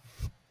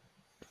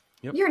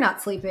 Yep. You're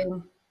not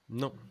sleeping.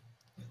 No.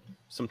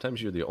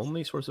 Sometimes you're the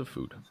only source of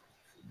food.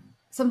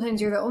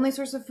 Sometimes you're the only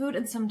source of food,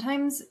 and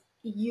sometimes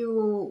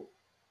you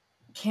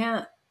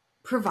can't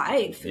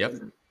provide food. Yep.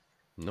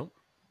 Nope.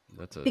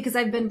 Because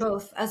I've been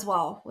both as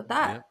well with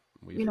that.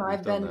 Yep.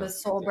 I've been the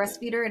sole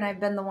breastfeeder, and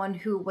I've been the one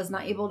who was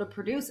not able to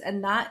produce.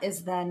 And that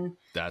is then,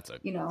 that's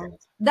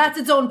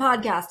its own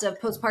podcast of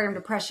postpartum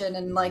depression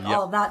and like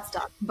all of that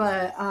stuff.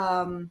 But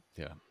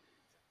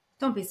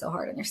don't be so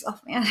hard on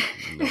yourself, man.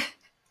 No.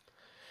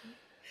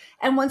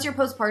 And once you're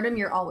postpartum,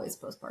 you're always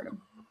postpartum.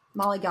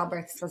 Molly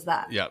Galbraith says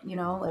that. Yeah.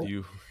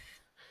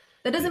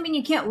 That doesn't mean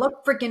you can't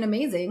look freaking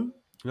amazing.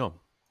 No.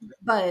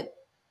 But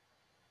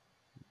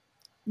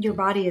your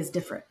body is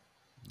different.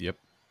 Yep.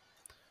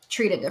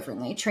 Treat it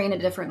differently, train it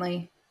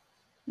differently,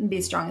 and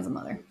be strong as a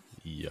mother.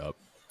 Yep.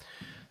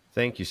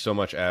 Thank you so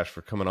much, Ash,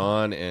 for coming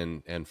on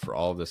and for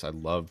all of this. I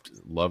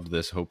loved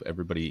this. Hope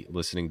everybody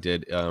listening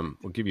did.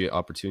 We'll give you an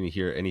opportunity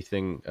here.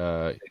 Anything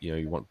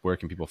you want? Where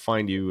can people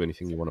find you?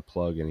 Anything you want to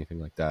plug? Anything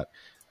like that?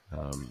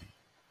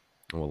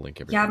 We'll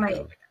link everything.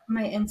 Yeah,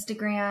 my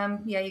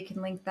Instagram. Yeah, you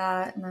can link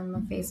that, and then my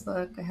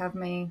Facebook. I have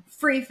my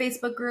free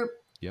Facebook group.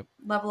 Yep.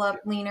 Level Up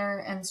Leaner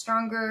and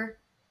Stronger.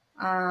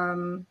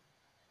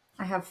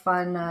 I have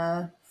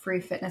fun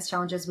free fitness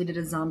challenges. We did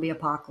a zombie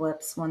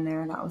apocalypse one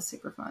there. That was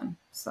super fun.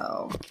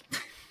 So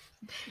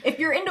if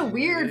you're into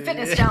weird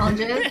fitness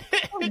challenges,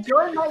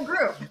 join my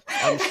group.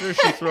 I'm sure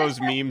she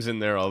throws memes in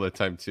there all the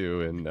time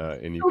too.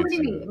 And you can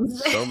see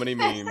memes. So many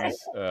memes.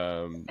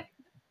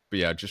 But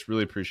yeah, just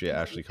really appreciate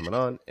Ashley coming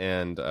on,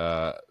 and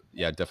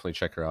definitely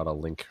check her out. I'll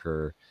link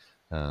her,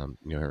 her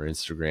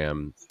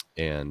Instagram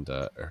and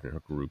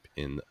her group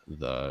in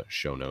the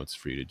show notes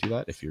for you to do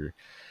that. If you're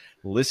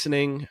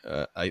listening,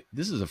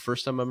 this is the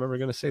first time I'm ever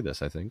going to say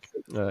this, I think.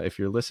 If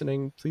you're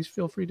listening, please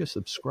feel free to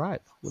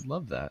subscribe. Would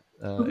love that.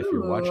 If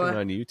you're watching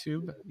on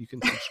YouTube, you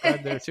can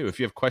subscribe there too. If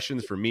you have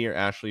questions for me or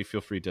Ashley,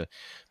 feel free to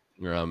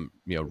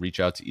reach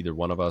out to either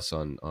one of us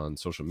on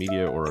social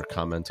media or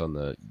comment on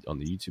the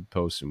YouTube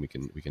post, and we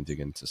can dig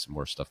into some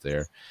more stuff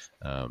there.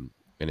 And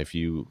if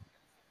you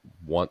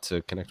want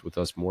to connect with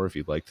us more, if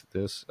you liked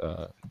this,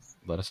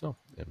 let us know,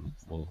 and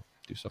we'll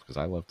do stuff, because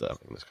I loved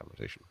having this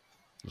conversation.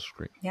 It was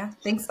great. Yeah.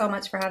 Thanks so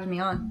much for having me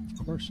on.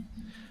 Of course.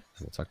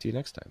 We'll talk to you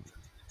next time.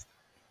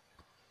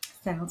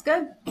 Sounds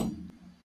good.